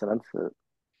think it cements it.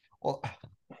 Well,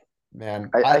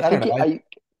 man, I I don't think know.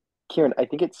 Kieran, I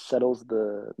think it settles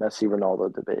the Messi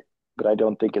Ronaldo debate, but I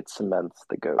don't think it cements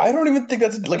the GOAT. I don't even think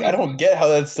that's I like I mean, don't get how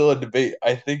that's still a debate.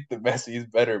 I think that Messi is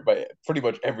better by pretty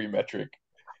much every metric.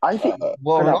 I think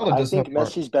well, Pranav, Ronaldo I does have think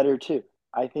more. Messi's better too.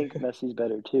 I think Messi's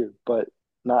better too, but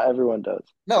not everyone does.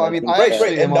 No, And I I mean, think I Right, that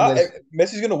right, actually and am on not this.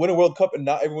 Messi's gonna win a World Cup, and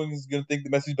not everyone's gonna think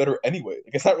that Messi's better anyway.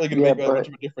 Like it's not really gonna yeah, make that but much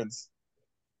of a difference.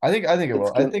 I think it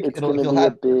will. I think it's gonna he'll be a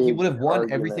have he would big have won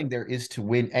everything argument. there is to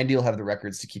win, and he'll have the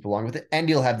records to keep along with it, and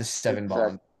he'll have the seven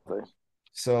ballon. Exactly.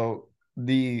 So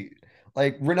the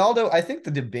like Ronaldo, I think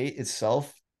the debate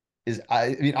itself is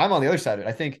I mean I'm on the other side of it.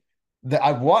 I think that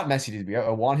I want Messi to be I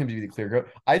want him to be the clear goat.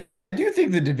 I do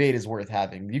think the debate is worth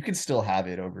having. You can still have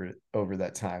it over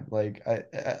that time. Like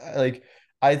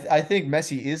I think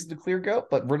Messi is the clear goat,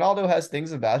 but Ronaldo has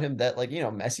things about him that like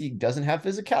Messi doesn't have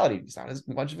physicality. He's not as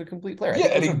much of a complete player. I Yeah,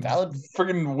 think and those he are valid.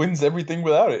 friggin' wins everything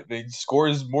without it. He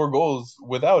scores more goals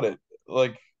without it.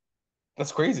 Like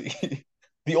that's crazy.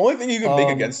 The only thing you can make Um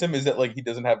against him is that like he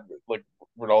doesn't have like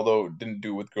Ronaldo didn't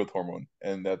do with growth hormone,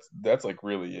 and that's like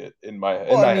really it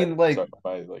well, in I my head. mean like Sorry,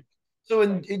 my like so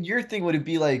in your thing, would it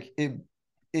be like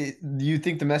do you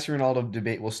think the Messi Ronaldo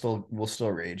debate will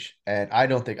still rage? And I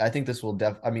don't think I think this will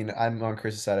I mean, I'm on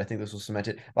Chris's side. I think this will cement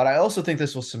it, but I also think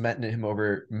this will cement him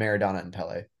over Maradona and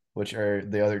Pele, which are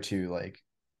the other two like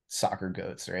soccer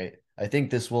goats, right? I think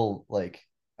this will like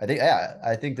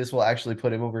I think this will actually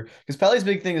put him over because Pele's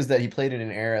big thing is that he played in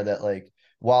an era that like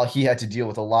while he had to deal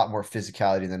with a lot more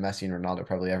physicality than Messi and Ronaldo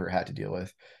probably ever had to deal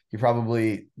with, he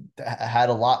probably had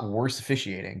a lot worse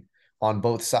officiating on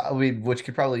both sides, which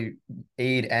could probably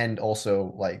aid and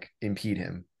also like impede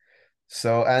him.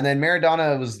 So, and then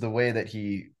Maradona was the way that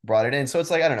he brought it in. So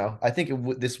it's like I don't know. I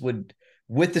think this would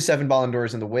with the 7 Ballon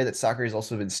d'Ors and the way that soccer has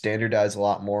also been standardized a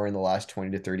lot more in the last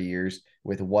 20 to 30 years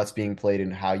with what's being played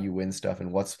and how you win stuff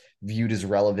and what's viewed as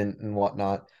relevant and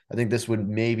whatnot, I think this would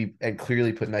maybe and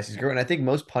clearly put Messi's growth. And I think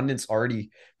most pundits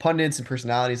and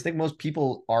personalities, I think most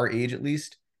people our age at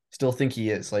least still think he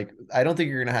is. Like, I don't think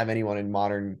you're going to have anyone in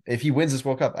modern, if he wins this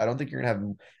World Cup, I don't think you're going to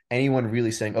have anyone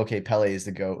really saying, okay, Pele is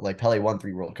the GOAT. Like, Pele won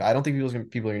 3 World Cup. I don't think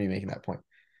people are going to be making that point.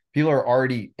 People are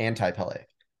already anti-Pele.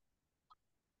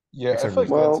 Yeah, I Except feel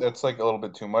like Well- that's like a little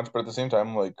bit too much, but at the same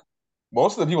time, like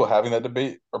most of the people having that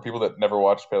debate are people that never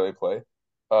watched Pele play.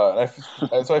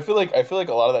 And so I feel like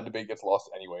a lot of that debate gets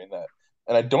lost anyway in that.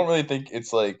 And I don't really think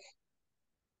it's like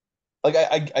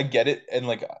I get it, and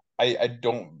like I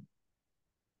don't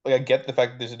like I get the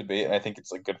fact that there's a debate, and I think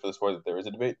it's like good for the sport that there is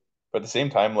a debate. But at the same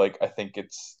time, like I think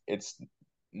it's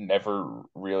never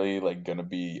really like gonna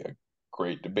be a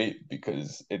great debate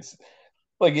because it's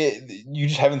like you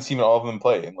just haven't seen all of them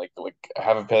play, and like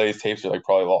half of Pele's tapes are like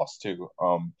probably lost too.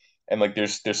 And like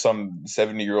there's some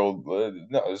 70-year-old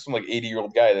no, there's some like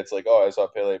 80-year-old guy that's like, oh, I saw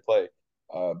Pele play,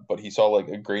 but he saw like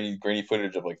a grainy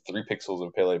footage of like 3 pixels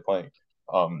of Pele playing.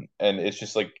 And it's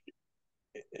just like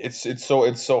it's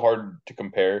so hard to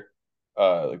compare.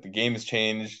 Like the game has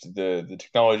changed, the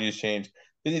technology has changed.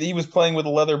 He was playing with a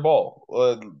leather ball.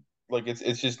 Like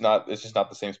it's just not the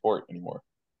same sport anymore.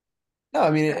 No, I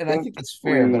mean, and I think that's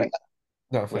fair, but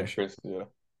no, Yeah, finish. Chris, yeah.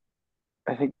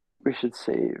 I think we should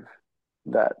save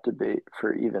that debate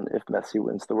for even if Messi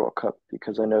wins the World Cup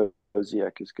because I know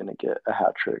Ziyech is going to get a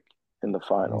hat trick in the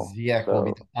final. Ziyech will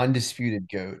be So the undisputed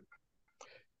GOAT.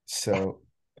 So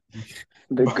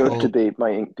the GOAT Well- debate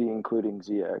might be including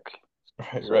Ziyech.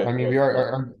 Right, So- right. I mean, right. we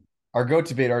are our GOAT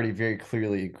debate already very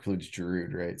clearly includes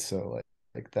Giroud, right? So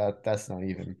like that's not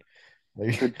even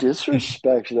like The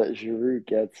disrespect that Giroud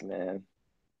gets, man.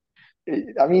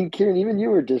 I mean, Kieran, even you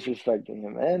were disrespecting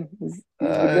him, man. He's the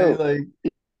GOAT. like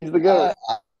He's the GOAT.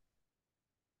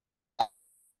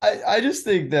 I just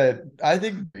think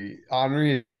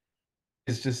Henry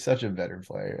is just such a better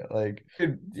player. Like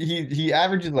he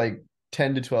averages like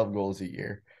 10 to 12 goals a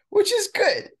year, which is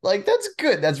good. Like that's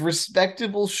good. That's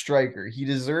respectable striker. He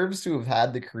deserves to have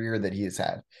had the career that he has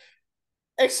had.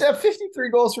 Except 53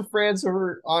 goals for France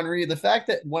over Henri. The fact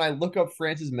that when I look up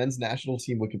France's men's national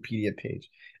team Wikipedia page,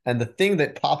 and the thing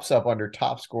that pops up under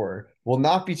top scorer will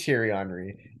not be Thierry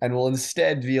Henry and will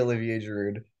instead be Olivier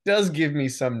Giroud does give me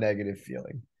some negative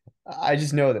feeling. I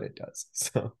just know that it does.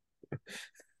 So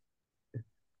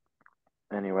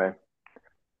Anyway,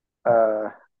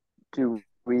 do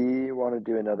we want to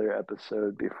do another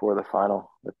episode before the final?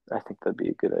 I think that'd be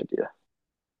a good idea.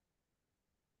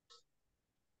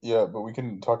 Yeah, but we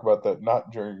can talk about that not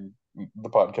during the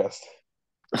podcast.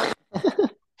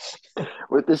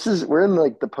 We're in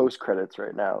like the post credits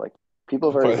right now. Like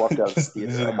people have already walked out of the These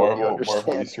theater. are the I hope you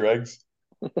Marvel understand. Easter eggs.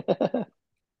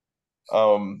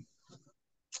 Um,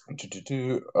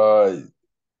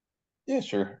 yeah,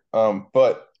 sure.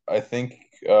 But I think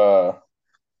I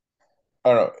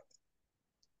don't know.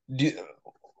 Do you,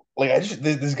 like I just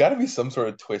there's got to be some sort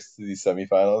of twist to these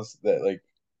semifinals that I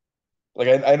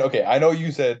okay, I know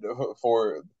you said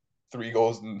for 3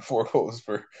 goals and 4 goals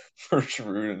for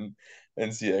Giroud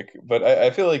and Ziyech, but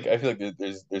I feel like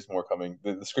there's more coming.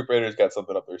 The scriptwriters got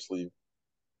something up their sleeve.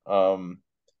 Um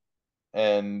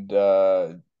and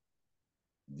yeah.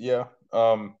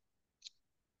 All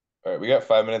right, we got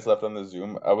 5 minutes left on the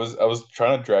Zoom. I was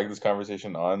trying to drag this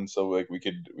conversation on so like we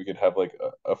could have like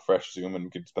a fresh Zoom and we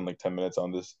could spend like 10 minutes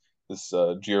on this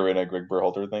Gio Reyna Greg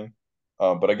Berhalter thing.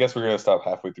 But I guess we're gonna stop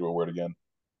halfway through a word again.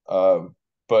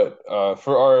 But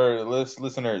for our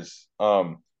listeners,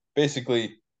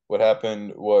 basically what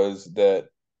happened was that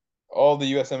all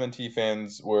the USMNT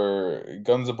fans were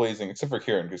guns a blazing, except for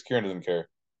Kieran because Kieran doesn't care.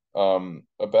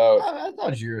 About I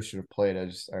thought Giroud should have played.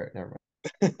 All right, never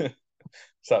mind.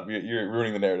 Stop! You're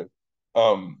ruining the narrative.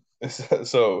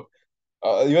 So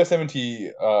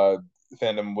USMNT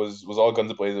fandom was all guns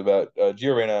ablaze about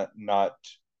Gio Reyna not.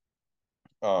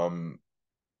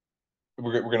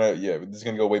 We're gonna this is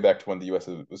gonna go way back to when the U.S.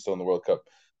 was still in the World Cup,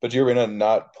 but Gio Reyna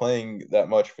not playing that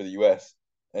much for the U.S.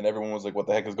 and everyone was like, "What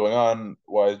the heck is going on?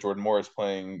 Why is Jordan Morris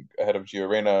playing ahead of Gio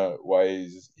Reyna? Why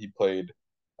is he played?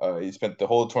 He spent the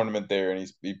whole tournament there and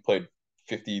he played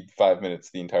 55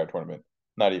 minutes the entire tournament."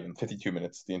 Not even 52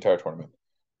 minutes the entire tournament.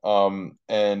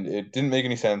 And it didn't make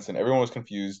any sense, and everyone was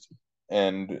confused.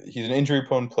 And he's an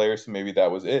injury-prone player, so maybe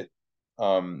that was it.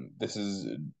 This is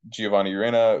Giovanni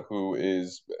Reyna, who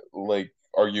is like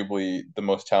arguably the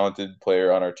most talented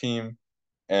player on our team,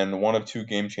 and one of 2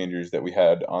 game changers that we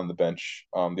had on the bench.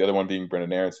 The other one being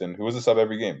Brendan Aronson, who was a sub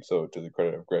every game. So to the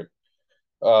credit of Greg.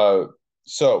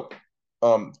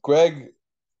 Greg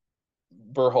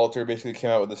Berhalter basically came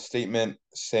out with a statement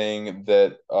saying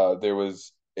that there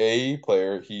was a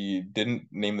player, he didn't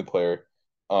name the player,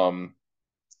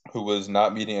 who was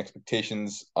not meeting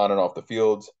expectations on and off the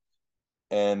field,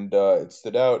 and it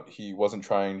stood out. He wasn't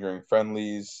trying during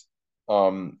friendlies,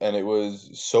 and it was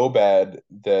so bad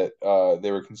that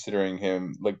they were considering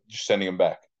him like just sending him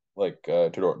back, like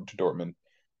to Dortmund,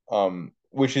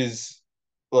 which is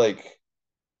like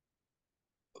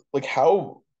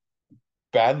how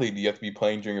badly do you have to be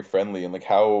playing during a friendly, and like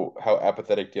how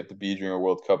apathetic do you have to be during a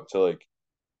World Cup to like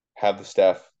have the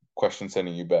staff question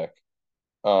sending you back?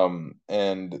 And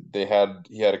he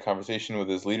had a conversation with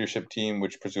his leadership team,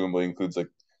 which presumably includes like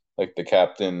the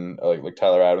captain, like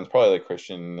Tyler Adams, probably like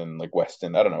Christian and like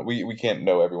Weston. I don't know. We can't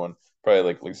know everyone. Probably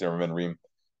like Zimmerman, Ream,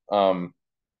 and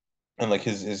like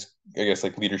his I guess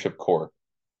like leadership core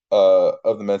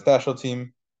of the men's national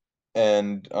team,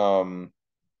 and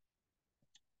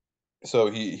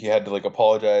so he had to like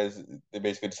apologize. They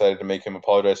basically decided to make him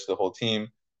apologize to the whole team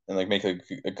and like make a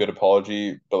good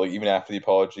apology. But like even after the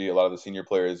apology, a lot of the senior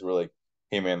players were like,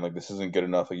 "Hey man, like this isn't good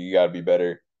enough. Like you got to be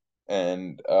better."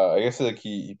 And I guess like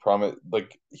he promised,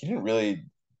 like he didn't really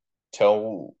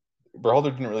tell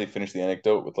Berhalter didn't really finish the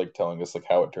anecdote with like telling us like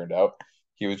how it turned out.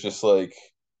 He was just like,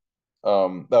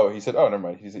 no, he said, oh, never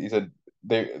mind. He said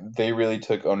they really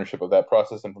took ownership of that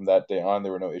process, and from that day on,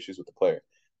 there were no issues with the player.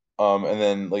 And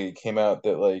then like it came out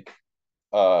that like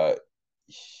uh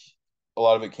a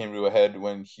lot of it came to a head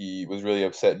when he was really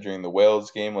upset during the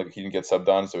Wales game. Like he didn't get subbed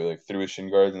on, so he like threw his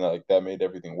shin guards, and that made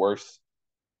everything worse.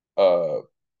 Uh,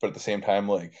 but at the same time,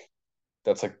 like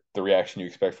that's like the reaction you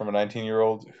expect from a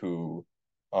 19-year-old who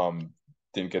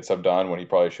didn't get subbed on when he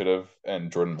probably should have,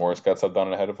 and Jordan Morris got subbed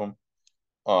on ahead of him.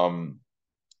 Um,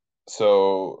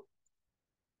 so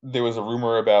there was a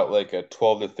rumor about like a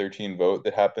 12 to 13 vote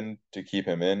that happened to keep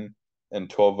him in, and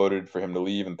 12 voted for him to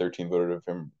leave and 13 voted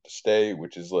for him to stay,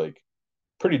 which is like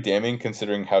pretty damning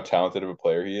considering how talented of a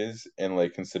player he is, and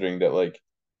like considering that like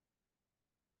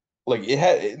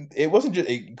it wasn't just,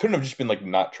 it couldn't have just been like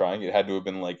not trying. It had to have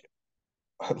been like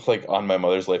like on my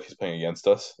mother's life he's playing against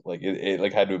us. Like it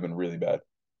like had to have been really bad.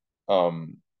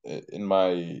 In my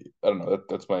I don't know,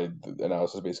 that's my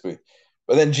analysis basically.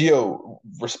 But then Gio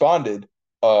responded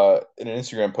in an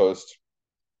Instagram post,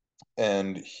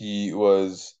 and he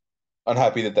was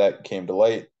unhappy that came to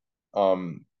light.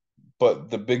 But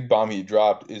the big bomb he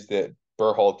dropped is that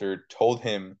Berhalter told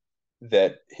him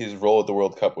that his role at the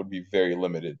World Cup would be very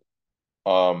limited.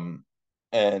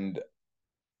 And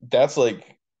that's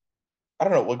like, I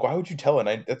don't know, like why would you tell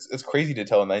that's crazy to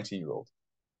tell a 19-year-old.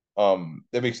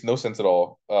 That makes no sense at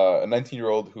all. A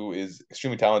 19-year-old who is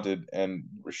extremely talented and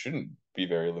shouldn't be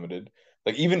very limited.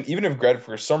 Like even if Greg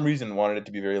for some reason wanted it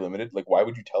to be very limited, like why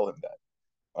would you tell him that?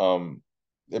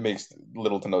 It makes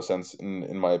little to no sense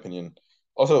in my opinion.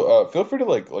 Also, feel free to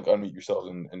like unmute yourselves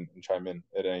and chime in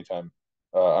at any time.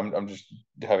 I'm just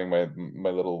having my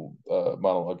little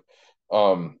monologue.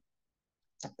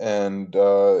 And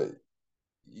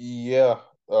yeah,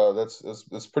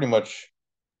 that's pretty much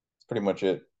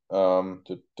it.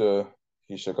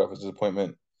 He shook off his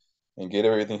disappointment and gave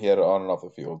everything he had on and off the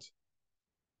field.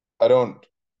 I don't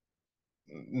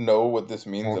know what this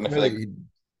means, Well, and I feel like,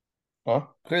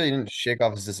 clearly he didn't shake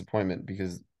off his disappointment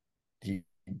because he,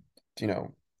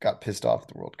 got pissed off at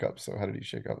the World Cup. So how did he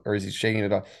shake off, or is he shaking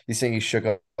it off? He's saying he shook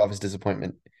off his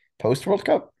disappointment post World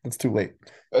Cup. That's too late.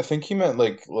 I think he meant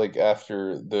like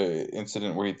after the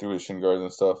incident where he threw his shin guards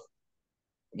and stuff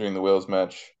during the Wales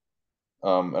match.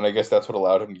 And I guess that's what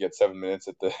allowed him to get 7 minutes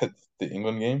at the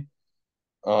England game.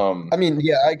 I mean,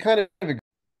 yeah, I kind of agree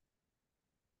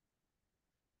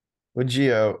with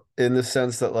Gio in the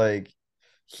sense that like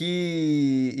if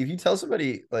you tell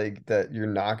somebody like that you're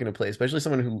not going to play, especially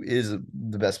someone who is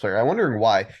the best player, I'm wondering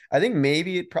why. I think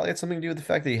maybe it probably had something to do with the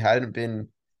fact that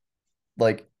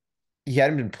like he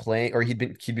hadn't been playing, or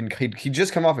he'd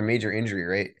just come off a major injury,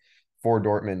 right, for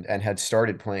Dortmund, and had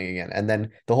started playing again. And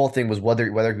then the whole thing was whether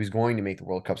he was going to make the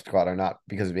World Cup squad or not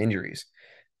because of injuries.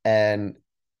 And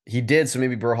he did, so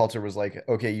maybe Berhalter was like,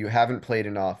 okay, you haven't played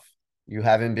enough. You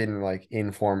haven't been like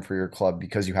in form for your club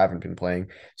because you haven't been playing.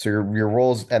 So your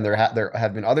roles, and there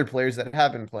have been other players that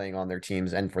have been playing on their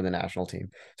teams and for the national team.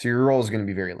 So your role is going to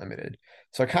be very limited.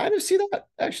 So I kind of see that,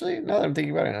 actually, now that I'm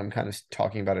thinking about it, and I'm kind of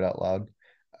talking about it out loud.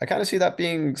 I kind of see that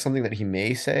being something that he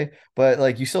may say, but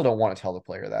like you still don't want to tell the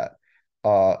player that.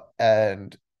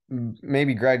 And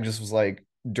maybe Greg just was like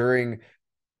but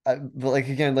like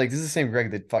again, like this is the same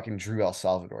Greg that fucking drew El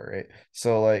Salvador, right?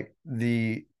 So like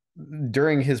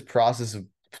during his process of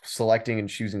selecting and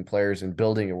choosing players and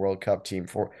building a World Cup team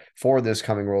for this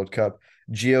coming World Cup,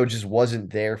 Gio just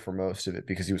wasn't there for most of it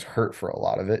because he was hurt for a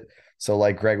lot of it. So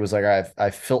like Greg was like,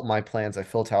 I've filled my plans, I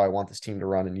filled how I want this team to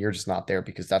run, and you're just not there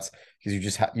because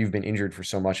you've been injured for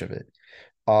so much of it.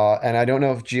 And I don't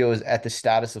know if Gio is at the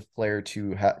status of player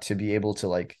to be able to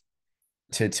like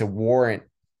to warrant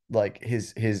like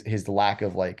his lack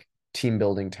of like team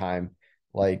building time,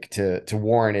 like to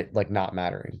warrant it like not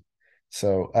mattering.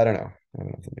 So I don't know. I don't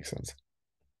know if that makes sense.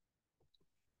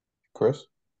 Chris?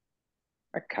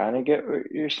 I kind of get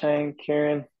what you're saying,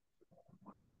 Kieran.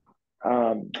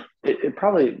 It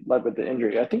probably led with the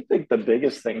injury. I think like the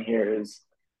biggest thing here is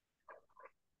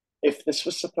if this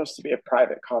was supposed to be a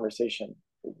private conversation,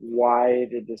 why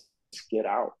did this get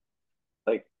out?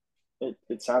 Like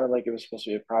it sounded like it was supposed to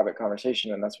be a private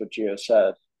conversation, and that's what Gio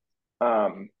said.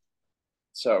 Um,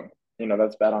 so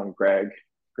that's bad on Greg.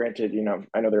 Granted,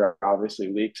 I know there are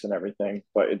obviously leaks and everything,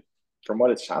 but from what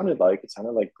it sounded like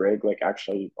Greg like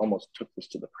actually almost took this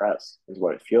to the press, is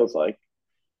what it feels like.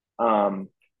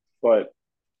 But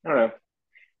I don't know.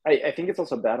 I think it's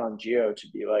also bad on Gio to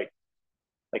be like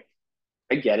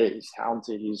I get it. He's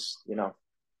talented. He's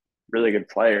really good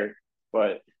player,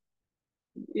 but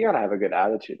you gotta have a good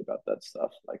attitude about that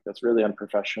stuff. Like that's really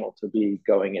unprofessional to be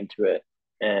going into it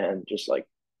and just like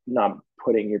not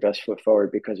putting your best foot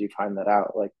forward because you find that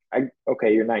out. Like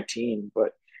okay, you're 19,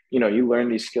 but you learn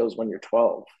these skills when you're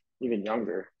 12, even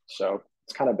younger. So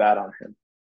it's kind of bad on him.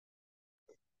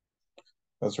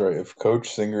 That's right. If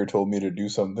Coach Singer told me to do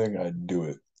something, I'd do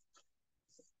it.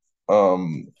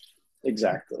 Um,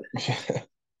 Exactly.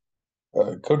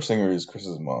 Coach Singer is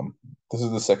Chris's mom. This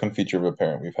is the second feature of a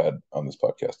parent we've had on this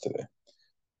podcast today.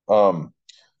 Um,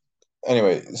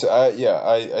 anyway, so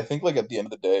I think like at the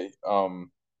end of the day,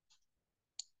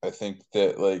 I think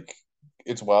that like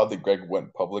it's wild that Greg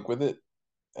went public with it,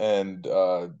 and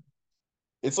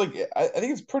it's like I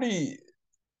think it's pretty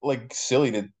like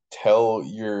silly to tell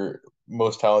your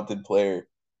most talented player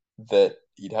that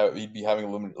he'd be having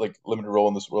a limited role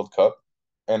in this World Cup.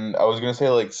 And I was gonna say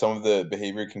like some of the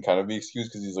behavior can kind of be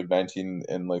excused because he's like 19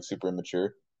 and like super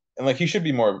immature, and like he should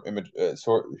be more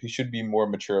he should be more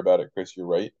mature about it. Chris, you're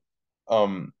right.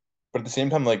 Um, but at the same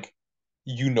time, like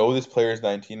this player is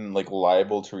 19 and like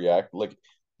liable to react. Like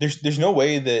there's no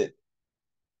way that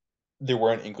there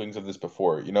weren't inklings of this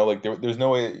before. Like there's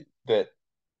no way that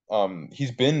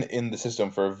he's been in the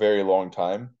system for a very long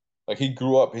time. Like he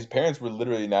grew up, his parents were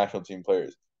literally national team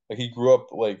players. Like he grew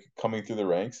up like coming through the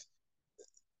ranks.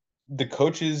 The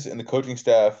coaches and the coaching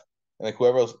staff and like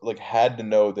whoever else like had to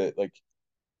know that like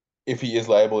if he is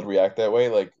liable to react that way,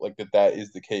 like that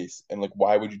is the case. And like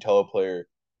why would you tell a player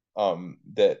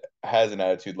that has an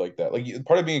attitude like that? Like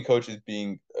part of being a coach is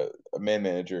being a man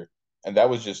manager, and that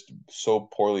was just so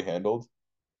poorly handled.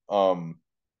 Um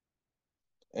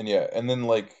and yeah, and then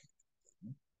like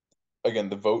again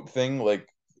the vote thing, like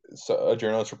so a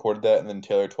journalist reported that, and then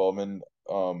Taylor Twellman,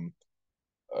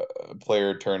 a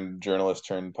player turned journalist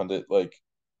turned pundit, like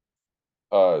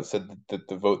said that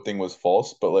the vote thing was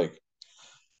false. But like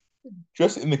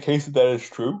just in the case that is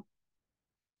true,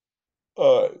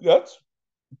 that's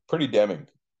pretty damning,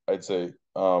 I'd say,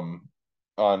 on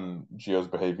Gio's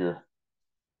behavior.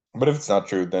 But if it's not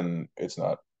true, then it's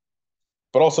not.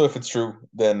 But also, if it's true,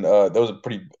 then that was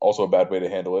also a bad way to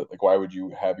handle it. Like, why would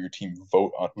you have your team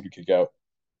vote on who to kick out?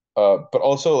 But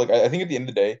also, like, I think at the end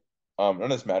of the day, none of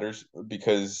this matters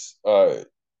because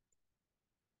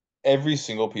every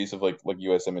single piece of like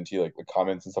USMNT, like the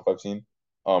comments and stuff I've seen,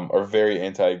 are very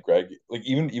anti-Greg. Like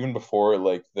even before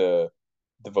like the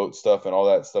vote stuff and all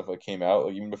that stuff like came out,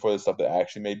 like even before the stuff that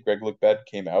actually made Greg look bad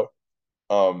came out,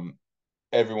 um,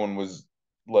 everyone was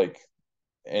like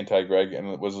anti-Greg, and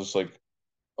it was just like,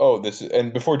 oh, this is,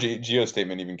 and before Gio's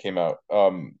statement even came out,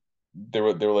 they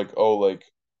were like, oh, like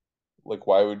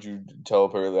why would you tell a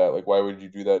player that? Like why would you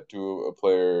do that to a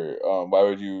player? Why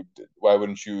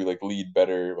wouldn't you like lead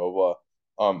better? Blah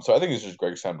blah. So I think it's just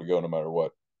Greg's time to go no matter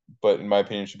what. But in my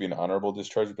opinion, it should be an honorable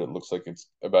discharge, but it looks like it's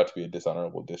about to be a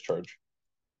dishonorable discharge.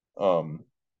 Um,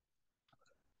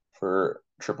 for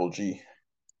Triple G.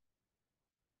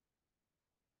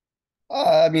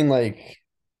 I mean, like,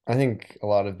 I think a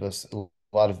lot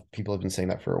of people have been saying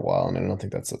that for a while, and I don't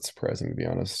think that's that surprising, to be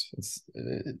honest.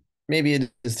 Maybe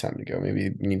it is time to go.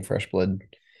 Maybe we need fresh blood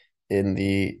in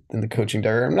the coaching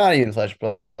diary. I'm not even fresh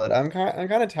blood. I'm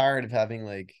kind of tired of having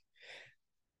like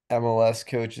MLS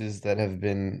coaches that have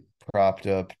been propped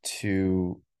up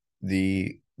to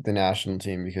the national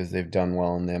team because they've done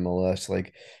well in the MLS.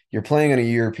 Like you're playing on a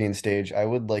European stage. I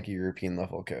would like a European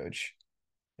level coach,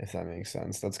 if that makes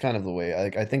sense. That's kind of the way.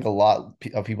 I think a lot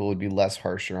of people would be less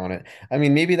harsher on it. I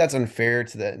mean, maybe that's unfair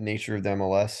to the nature of the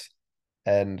MLS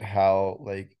and how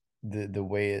like the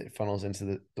way it funnels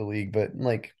into the league, but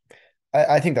like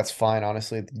I think that's fine,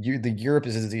 honestly. The Europe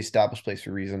is the established place for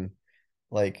a reason.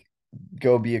 Like,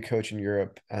 go be a coach in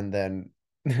Europe, and then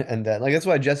and then like that's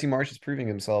why Jesse Marsh is proving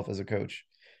himself as a coach,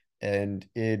 and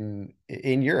in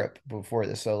Europe before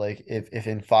this. So like, if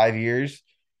in 5 years,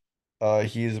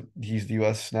 he's the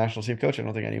U.S. national team coach, I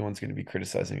don't think anyone's going to be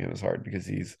criticizing him as hard because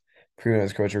he's proven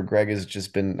as coach. Or Greg has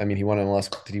just been. I mean, he won an MLS.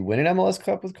 Did he win an MLS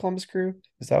Cup with Columbus Crew?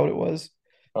 Is that what it was?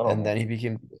 I don't And know. then he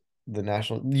became the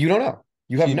national. You don't know.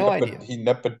 You have no idea. He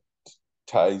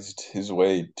nepotized his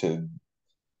way to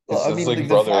Well, I his mean, like the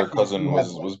brother or fact is, cousin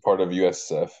was part of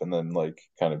USF, and then like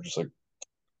kind of just like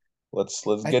let's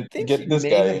I think he get this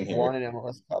may guy have in won here. an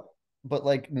MLS Cup, but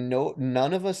like, no,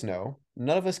 none of us know.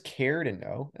 None of us care to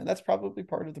know, and that's probably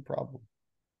part of the problem.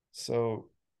 So,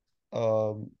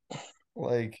 um,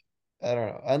 like, I don't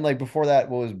know. And like before that,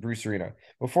 what was Bruce Arena?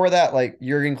 Before that, like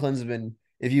Jurgen Klinsmann.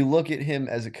 If you look at him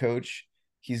as a coach,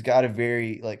 he's got a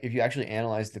very like. If you actually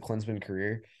analyze the Klinsmann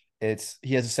career, he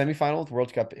has a semifinal with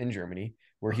World Cup in Germany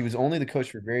where he was only the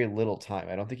coach for very little time.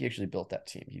 I don't think he actually built that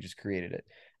team. He just created it,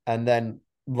 and then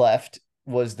left,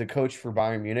 was the coach for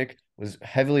Bayern Munich, was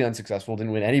heavily unsuccessful,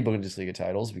 didn't win any Bundesliga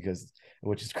titles because,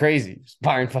 which is crazy, it's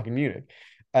Bayern fucking Munich,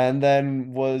 and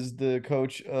then was the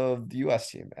coach of the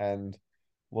US team and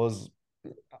was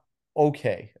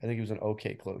okay. I think he was an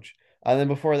okay coach. And then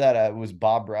before that, it was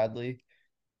Bob Bradley,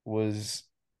 was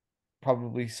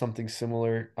probably something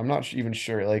similar. I'm not even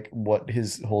sure like what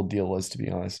his whole deal was, to be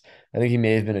honest. I think he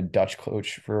may have been a Dutch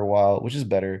coach for a while, which is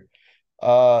better.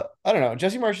 I don't know.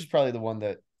 Jesse Marsh is probably the one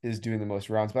that is doing the most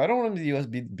rounds, but I don't want him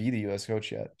to be the US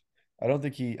coach yet. I don't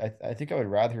think I think I would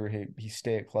rather he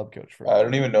stay a club coach for a I little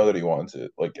don't bit. even know that he wants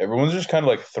it. Like everyone's just kind of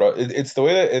like it's the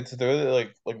way that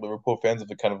like Liverpool fans have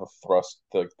been kind of a thrust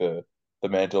like the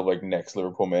mantle of like next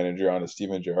Liverpool manager onto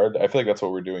Steven Gerrard. I feel like that's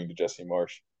what we're doing to Jesse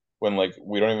Marsh when like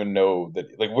we don't even know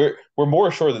that like we're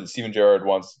more sure that Steven Gerrard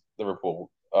wants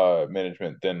Liverpool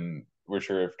management than we're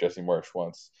sure if Jesse Marsh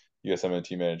wants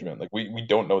USMNT management. Like we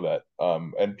don't know that.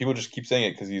 And people just keep saying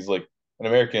it because he's like an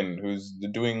American who's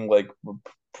doing like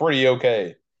pretty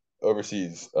okay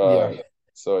overseas. Yeah.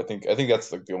 So I think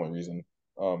that's like the only reason.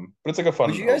 But it's like a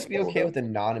Would fun you guys be little okay event. with a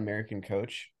non-American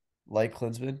coach like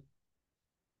Klinsmann?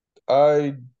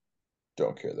 I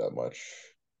don't care that much.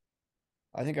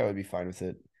 I think I would be fine with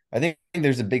it. I think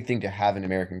there's a big thing to have an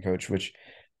American coach, which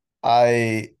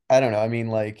I don't know. I mean,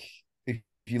 like if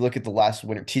you look at the last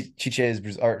winner, Chiche is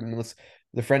Brazil.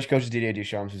 The French coach is Didier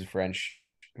Deschamps, who's a French.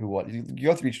 Who what you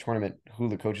go through each tournament, who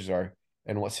the coaches are,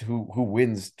 and who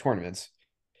wins tournaments.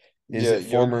 Is Yeah, it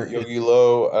former? Yogi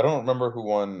Low. I don't remember who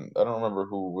won. I don't remember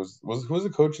who was the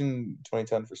coach in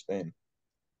 2010 for Spain.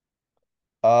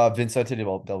 Vicente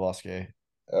Del Bosque,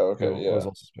 Oh, who okay, was yeah,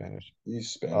 also Spanish. he's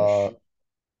Uh, Spanish.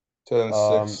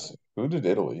 um, 2006. Who did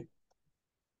Italy?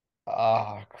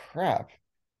 Crap.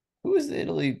 Who is the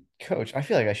Italy coach? I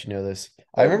feel like I should know this.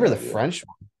 I I have no remember the idea. French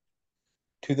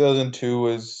 2002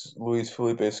 was Luis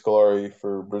Felipe Scolari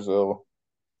for Brazil.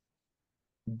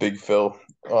 Big Phil.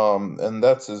 And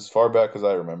that's as far back as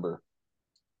I remember.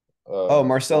 Oh,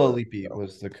 Marcelo For Lippi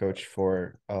was the coach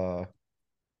for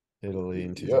Italy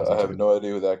in yeah, I have 2002. no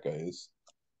idea who that guy is.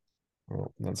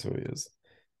 Well, that's who he is.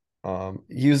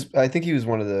 I think he was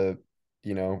one of the,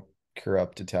 you know,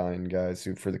 corrupt Italian guys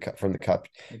who from the cup,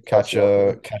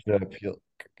 Calciopoli.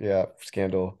 yeah,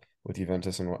 scandal with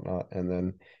Juventus and whatnot, and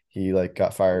then he like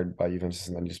got fired by Juventus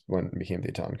and then just went and became the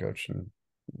Italian coach, and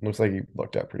looks like he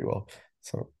looked out pretty well.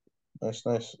 So Nice,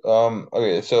 nice.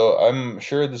 Okay, so I'm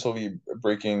sure this will be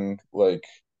breaking like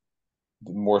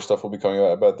more stuff will be coming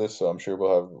out about this, so I'm sure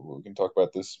we can talk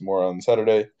about this more on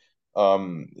Saturday.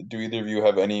 Do either of you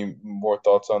have any more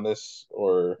thoughts on this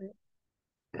or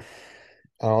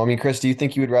I mean, Chris, do you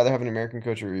think you would rather have an American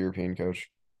coach or a European coach?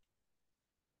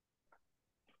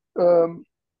 Um,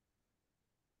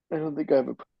 I don't think I have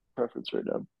a preference right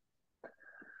now,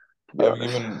 to be I've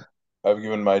honest. given I've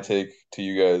given my take to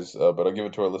you guys, but I'll give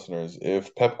it to our listeners.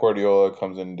 If Pep Guardiola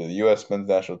comes into the U.S. men's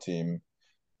national team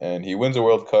and he wins a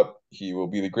World Cup, he will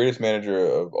be the greatest manager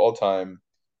of all time,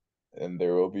 and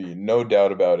there will be no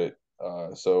doubt about it.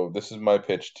 So this is my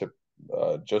pitch to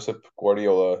Joseph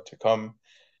Guardiola to come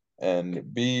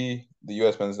and be the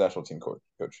U.S. men's national team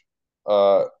coach.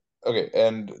 Uh, okay,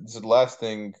 and this is the last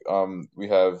thing we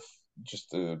have,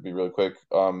 just to be really quick.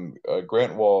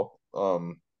 Grant Wall,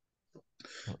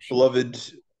 Oh shit. beloved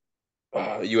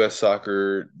U.S.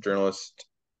 soccer journalist,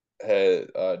 had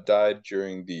died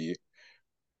during the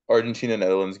Argentina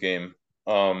Netherlands game.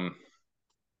 Um,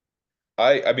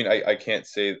 I mean I can't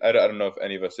say I don't know if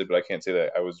any of us did, but I can't say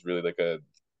that I was really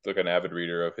like an avid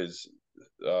reader of his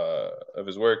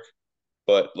work.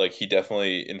 but like he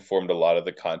definitely informed a lot of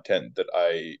the content that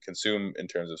I consume in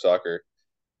terms of soccer.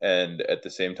 And at the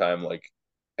same time, like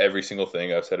every single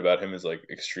thing I've said about him is like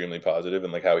extremely positive,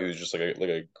 and like how he was just like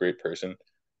a great person.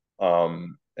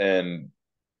 And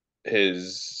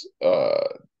his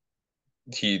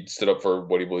he stood up for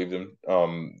what he believed in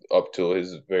up till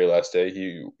his very last day.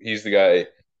 He's the guy.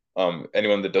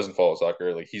 Anyone that doesn't follow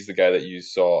soccer, like he's the guy that you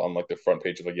saw on like the front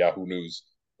page of like Yahoo News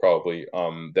probably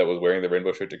that was wearing the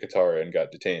rainbow shirt to Qatar and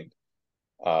got detained.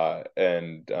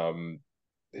 And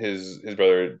his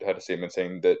brother had a statement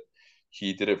saying that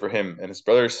he did it for him, and his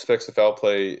brother suspects the foul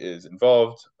play is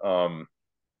involved.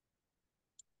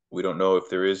 We don't know if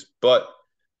there is, but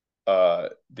the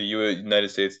United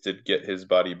States did get his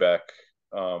body back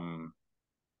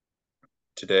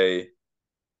today,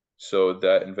 so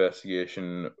that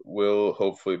investigation will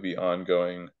hopefully be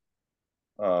ongoing.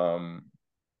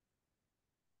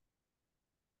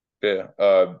 Yeah.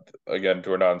 Again,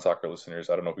 to our non-soccer listeners,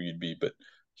 I don't know who you'd be, but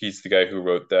he's the guy who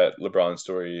wrote that LeBron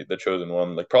story, The Chosen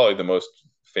One, like probably the most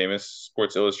famous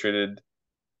Sports Illustrated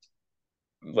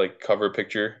like cover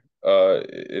picture.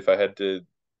 If I had to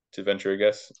venture a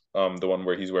guess, the one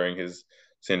where he's wearing his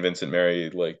St. Vincent Mary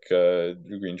like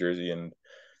green jersey and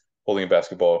holding a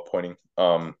basketball, pointing.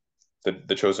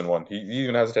 The Chosen One. He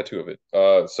even has a tattoo of it.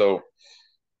 So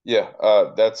yeah,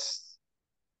 that's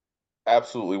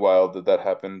absolutely wild that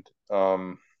happened.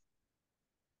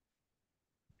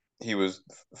 He was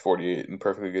 48 in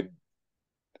perfectly good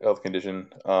health condition.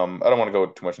 I don't want to go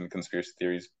too much into conspiracy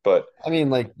theories, but I mean,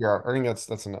 like, yeah, I think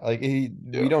that's enough. Like we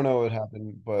yeah, don't know what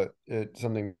happened, but it's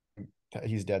something.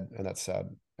 He's dead, and that's sad.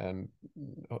 And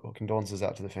condolences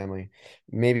out to the family.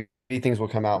 Maybe things will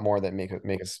come out more that make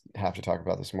us have to talk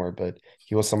about this more. But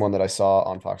he was someone that I saw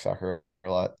on Fox Soccer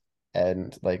a lot,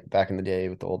 and like back in the day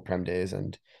with the old Prem days,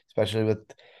 and especially with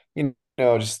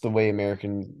just the way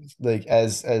American like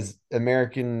as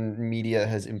American media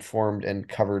has informed and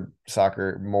covered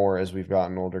soccer more as we've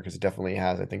gotten older, because it definitely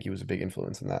has. I think he was a big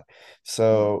influence in that.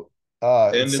 So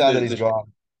it's and in sad that he's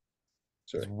gone.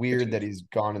 It's sorry, weird continue. that he's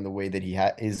gone in the way that he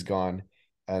is gone,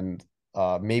 and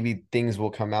maybe things will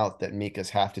come out that make us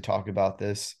have to talk about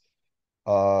this.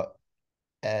 Uh,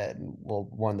 and well,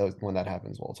 when that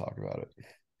happens, we'll talk about it.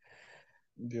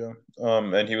 Yeah.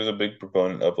 And he was a big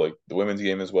proponent of like the women's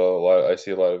game as well. A lot I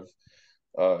see a lot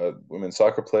of women's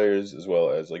soccer players as well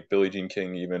as like Billie Jean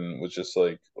King even was just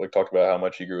like talked about how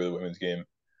much he grew the women's game.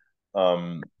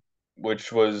 Um,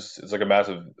 which was it's like a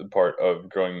massive part of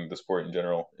growing the sport in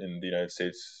general in the United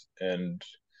States and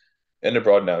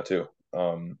abroad now too.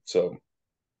 So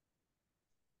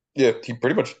yeah, he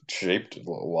pretty much shaped a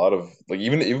lot of like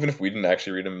even if we didn't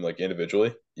actually read him like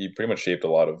individually, he pretty much shaped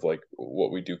a lot of like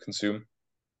what we do consume.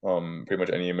 Pretty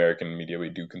much any American media we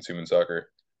do consume in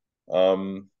soccer.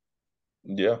 Um,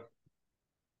 yeah.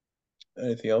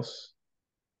 Anything else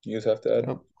you guys have to add?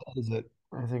 Nope, that is it.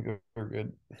 I think we're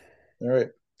good. All right.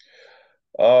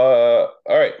 All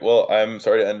right. Well, I'm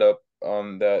sorry to end up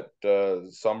on that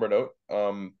somber note.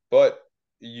 But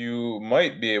you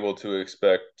might be able to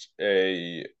expect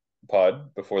a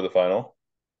pod before the final.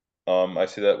 I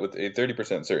see that with a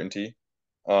 30% certainty.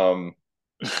 Um,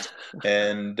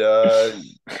 and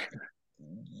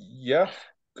yeah,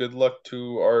 good luck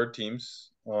to our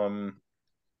teams.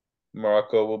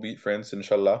 Morocco will beat France,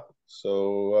 inshallah.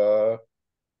 So,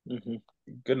 Mhm.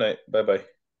 good night. Bye bye.